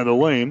 right side of the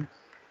lane.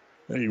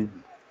 And he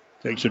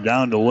takes it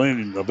down the lane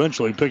and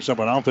eventually picks up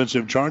an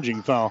offensive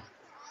charging foul.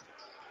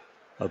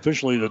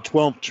 Officially the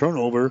 12th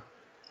turnover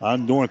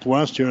on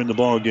Northwest here in the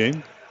ball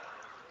game.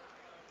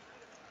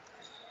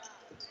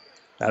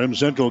 Adams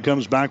Central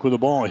comes back with the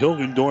ball.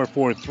 Hilgendorf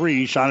for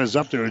 3. Shot is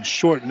up there. It's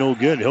short, no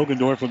good.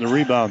 Hilgendorf with the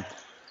rebound.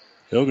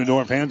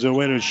 Hilgendorf hands it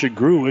away to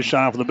Shagru. His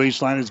shot off the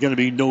baseline is going to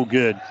be no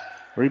good.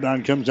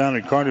 Rebound comes down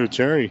to Carter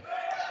Terry.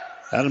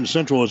 Adams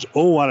Central is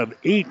 0 out of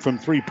 8 from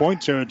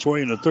three-point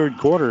territory in the third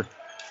quarter.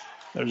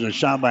 There's a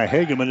shot by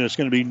Hageman. It's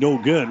going to be no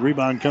good.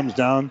 Rebound comes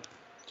down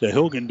to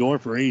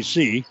Hilgendorf for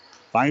AC.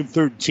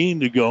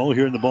 5:13 to go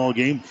here in the ball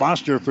game.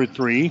 Foster for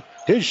 3.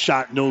 His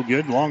shot no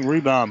good. Long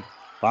rebound.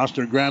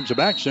 Foster grabs it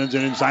back, sends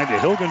it inside to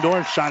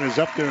Hilgendorf. Shot is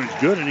up there. It's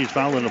good, and he's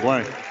fouled in the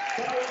play.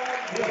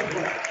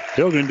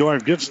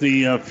 Hilgendorf gets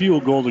the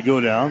field goal to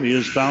go down. He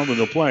is fouled in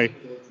the play.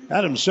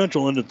 Adams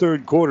Central in the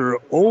third quarter,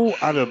 0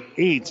 out of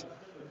 8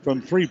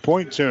 from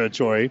three-point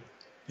territory.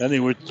 And they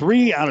were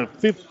 3 out of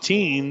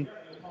 15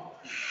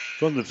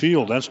 from the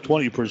field. That's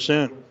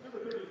 20%.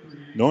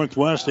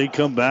 Northwest, they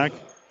come back,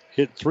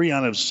 hit 3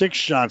 out of 6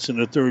 shots in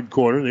the third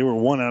quarter. They were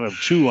 1 out of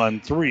 2 on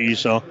 3,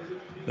 so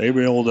they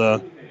were able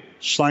to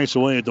slice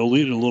away at the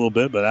lead a little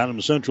bit. But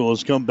Adams Central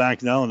has come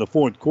back now in the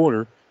fourth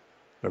quarter.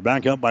 They're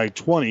back up by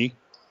 20,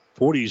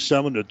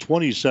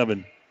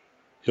 47-27.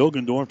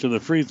 Hilgendorf to the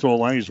free throw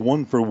line. He's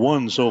 1 for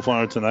 1 so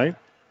far tonight.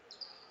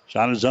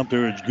 Shot is up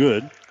there. It's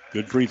good.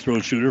 Good free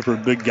throw shooter for a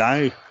big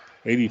guy.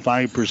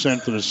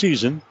 85% for the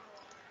season.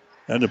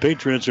 And the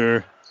Patriots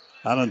are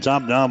out on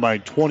top now by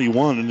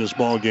 21 in this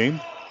ball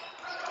game.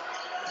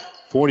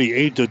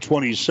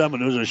 48-27.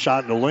 There's a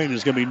shot in the lane.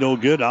 It's going to be no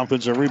good.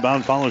 Offensive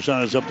rebound. Follow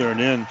shot is up there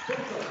and in.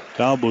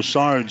 Kyle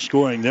Boussard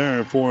scoring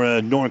there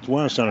for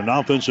Northwest on an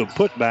offensive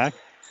putback.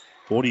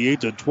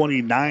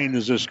 48-29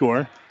 is the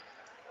score.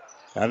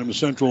 Adams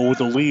Central with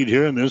the lead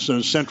here in this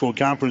Central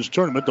Conference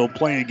tournament. They'll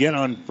play again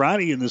on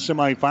Friday in the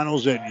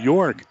semifinals at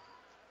York.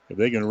 If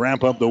they can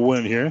ramp up the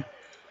win here,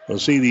 they'll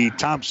see the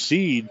top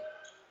seed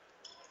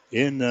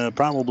in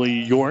probably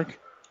York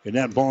in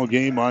that ball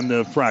game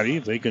on Friday.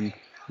 If they can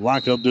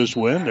lock up this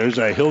win, there's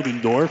a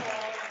Hilgendorf.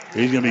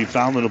 He's going to be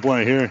fouled in the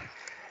play here.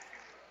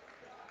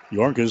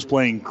 York is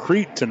playing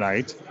Crete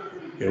tonight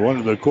in one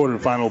of the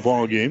quarterfinal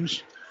ball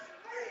games.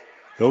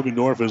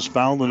 Hilgendorf is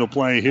fouled in the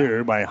play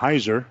here by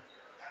Heiser.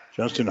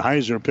 Justin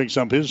Heiser picks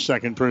up his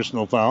second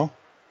personal foul.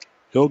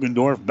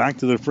 Hilgendorf back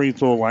to the free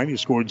throw line. He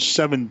scored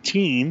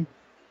 17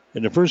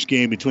 in the first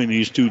game between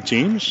these two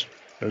teams.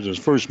 There's his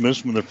first miss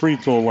from the free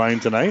throw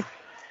line tonight.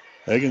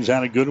 Higgins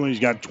had a good one.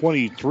 He's got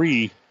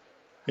 23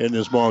 in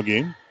this ball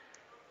game.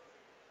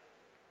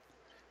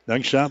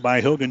 Next shot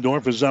by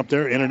Hilgendorf is up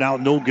there. In and out,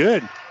 no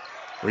good.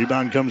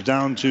 Rebound comes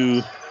down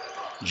to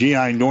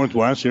GI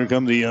Northwest. Here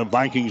come the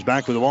Vikings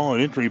back with the ball.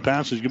 An entry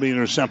pass is going to be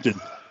intercepted.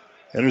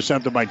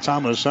 Intercepted by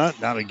Thomas Hunt.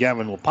 Now to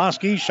Gavin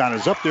Leposki. Shot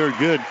is up there.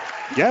 Good.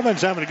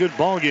 Gavin's having a good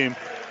ball game.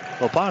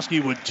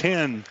 Leposki with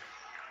 10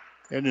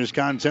 in this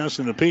contest.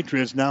 And the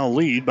Patriots now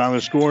lead by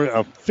the score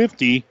of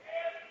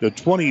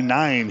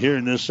 50-29 here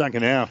in this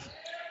second half.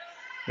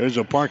 There's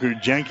a Parker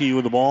Janke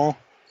with the ball.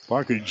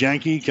 Parker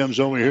Janke comes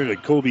over here to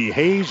Kobe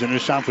Hayes. And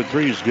his shot for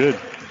 3 is good.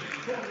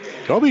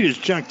 Kobe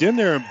just checked in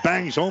there and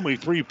bangs home a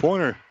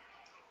three-pointer.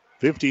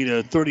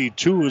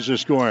 50-32 is the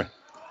score.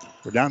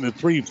 We're down to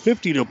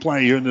 3:50 to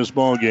play here in this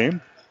ball game.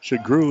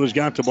 Shagru has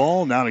got the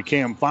ball. Now to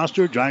Cam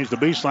Foster. Drives the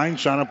baseline.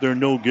 Shot up there,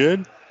 no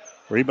good.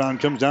 Rebound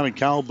comes down to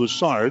Kyle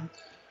Boussard.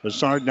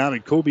 Boussard now to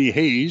Kobe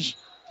Hayes.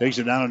 Takes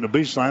it down on the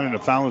baseline, and the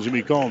foul is going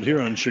to be called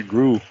here on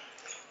Shagru.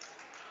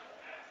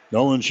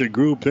 Nolan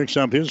Shagru picks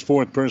up his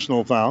fourth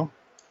personal foul.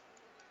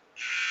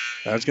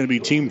 That's going to be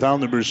team foul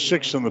number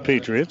 6 on the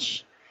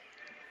Patriots.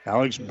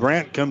 Alex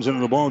Brandt comes into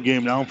the ball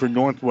game now for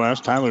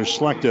Northwest. Tyler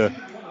Slechta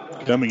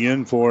coming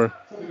in for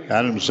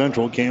Adams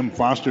Central. Cam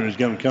Foster is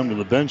going to come to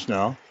the bench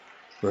now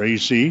for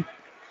AC.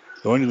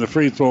 Going to the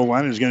free throw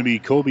line is going to be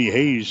Kobe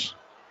Hayes.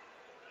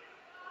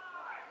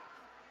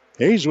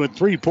 Hayes with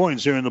 3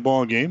 points here in the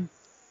ball game.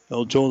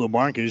 Held toe the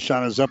mark. His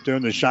shot is up there,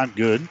 and the shot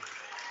good.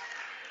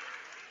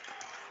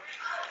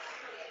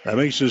 That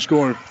makes the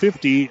score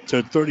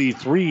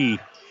 50-33.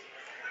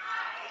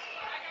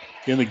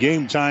 In the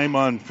game time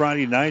on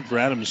Friday night for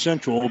Adams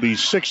Central will be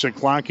 6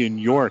 o'clock in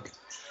York.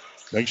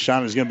 Next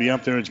shot is going to be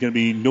up there. It's going to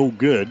be no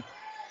good.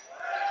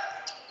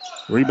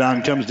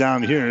 Rebound comes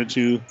down here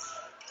to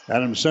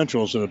Adams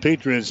Central. So the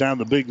Patriots have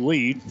the big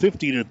lead,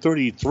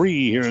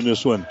 50-33 here in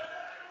this one.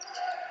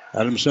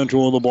 Adams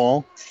Central with the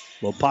ball.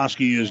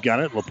 Leposki has got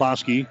it.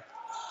 Leposki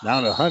now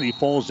to Hunt. He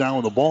falls down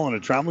with the ball on a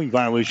traveling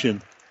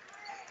violation.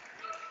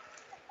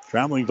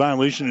 Traveling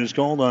violation is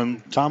called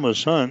on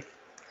Thomas Hunt.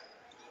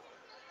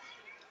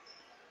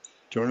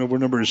 Turnover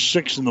number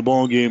 6 in the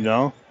ball game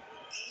now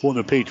for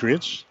the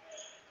Patriots.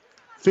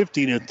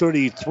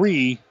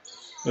 50-33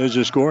 is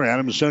the score.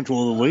 Adams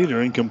Central the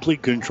leader in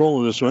complete control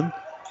of this one.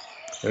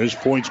 There's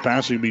points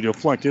passing to be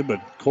deflected, but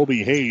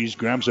Kobe Hayes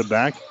grabs it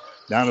back.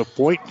 Down to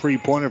Foyt,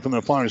 3-pointer from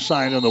the far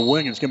side on the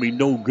wing. It's going to be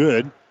no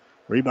good.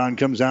 Rebound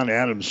comes down to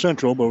Adams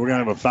Central, but we're going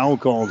to have a foul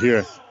called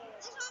here.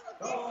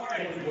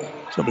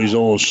 Somebody's a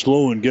little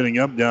slow in getting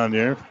up down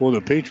there for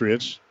the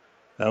Patriots.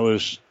 That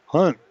was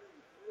Hunt.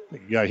 He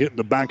got hit in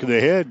the back of the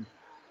head.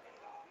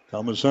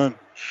 Thomas Hunt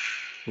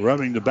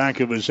rubbing the back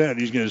of his head.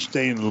 He's going to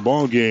stay in the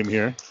ball game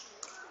here.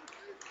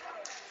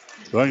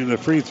 Running the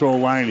free throw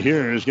line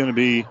here is going to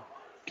be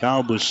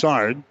Kyle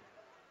Boussard.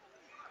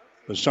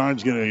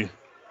 Boussard's going to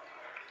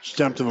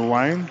step to the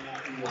line.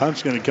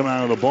 Hunt's going to come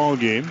out of the ball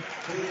game.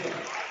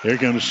 Here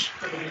comes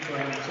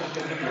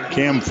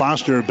Cam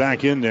Foster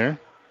back in there.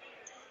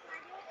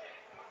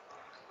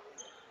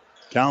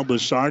 Kyle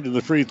Boussard to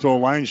the free throw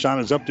line. Shot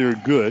is up there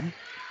good.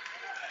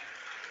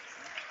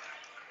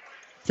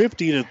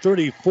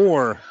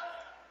 50-34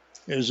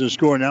 is the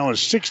score now. A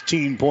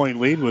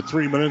 16-point lead with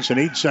 3 minutes and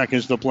 8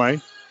 seconds to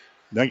play.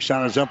 Next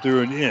shot is up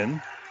there and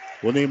in.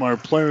 We'll name our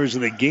players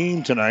of the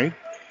game tonight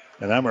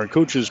and have our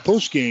coaches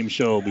post-game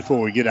show before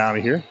we get out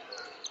of here.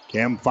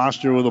 Cam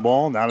Foster with the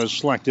ball. Now to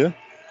Slechta.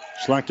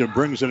 Slechta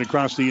brings it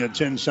across the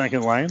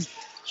 10-second line.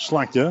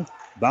 Slechta,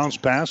 bounce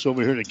pass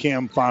over here to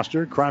Cam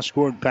Foster.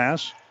 Cross-court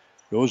pass.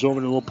 Goes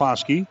over to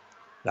Leposki.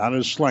 Now to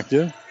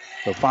Slechta.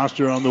 To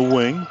Foster on the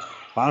wing.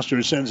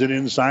 Foster sends it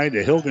inside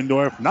to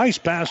Hilgendorf. Nice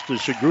pass to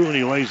Shagru, and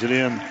he lays it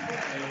in.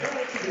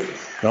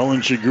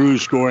 Nolan Shagru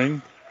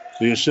scoring.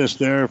 The assist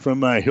there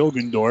from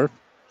Hilgendorf.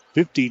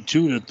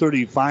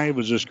 52-35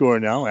 is the score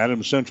now.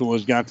 Adams Central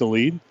has got the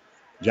lead.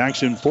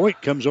 Jackson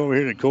Foyt comes over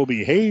here to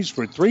Kobe Hayes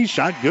for 3.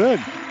 Shot good.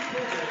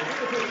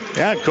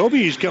 Yeah,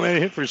 Kobe's coming in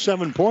and hit for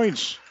 7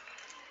 points.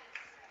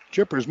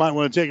 Chippers might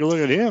want to take a look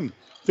at him.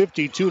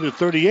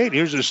 52-38.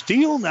 Here's a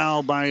steal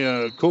now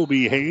by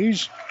Kobe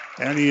Hayes.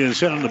 And he is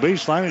hit on the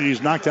baseline, and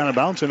he's knocked out of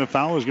bounds, and a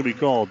foul is going to be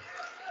called.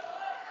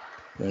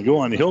 They go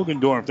on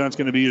Hilgendorf. That's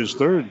going to be his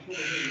 3rd.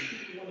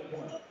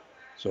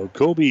 So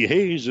Kobe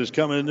Hayes is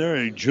coming in there,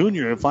 a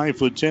junior, a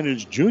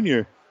 5'10"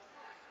 junior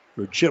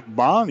for Chip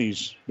Bond.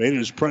 He's made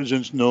his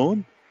presence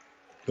known.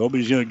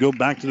 Kobe's going to go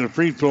back to the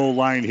free throw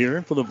line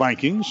here for the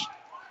Vikings.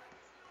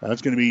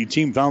 That's going to be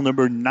team foul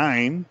number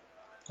 9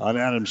 on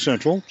Adams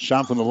Central.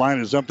 Shot from the line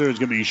is up there. It's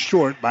going to be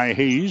short by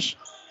Hayes.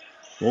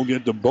 We'll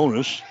get the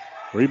bonus.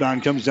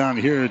 Rebound comes down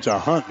here to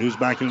Hunt, who's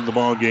back into the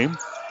ball game.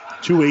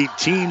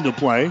 2:18 to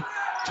play.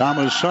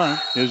 Thomas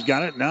Hunt has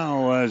got it.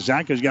 Now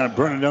Zach has got to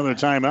burn another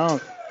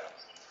timeout.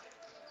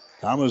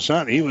 Thomas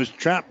Hunt, he was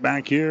trapped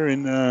back here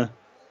in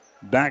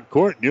back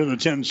court near the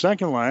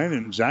 10-second line,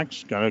 and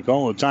Zach's got to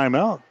call a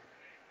timeout.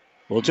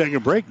 We'll take a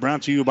break.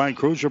 Brought to you by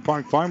Crozier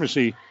Park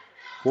Pharmacy,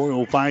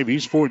 405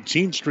 East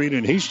 14th Street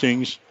in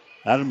Hastings.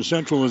 Adams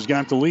Central has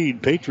got the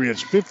lead.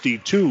 Patriots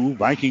 52,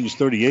 Vikings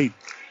 38.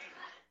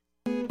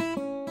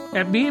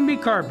 At B&B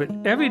Carpet,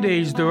 every day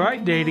is the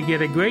right day to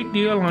get a great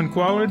deal on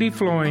quality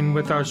flooring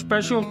with our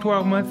special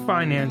 12-month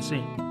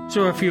financing.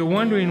 So if you're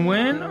wondering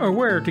when or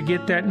where to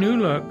get that new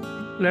look,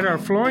 let our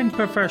flooring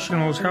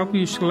professionals help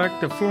you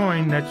select the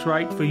flooring that's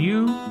right for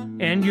you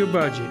and your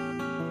budget.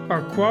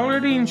 Our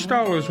quality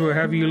installers will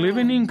have you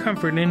living in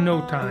comfort in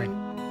no time.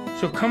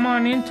 So come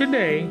on in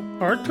today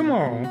or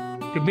tomorrow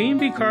to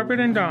B&B Carpet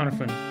in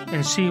Donovan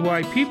and see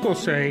why people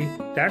say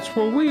that's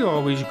where we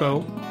always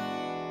go.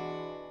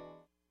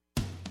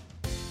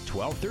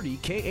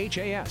 1230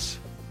 KHAS.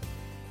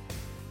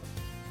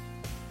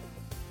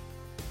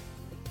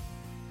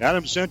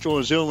 Adams Central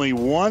is only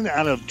 1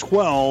 out of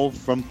 12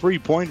 from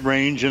three-point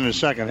range in the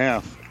second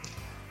half.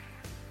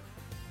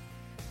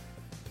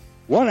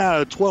 1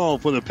 out of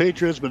 12 for the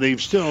Patriots, but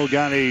they've still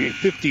got a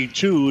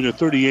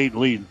 52-38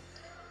 lead.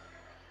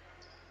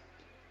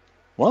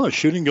 Well, the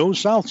shooting goes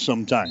south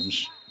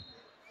sometimes.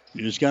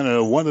 You just got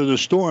to weather the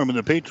storm, and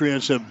the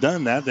Patriots have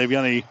done that. They've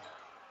got a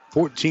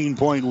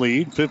 14-point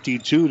lead,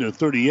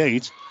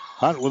 52-38.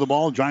 Hunt with the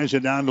ball, drives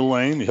it down the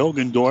lane.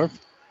 Hilgendorf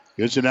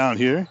gets it out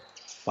here.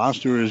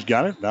 Foster has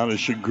got it. Down to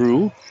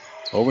Shagru.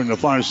 Over in the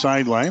far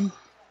sideline.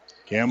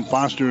 Cam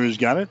Foster has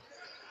got it.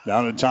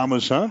 Down to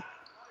Thomas Hunt.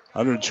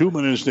 Under 2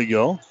 minutes to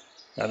go.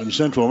 Adams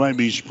Central might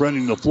be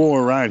spreading the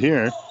floor right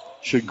here.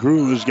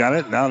 Shagru has got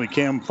it. Now to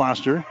Cam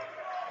Foster.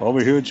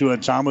 Over here to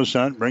Thomas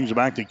Hunt. Brings it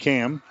back to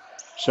Cam.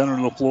 Center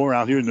of the floor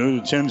out here near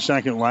the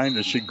 10-second line to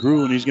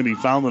Shagru, and he's going to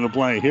be fouled in the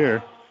play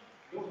here.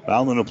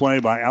 Fouled in the play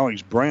by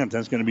Alex Brandt.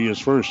 That's going to be his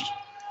first.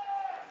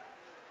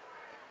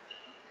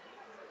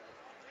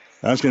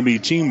 That's going to be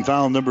team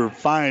foul number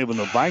 5 on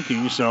the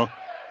Vikings. So,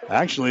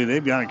 actually,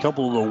 they've got a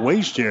couple of the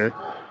waste here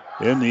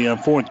in the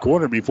fourth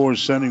quarter before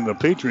sending the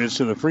Patriots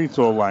to the free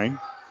throw line.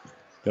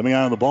 Coming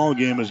out of the ball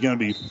game is going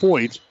to be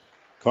Foyt.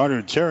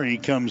 Carter Terry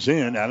comes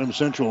in. Adams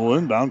Central will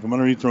inbound from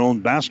underneath their own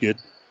basket.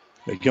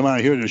 They come out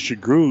here to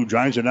Shagru,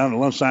 drives it down the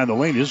left side of the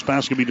lane. His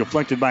pass can be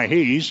deflected by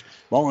Hayes.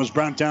 Ball is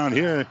brought down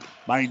here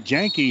by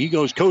Janke. He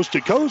goes coast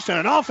to coast, and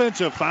an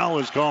offensive foul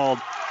is called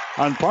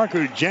on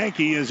Parker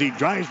Janke as he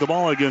drives the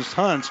ball against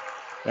Hunt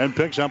and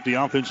picks up the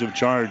offensive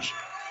charge.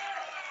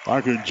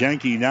 Parker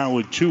Janke now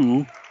with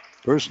 2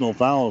 personal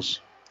fouls.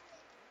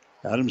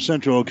 Adams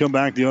Central will come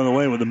back the other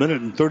way with 1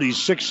 minute and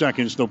 36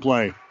 seconds to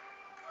play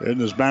in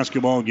this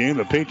basketball game.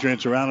 The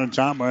Patriots are out on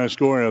top by a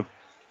score of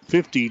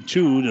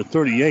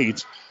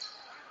 52-38.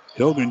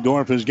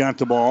 Hilgendorf has got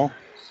the ball.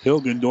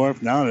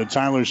 Hilgendorf now to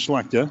Tyler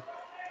Slechta.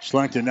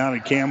 Slechta now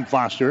to Cam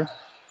Foster.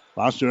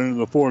 Foster into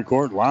the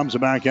forecourt. Lobs it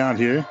back out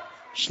here.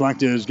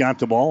 Slechta has got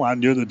the ball out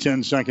near the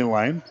 10-second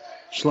line.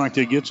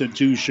 Slechta gets it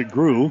to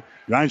Shagru.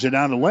 Drives it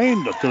down the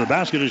lane to the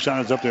basket. The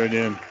shot is up there and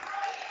in.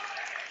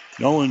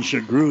 Nolan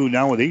Shagru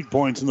now with 8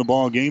 points in the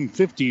ball game.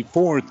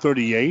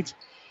 54-38.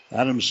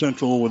 Adams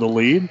Central with a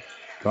lead.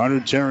 Carter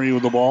Terry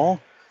with the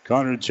ball.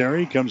 Carter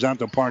Terry comes out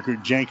to Parker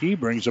Janke.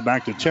 Brings it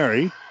back to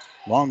Terry.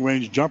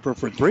 Long-range jumper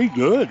for 3.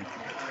 Good.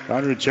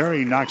 Carter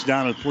Terry knocks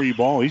down a 3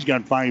 ball. He's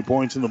got 5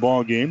 points in the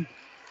ball game.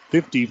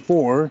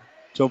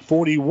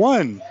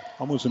 54-41.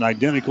 Almost an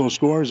identical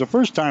score as the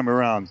first time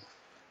around.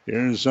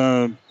 Here's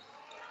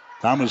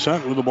Thomas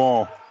Hunt with the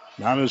ball.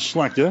 Now to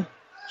Slechta.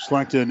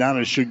 Slechta now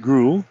to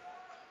Shagru.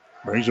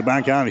 Brings it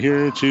back out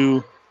here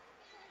to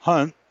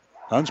Hunt.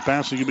 Hunt's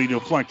pass can be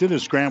deflected. A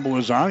scramble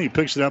is on. He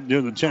picks it up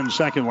near the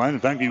 10-second line.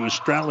 In fact, he was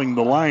straddling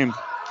the line.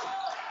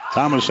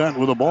 Thomas Hunt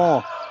with the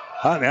ball.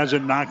 Hunt has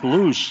it knocked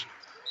loose.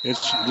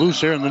 It's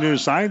loose here on the near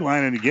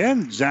sideline. And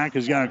again, Zach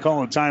has got to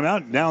call a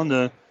timeout. Down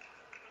to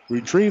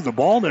retrieve the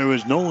ball. There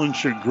is Nolan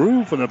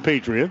Shagru for the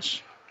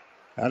Patriots.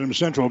 Adams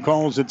Central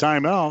calls the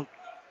timeout.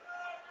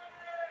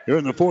 Here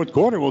in the fourth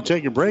quarter, we'll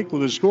take a break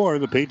with a score.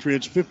 The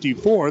Patriots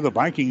 54, the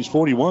Vikings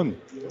 41.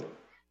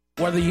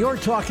 Whether you're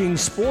talking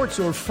sports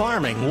or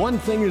farming, one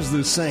thing is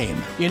the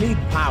same. You need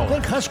power.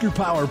 Think Husker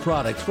Power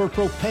products for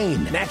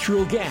propane,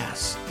 natural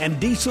gas, and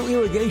diesel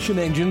irrigation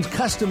engines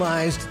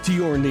customized to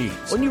your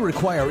needs. When you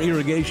require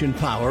irrigation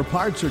power,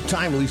 parts, or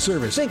timely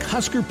service, think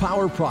Husker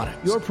Power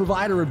products, your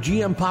provider of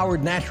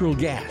GM-powered natural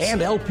gas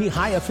and LP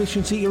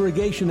high-efficiency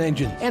irrigation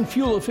engines and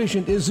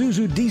fuel-efficient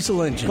Isuzu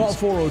diesel engines. Call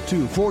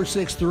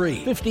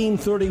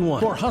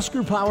 402-463-1531 for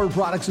Husker Power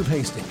products of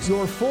Hastings,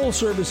 your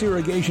full-service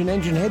irrigation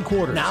engine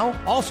headquarters. Now,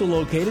 also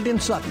located in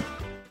Sutton.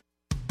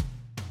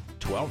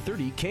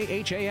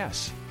 1230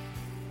 KHAS.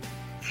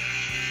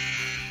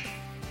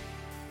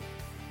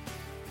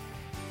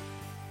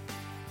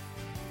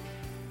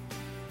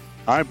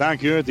 All right, back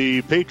here at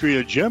the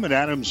Patriot Gym at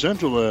Adams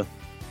Central. The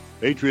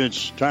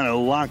Patriots trying to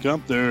lock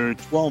up their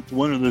 12th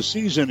win of the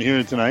season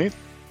here tonight.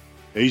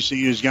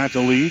 AC has got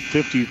the lead,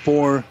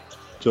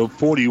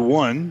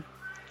 54-41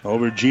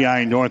 over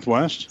GI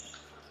Northwest.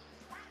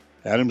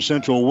 Adams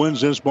Central wins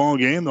this ball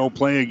game. They'll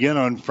play again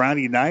on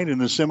Friday night in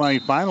the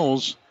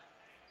semifinals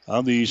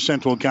of the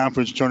Central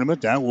Conference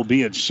Tournament. That will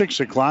be at 6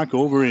 o'clock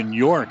over in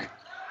York.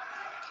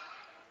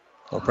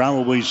 We'll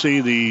probably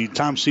see the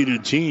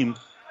top-seeded team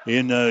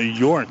in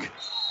York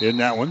in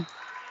that one.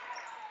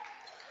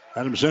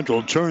 Adams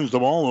Central turns the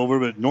ball over,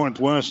 but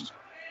Northwest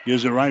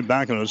gives it right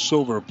back on a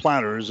silver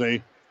platter as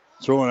they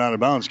throw it out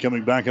of bounds,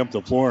 coming back up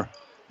the floor.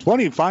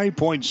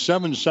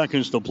 25.7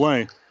 seconds to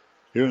play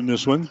here in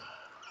this one.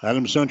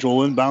 Adams Central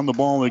will inbound the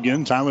ball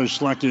again. Tyler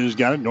Slechta has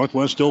got it.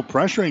 Northwest still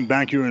pressuring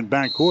back here in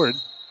backcourt.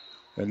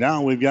 And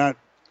now we've got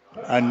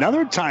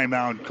another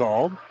timeout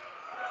called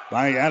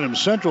by Adams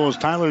Central as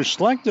Tyler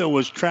Slechta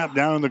was trapped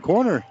down in the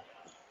corner.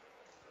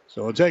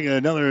 So we'll take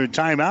another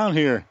timeout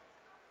here.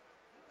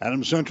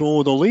 Adams Central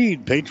with a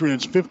lead.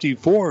 Patriots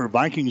 54,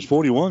 Vikings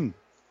 41.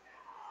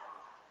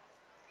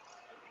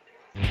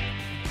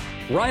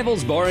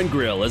 Rivals Bar and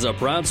Grill is a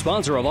proud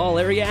sponsor of all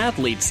area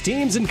athletes,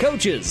 teams, and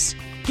coaches.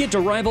 Get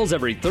to Rivals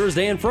every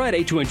Thursday and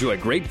Friday to enjoy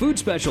great food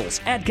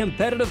specials at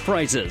competitive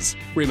prices.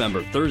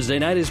 Remember, Thursday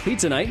night is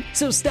pizza night,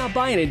 so stop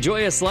by and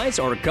enjoy a slice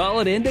or call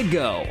it in to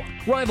go.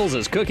 Rivals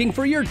is cooking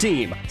for your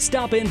team.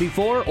 Stop in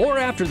before or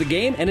after the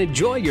game and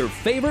enjoy your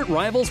favorite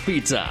Rivals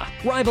pizza.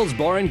 Rivals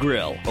Bar and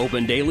Grill,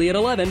 open daily at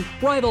 11.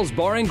 Rivals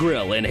Bar and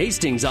Grill in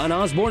Hastings on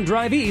Osborne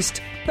Drive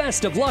East.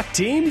 Best of luck,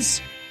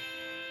 teams.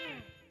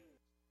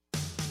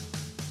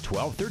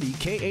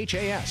 1230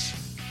 KHAS.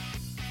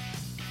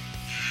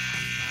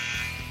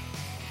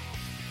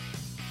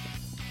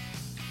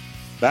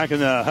 Back in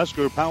the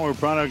Husker Power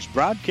Products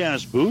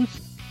broadcast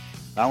booth,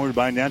 powered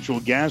by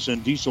natural gas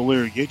and diesel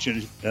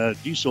irrigation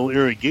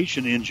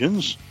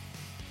engines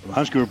from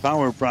Husker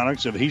Power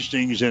Products of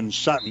Hastings and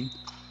Sutton.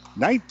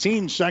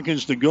 19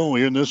 seconds to go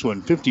here in this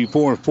one.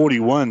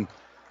 54-41.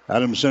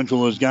 Adams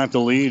Central has got the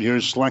lead.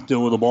 Here's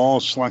Slechta with the ball.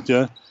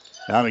 Slechta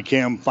out of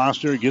Cam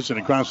Foster. Gets it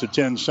across the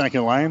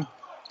 10-second line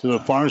to the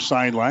far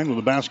sideline with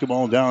the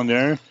basketball down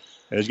there.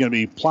 It's going to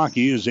be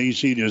Plocky as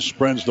AC just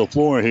spreads the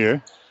floor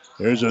here.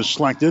 There's a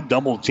Slechta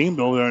double teamed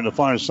over there on the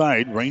far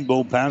side.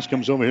 Rainbow pass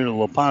comes over here to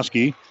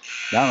Leposki.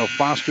 Down to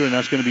Foster, and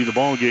that's going to be the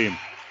ball game.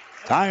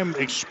 Time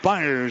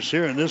expires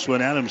here in this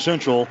one. Adams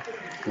Central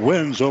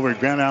wins over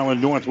Grand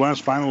Island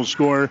Northwest. Final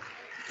score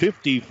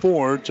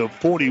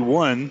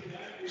 54-41.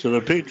 So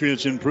the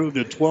Patriots improved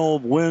to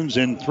 12 wins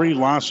and 3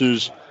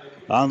 losses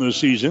on the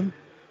season.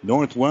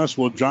 Northwest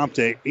will drop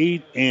to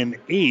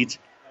 8-8.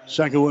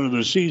 Second win of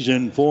the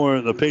season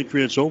for the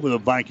Patriots over the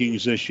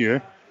Vikings this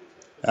year.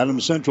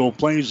 Adams Central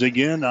plays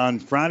again on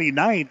Friday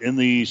night in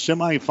the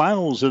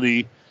semifinals of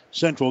the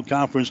Central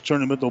Conference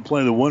Tournament. They'll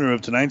play the winner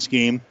of tonight's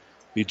game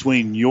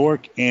between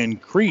York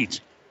and Crete.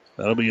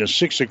 That'll be a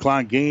 6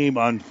 o'clock game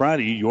on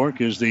Friday.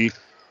 York is the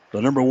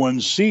number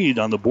 1 seed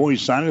on the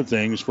boys' side of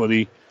things for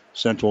the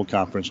Central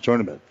Conference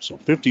Tournament. So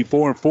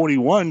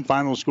 54-41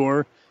 final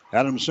score.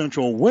 Adams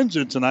Central wins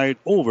it tonight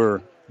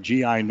over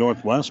GI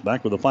Northwest.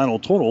 Back with the final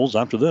totals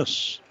after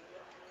this.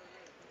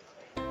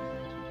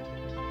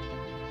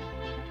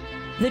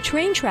 The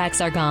train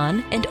tracks are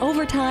gone, and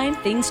over time,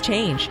 things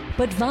change.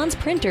 But Vaughn's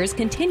Printers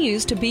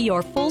continues to be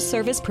your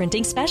full-service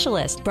printing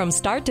specialist. From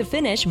start to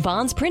finish,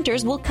 Vaughn's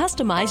Printers will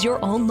customize your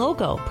own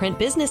logo, print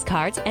business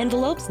cards,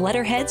 envelopes,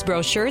 letterheads,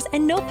 brochures,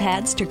 and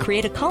notepads to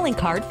create a calling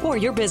card for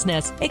your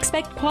business.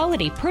 Expect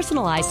quality,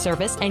 personalized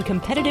service and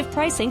competitive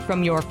pricing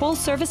from your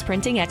full-service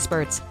printing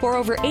experts. For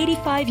over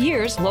 85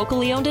 years,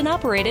 locally owned and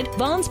operated,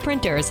 Vaughn's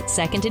Printers,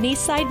 2nd and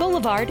East Side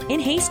Boulevard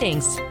in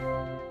Hastings.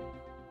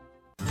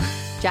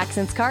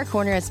 Jackson's Car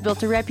Corner has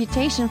built a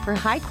reputation for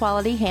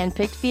high-quality,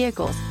 hand-picked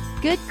vehicles.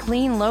 Good,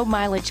 clean,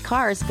 low-mileage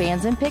cars,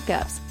 vans, and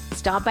pickups.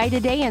 Stop by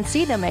today and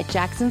see them at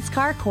Jackson's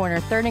Car Corner,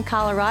 3rd and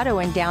Colorado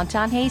in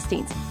downtown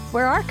Hastings,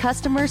 where our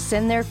customers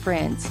send their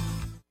friends.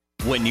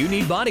 When you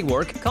need body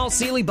work, call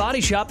Seeley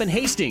Body Shop in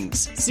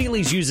Hastings.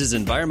 Seeley's uses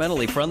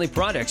environmentally friendly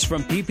products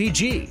from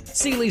PPG.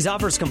 Seeley's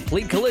offers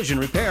complete collision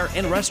repair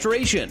and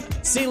restoration.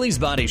 Seeley's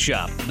Body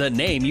Shop, the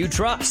name you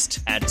trust,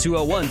 at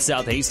 201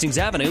 South Hastings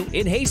Avenue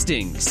in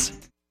Hastings.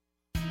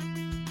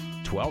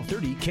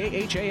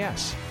 1230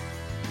 KHAS.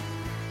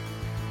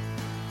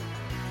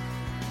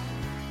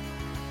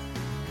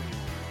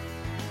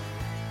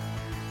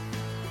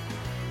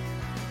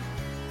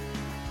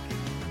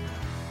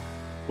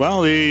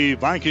 Well, the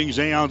Vikings,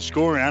 they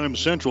outscore Adams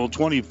Central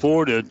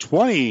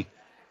 24-20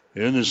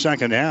 in the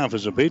second half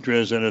as the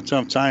Patriots had a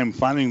tough time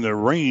finding their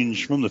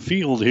range from the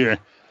field here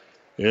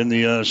in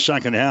the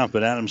second half.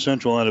 But Adams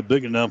Central had a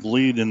big enough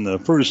lead in the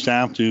first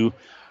half to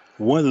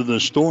weather the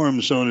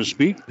storm, so to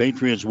speak.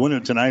 Patriots win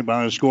it tonight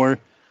by a score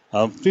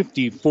of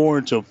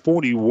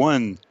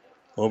 54-41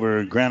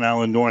 over Grand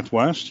Island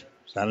Northwest.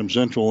 Adams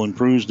Central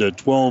improves to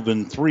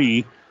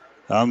 12-3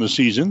 on the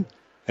season.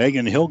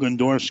 Hagen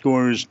Hilgendorf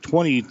scores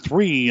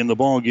 23 in the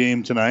ball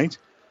game tonight.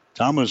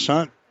 Thomas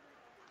Hunt,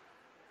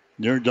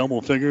 near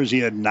double figures. He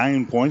had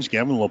 9 points.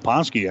 Gavin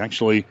Leposki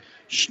actually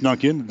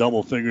snuck into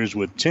double figures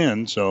with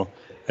 10. So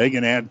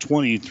Hagen had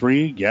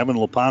 23. Gavin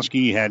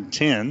Leposki had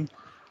 10.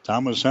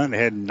 Thomas Hunt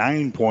had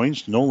 9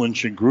 points. Nolan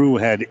Shagru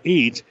had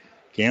 8.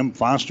 Cam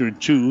Foster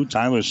 2.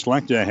 Tyler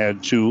Slechta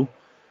had 2.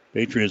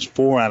 Patriots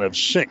 4 out of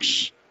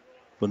 6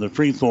 from the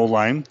free throw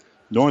line.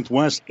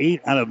 Northwest 8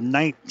 out of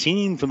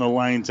 19 from the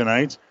line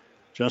tonight.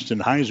 Justin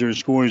Heiser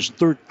scores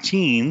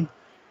 13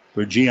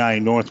 for GI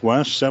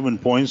Northwest. 7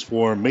 points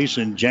for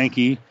Mason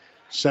Janke.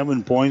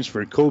 7 points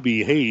for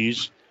Kobe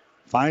Hayes.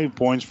 5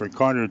 points for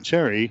Carter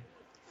Terry.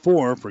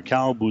 4 for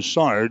Cal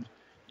Boussard.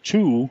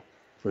 2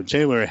 for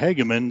Taylor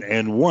Hageman.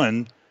 And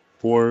 1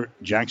 for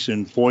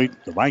Jackson Foyt.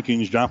 The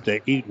Vikings dropped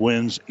to 8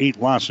 wins, 8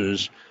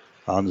 losses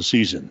on the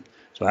season.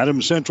 So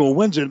Adams Central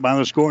wins it by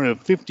the score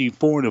of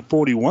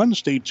 54-41.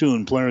 Stay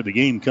tuned. Player of the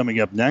game coming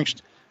up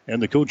next. And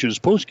the coach's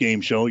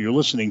post-game show. You're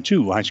listening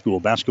to high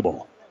school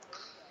basketball.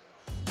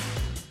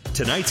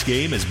 Tonight's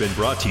game has been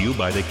brought to you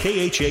by the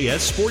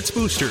KHAS Sports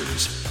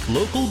Boosters.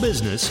 Local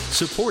business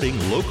supporting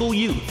local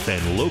youth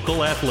and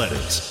local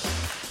athletics.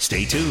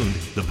 Stay tuned.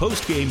 The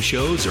post-game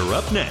shows are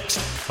up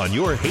next on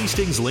your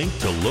Hastings link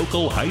to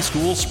local high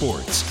school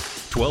sports.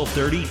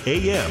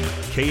 1230 a.m.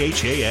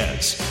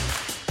 KHAS.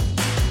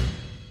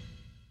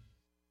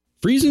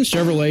 Friesen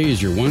Chevrolet is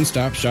your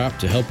one-stop shop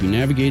to help you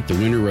navigate the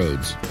winter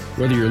roads.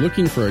 Whether you're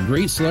looking for a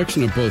great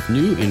selection of both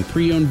new and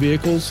pre-owned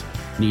vehicles,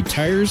 need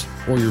tires,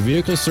 or your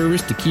vehicle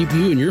service to keep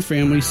you and your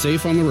family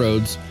safe on the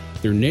roads,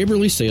 their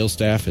neighborly sales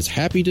staff is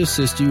happy to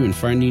assist you in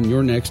finding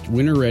your next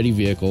winter-ready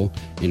vehicle,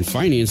 and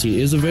financing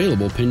is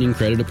available pending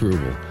credit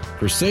approval.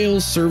 For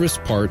sales, service,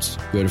 parts,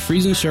 go to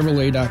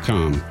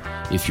FriesenChevrolet.com.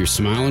 If you're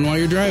smiling while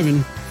you're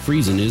driving,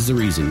 Friesen is the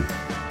reason.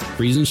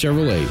 Friesen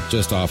Chevrolet,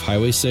 just off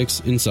Highway 6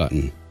 in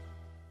Sutton.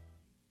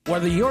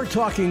 Whether you're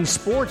talking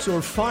sports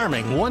or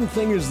farming, one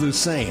thing is the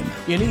same.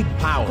 You need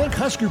power. Think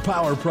Husker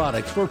Power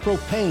products for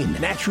propane,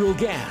 natural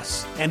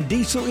gas, and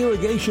diesel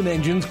irrigation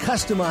engines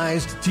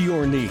customized to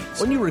your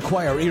needs. When you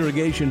require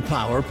irrigation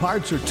power,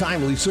 parts, or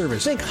timely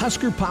service, think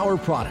Husker Power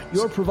products,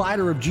 your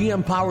provider of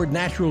GM-powered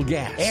natural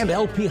gas and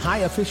LP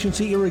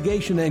high-efficiency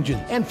irrigation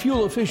engines and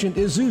fuel-efficient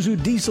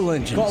Isuzu diesel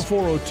engines. Call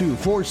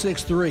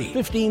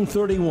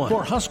 402-463-1531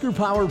 for Husker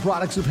Power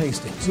Products of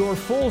Hastings, your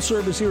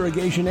full-service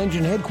irrigation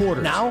engine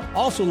headquarters. Now,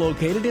 also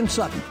located in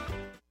Sutton.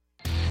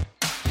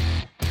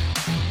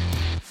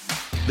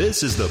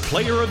 This is the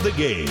Player of the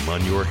Game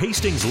on your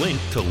Hastings link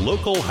to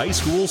local high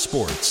school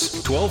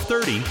sports.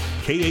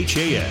 1230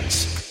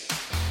 KHAS.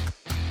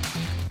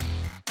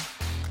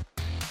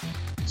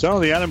 So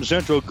the Adams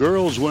Central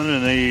girls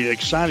winning an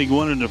exciting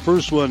one in the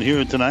first one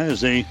here tonight as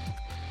they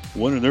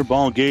win in their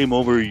ball game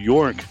over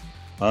York,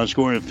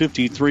 scoring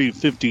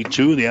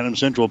 53-52. The Adams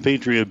Central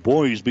Patriot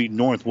boys beat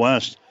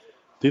Northwest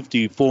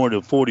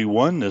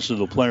 54-41. This is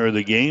the Player of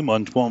the Game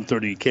on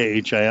 1230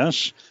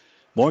 KHIS.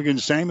 Morgan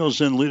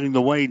Samuelson leading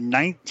the way,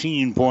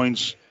 19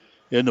 points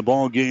in the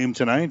ball game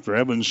tonight for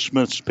Evans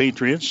Smith's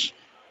Patriots.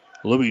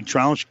 Libby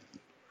Troush,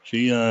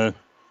 she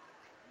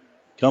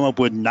come up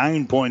with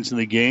 9 points in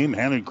the game.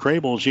 Hannah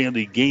Crable, she had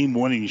the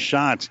game-winning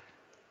shot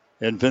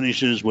and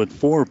finishes with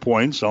 4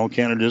 points. All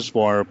candidates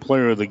for our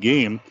Player of the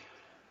Game.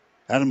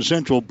 Adams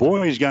Central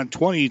boys got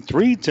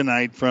 23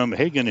 tonight from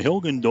Hagen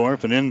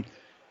Hilgendorf, and then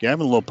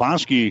Gavin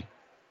Leposki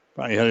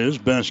probably had his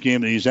best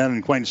game that he's had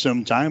in quite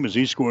some time as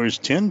he scores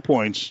 10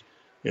 points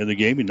in the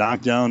game. He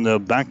knocked down the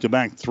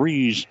back-to-back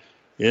threes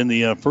in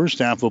the first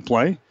half of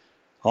play.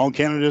 All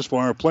candidates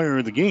for our Player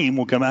of the Game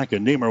will come back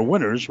and name our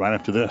winners right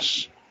after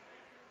this.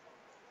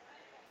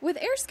 With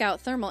AirScout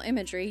Thermal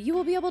Imagery, you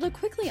will be able to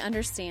quickly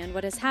understand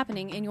what is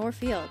happening in your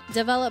field.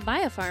 Developed by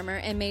a farmer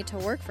and made to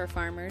work for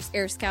farmers,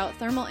 AirScout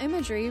Thermal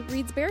Imagery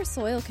reads bare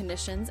soil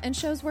conditions and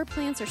shows where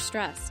plants are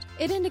stressed.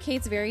 It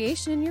indicates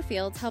variation in your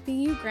fields, helping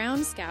you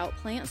ground scout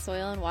plant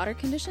soil and water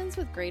conditions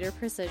with greater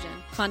precision.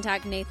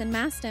 Contact Nathan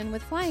Maston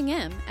with Flying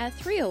M at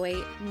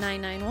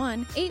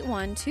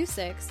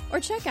 308-991-8126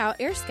 or check out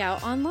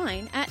AirScout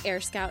online at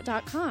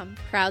airscout.com.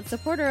 Proud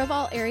supporter of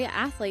all area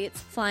athletes,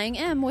 Flying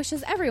M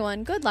wishes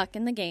everyone good luck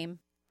in the game.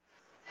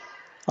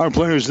 Our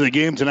players of the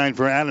game tonight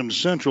for Adams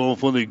Central.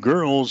 For the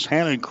girls,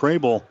 Hannah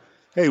Crable.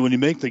 Hey, when you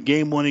make the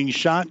game-winning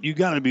shot, you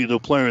got to be the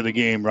player of the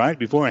game, right?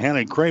 Before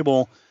Hannah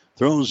Crable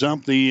throws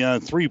up the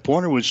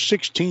three-pointer with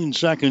 16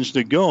 seconds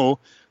to go,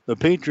 the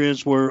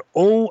Patriots were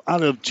 0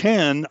 out of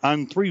 10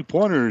 on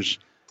three-pointers.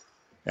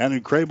 Hannah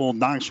Crable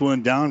knocks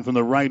one down from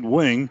the right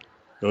wing.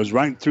 Goes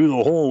right through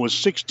the hole with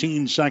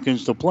 16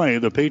 seconds to play.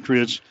 The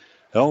Patriots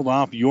held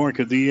off York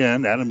at the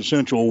end. Adams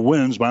Central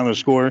wins by the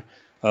score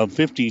of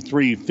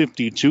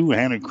 53-52.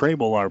 Hannah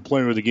Crable, our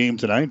player of the game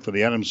tonight for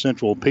the Adams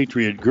Central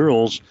Patriot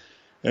girls.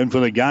 And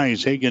for the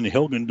guys, Hagen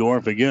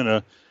Hilgendorf,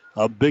 again,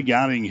 a big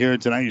outing here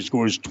tonight. He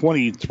scores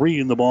 23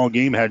 in the ball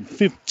game, had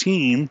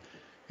 15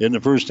 in the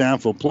first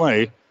half of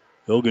play.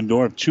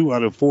 Hilgendorf, 2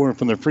 out of 4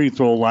 from the free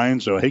throw line.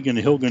 So Hagen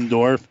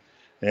Hilgendorf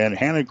and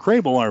Hannah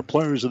Crable, our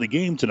players of the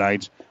game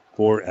tonight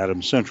for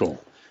Adams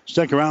Central.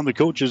 Stick around, the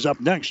coach is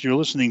up next. You're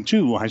listening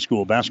to high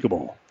school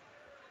basketball.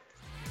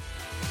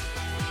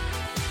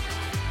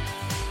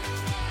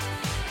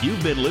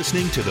 You've been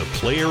listening to the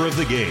Player of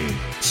the Game.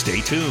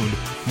 Stay tuned.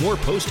 More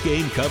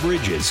post-game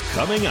coverage is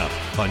coming up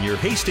on your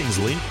Hastings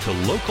link to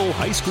local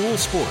high school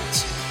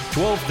sports.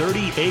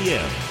 1230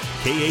 a.m.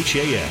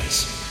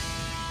 KHAS.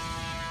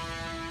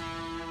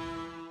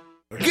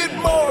 Get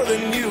more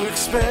than you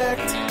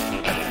expect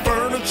at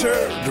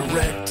Furniture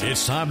Direct.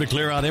 It's time to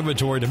clear out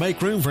inventory to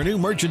make room for new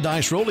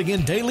merchandise rolling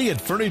in daily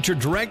at Furniture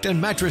Direct and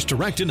Mattress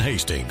Direct in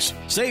Hastings.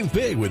 Save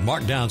big with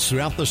markdowns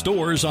throughout the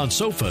stores on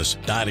sofas,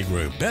 dining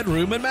room,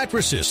 bedroom, and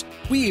mattresses.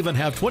 We even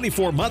have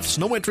 24 months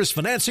no-interest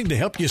financing to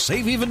help you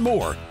save even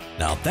more.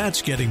 Now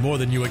that's getting more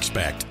than you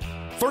expect.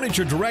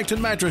 Furniture Direct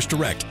and Mattress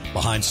Direct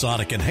behind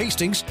Sonic and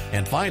Hastings,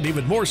 and find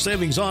even more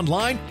savings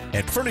online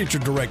at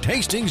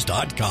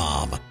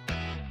FurnitureDirectHastings.com.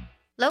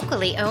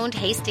 Locally owned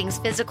Hastings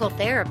Physical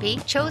Therapy,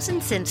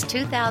 chosen since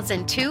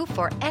 2002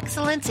 for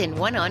excellence in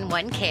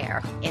one-on-one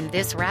care. In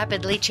this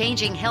rapidly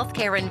changing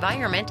healthcare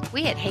environment,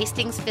 we at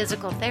Hastings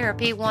Physical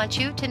Therapy want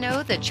you to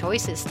know the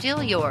choice is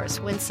still yours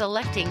when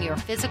selecting your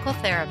physical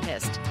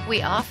therapist.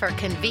 We offer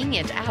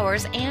convenient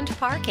hours and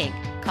parking.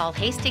 Call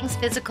Hastings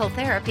Physical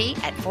Therapy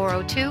at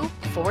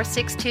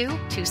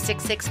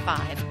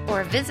 402-462-2665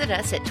 or visit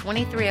us at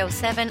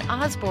 2307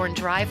 Osborne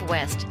Drive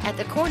West at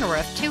the corner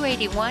of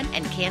 281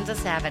 and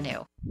Kansas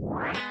Avenue.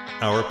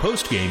 Our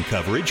post-game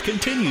coverage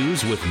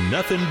continues with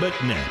Nothing But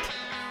Net.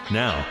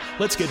 Now,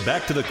 let's get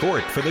back to the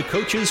court for the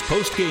coach's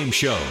post-game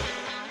show.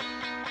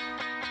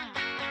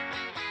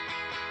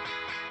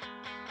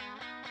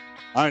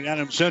 All right,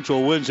 Adams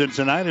Central wins it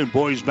tonight in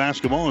boys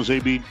basketball as they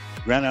beat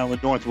Grand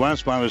Island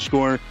Northwest by the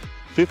score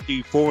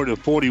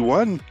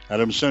 54-41.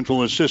 Adams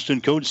Central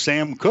assistant coach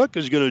Sam Cook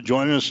is going to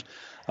join us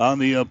on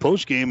the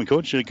post-game. And,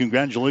 Coach,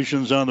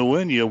 congratulations on the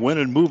win. You win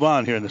and move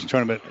on here in this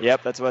tournament.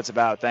 Yep, that's what it's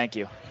about. Thank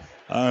you.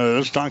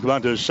 Let's talk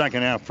about the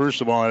second half.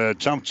 First of all, at a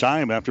tough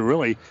time after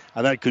really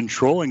that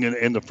controlling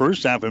in the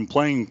first half and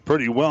playing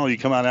pretty well. You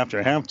come out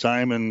after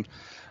halftime and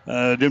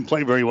didn't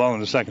play very well in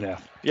the second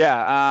half.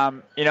 Yeah,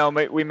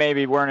 we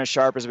maybe weren't as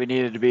sharp as we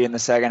needed to be in the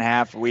second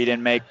half. We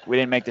didn't make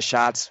the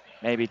shots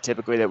maybe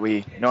typically that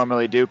we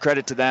normally do.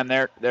 Credit to them;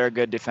 they're a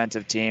good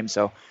defensive team,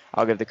 so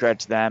I'll give the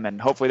credit to them.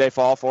 And hopefully they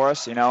fall for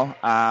us.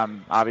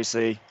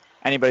 Obviously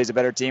anybody's a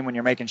better team when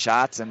you're making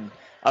shots, and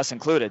us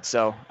included.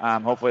 So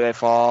hopefully they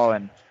fall,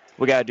 and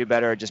we got to do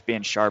better at just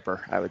being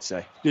sharper, I would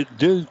say.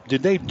 Did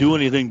they do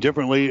anything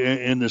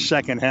differently in the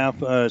second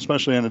half,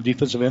 especially on the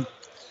defensive end?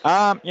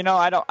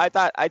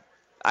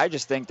 I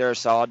just think they're a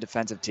solid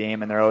defensive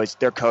team, and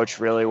they're coached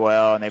really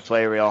well, and they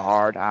play real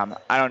hard.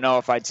 I don't know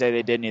if I'd say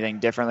they did anything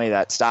differently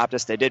that stopped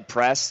us. They did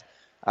press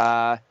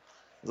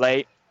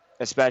late,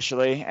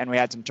 especially, and we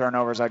had some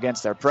turnovers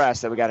against their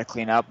press that we got to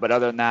clean up. But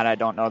other than that, I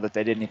don't know that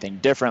they did anything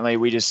differently.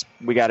 We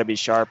got to be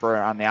sharper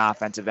on the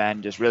offensive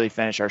end, just really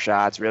finish our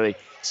shots, really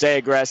stay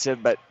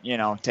aggressive, but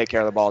take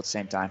care of the ball at the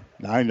same time.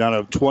 9 out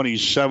of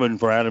 27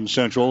 for Adams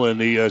Central in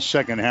the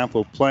second half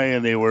of play,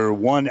 and they were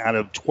 1 out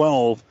of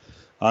 12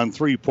 on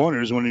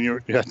three-pointers. When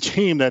you're a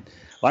team that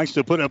likes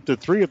to put up the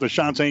three, if the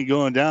shots ain't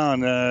going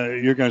down,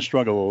 you're going to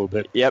struggle a little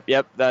bit.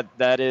 Yep.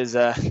 That is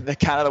the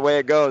kind of the way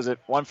it goes.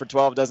 1 for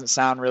 12 doesn't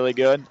sound really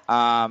good,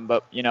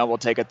 but we'll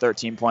take a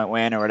 13-point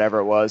win or whatever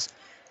it was.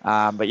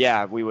 But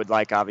yeah, we would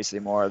like obviously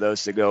more of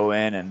those to go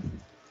in, and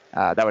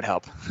that would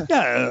help.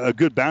 Yeah, a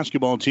good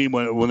basketball team,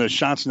 when the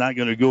shot's not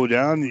going to go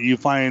down, you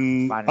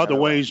find other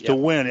ways to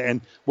win.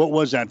 And what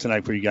was that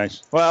tonight for you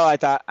guys? Well, I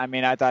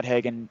thought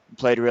Hagen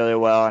played really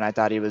well, and I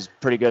thought he was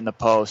pretty good in the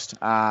post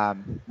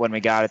when we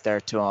got it there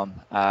to him.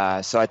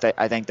 So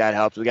I think that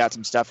helped. We got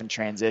some stuff in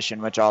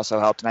transition, which also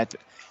helped. And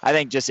I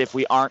think just if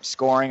we aren't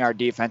scoring, our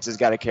defense has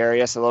got to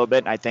carry us a little bit,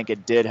 and I think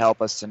it did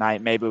help us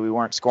tonight. Maybe we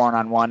weren't scoring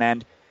on one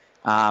end,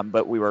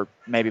 but we were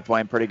maybe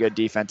playing pretty good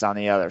defense on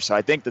the other. So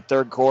I think the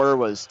third quarter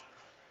was,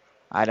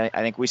 I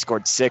think we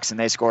scored 6 and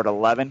they scored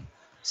 11.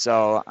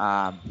 So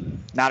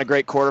not a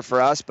great quarter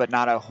for us, but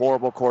not a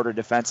horrible quarter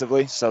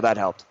defensively, so that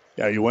helped.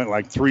 Yeah, you went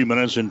like 3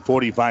 minutes and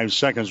 45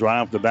 seconds right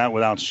off the bat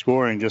without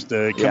scoring, just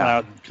coming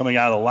out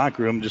of the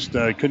locker room, just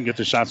couldn't get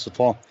the shots to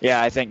fall.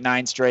 Yeah, I think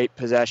 9 straight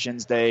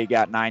possessions, they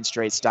got 9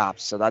 straight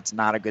stops, so that's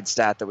not a good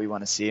stat that we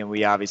want to see, and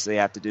we obviously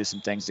have to do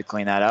some things to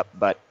clean that up.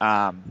 But,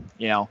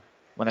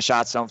 when the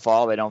shots don't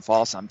fall, they don't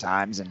fall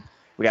sometimes, and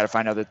we got to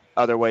find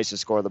other ways to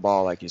score the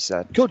ball, like you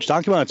said. Coach,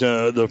 talk about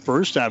the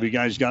first half. You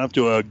guys got up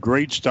to a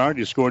great start.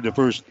 You scored the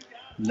first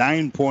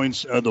 9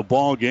 points of the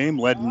ball game,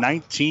 led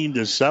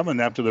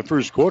 19-7 after the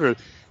first quarter.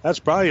 That's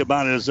probably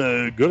about as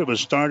good of a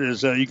start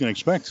as you can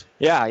expect.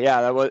 Yeah,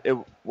 it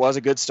was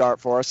a good start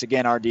for us.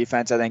 Again, our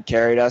defense, I think,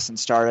 carried us and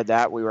started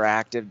that. We were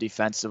active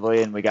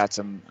defensively, and we got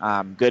some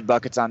good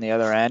buckets on the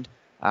other end.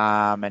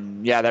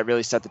 That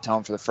really set the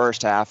tone for the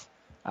first half.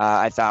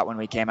 I thought when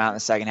we came out in the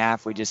second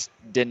half, we just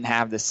didn't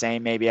have the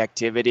same maybe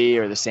activity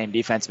or the same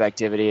defensive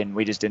activity, and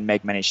we just didn't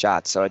make many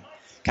shots. So it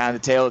kind of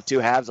the tale of two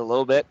halves a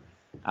little bit.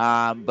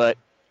 But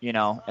in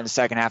the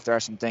second half, there are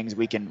some things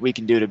we can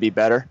do to be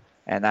better,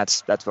 and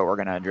that's what we're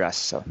going to address.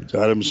 So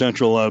Adams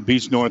Central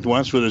beats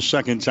Northwest for the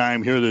second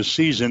time here this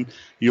season.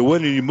 You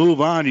win and you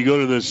move on. You go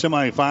to the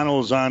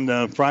semifinals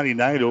on Friday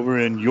night over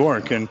in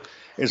York, and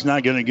it's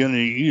not going to get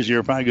any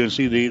easier. Probably going to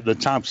see the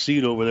top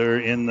seed over there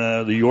in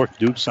the York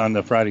Dukes on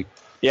the Friday.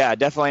 Yeah,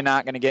 definitely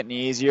not going to get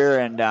any easier.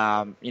 And,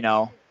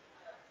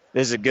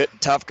 this is a good,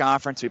 tough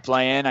conference we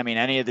play in. I mean,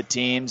 any of the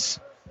teams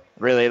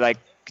really,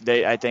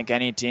 I think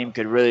any team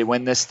could really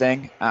win this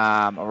thing.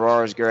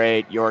 Aurora's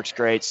great, York's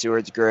great,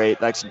 Seward's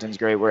great, Lexington's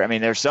great.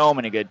 There's so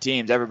many good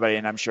teams, everybody,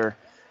 and I'm sure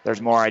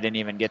there's more I didn't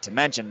even get to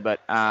mention.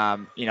 But,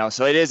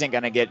 so it isn't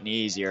going to get any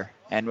easier.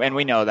 And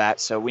we know that,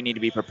 so we need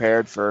to be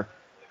prepared for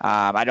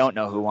I don't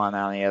know who won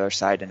on the other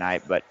side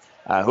tonight, but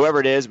whoever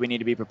it is, we need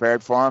to be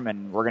prepared for them,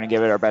 and we're going to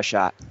give it our best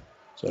shot.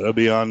 So that'll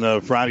be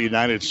on Friday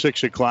night at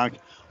 6 o'clock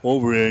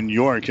over in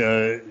York.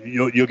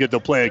 You'll get to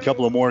play a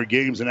couple of more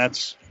games, and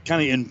that's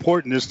kind of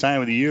important this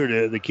time of the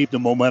year to keep the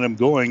momentum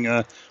going,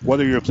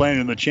 whether you're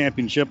playing in the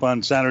championship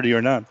on Saturday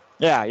or not.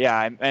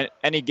 Yeah. And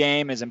any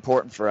game is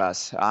important for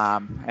us.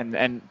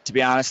 And to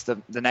be honest,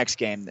 the next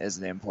game is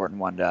the important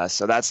one to us.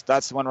 So that's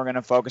the one we're going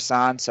to focus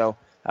on. So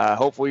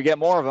hopefully we get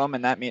more of them,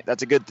 and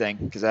that's a good thing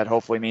because that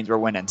hopefully means we're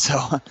winning. So,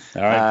 all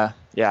right.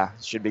 It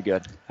should be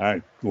good. All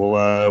right,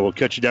 we'll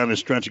catch you down the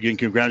stretch again.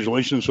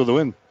 Congratulations for the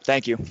win.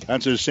 Thank you.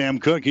 That's Sam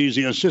Cook. He's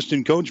the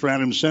assistant coach for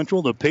Adams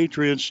Central. The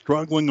Patriots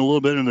struggling a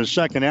little bit in the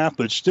second half,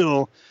 but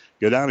still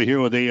get out of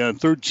here with a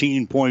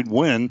 13-point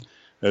win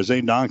as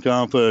they knocked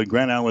off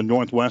Grand Island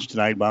Northwest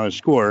tonight by a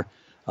score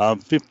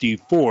of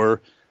 54-41.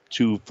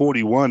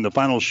 The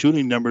final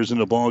shooting numbers in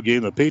the ball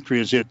game: the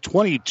Patriots hit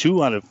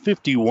 22 out of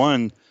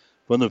 51.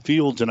 From the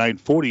field tonight,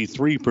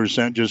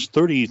 43%, just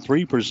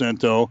 33%,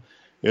 though,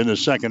 in the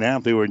second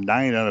half. They were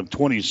 9 out of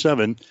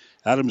 27.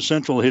 Adams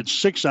Central hit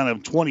 6 out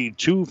of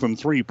 22 from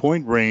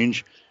three-point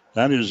range.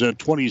 That is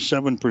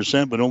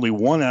 27%, but only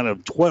 1 out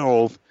of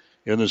 12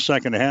 in the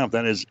second half.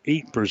 That is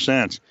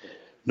 8%.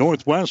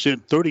 Northwest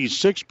hit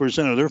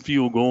 36% of their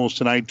field goals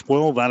tonight,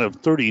 12 out of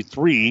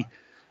 33.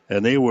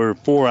 And they were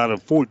 4 out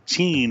of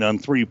 14 on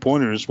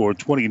three-pointers for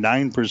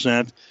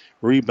 29%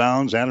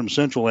 rebounds. Adams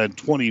Central had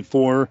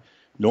 24.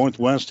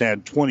 Northwest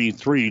had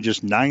 23.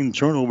 Just 9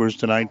 turnovers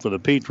tonight for the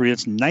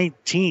Patriots.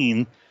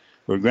 19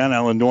 for Grand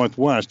Island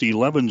Northwest.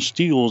 11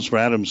 steals for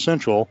Adams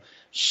Central.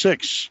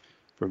 6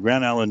 for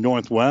Grand Island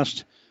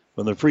Northwest.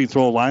 From the free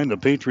throw line, the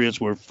Patriots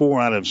were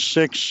 4 out of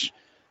 6.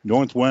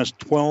 Northwest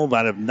 12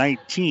 out of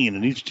 19.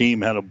 And each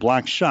team had a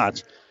blocked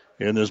shot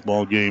in this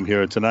ball game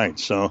here tonight.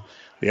 So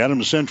the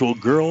Adams Central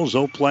girls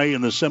will play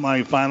in the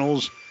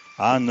semifinals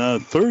on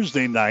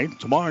Thursday night,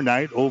 tomorrow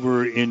night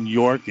over in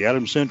York. The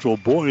Adams Central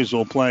boys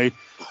will play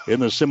in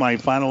the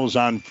semifinals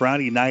on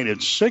Friday night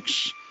at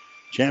 6.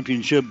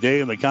 Championship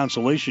day and the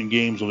consolation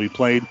games will be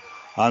played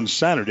on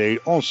Saturday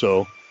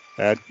also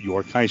at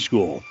York High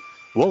School.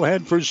 We'll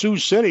head for Sioux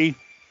City.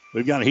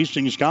 We've got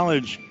Hastings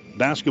College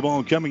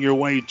basketball coming your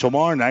way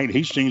tomorrow night.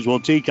 Hastings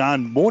will take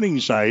on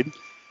Morningside.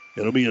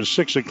 It'll be a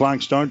 6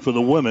 o'clock start for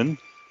the women.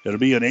 It'll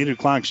be an 8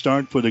 o'clock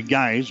start for the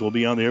guys. We'll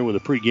be on there with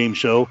a pregame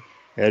show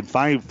at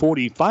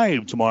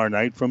 5:45 tomorrow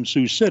night from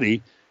Sioux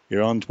City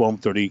here on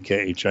 1230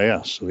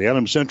 KHIS. So the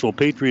Adams Central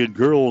Patriot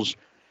girls,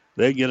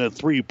 they get a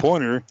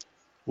three-pointer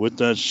with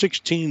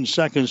 16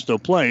 seconds to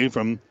play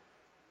from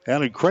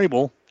Anna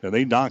Crable, and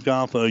they knock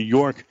off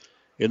York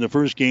in the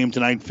first game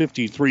tonight,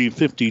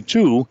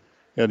 53-52.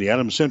 And the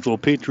Adams Central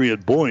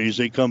Patriot boys,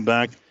 they come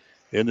back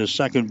in the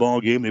second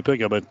ball game. They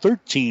pick up a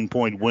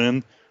 13-point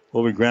win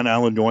over Grand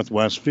Island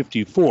Northwest,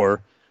 54-41.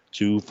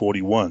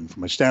 For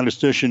my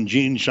statistician,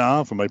 Gene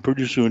Shaw, for my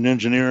producer and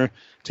engineer,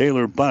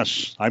 Taylor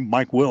Buss, I'm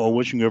Mike Will,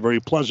 wishing you a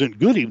very pleasant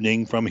good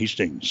evening from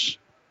Hastings.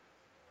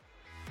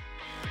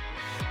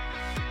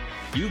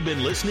 You've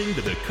been listening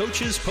to the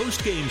Coach's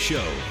Post-Game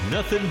Show,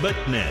 Nothing But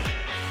Net.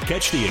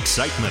 Catch the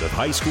excitement of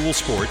high school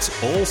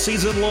sports all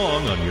season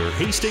long on your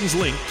Hastings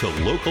link to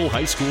local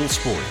high school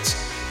sports.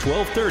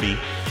 1230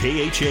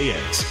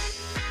 KHAS.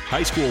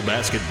 High school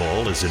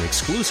basketball is an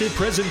exclusive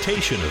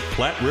presentation of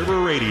Platte River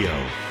Radio.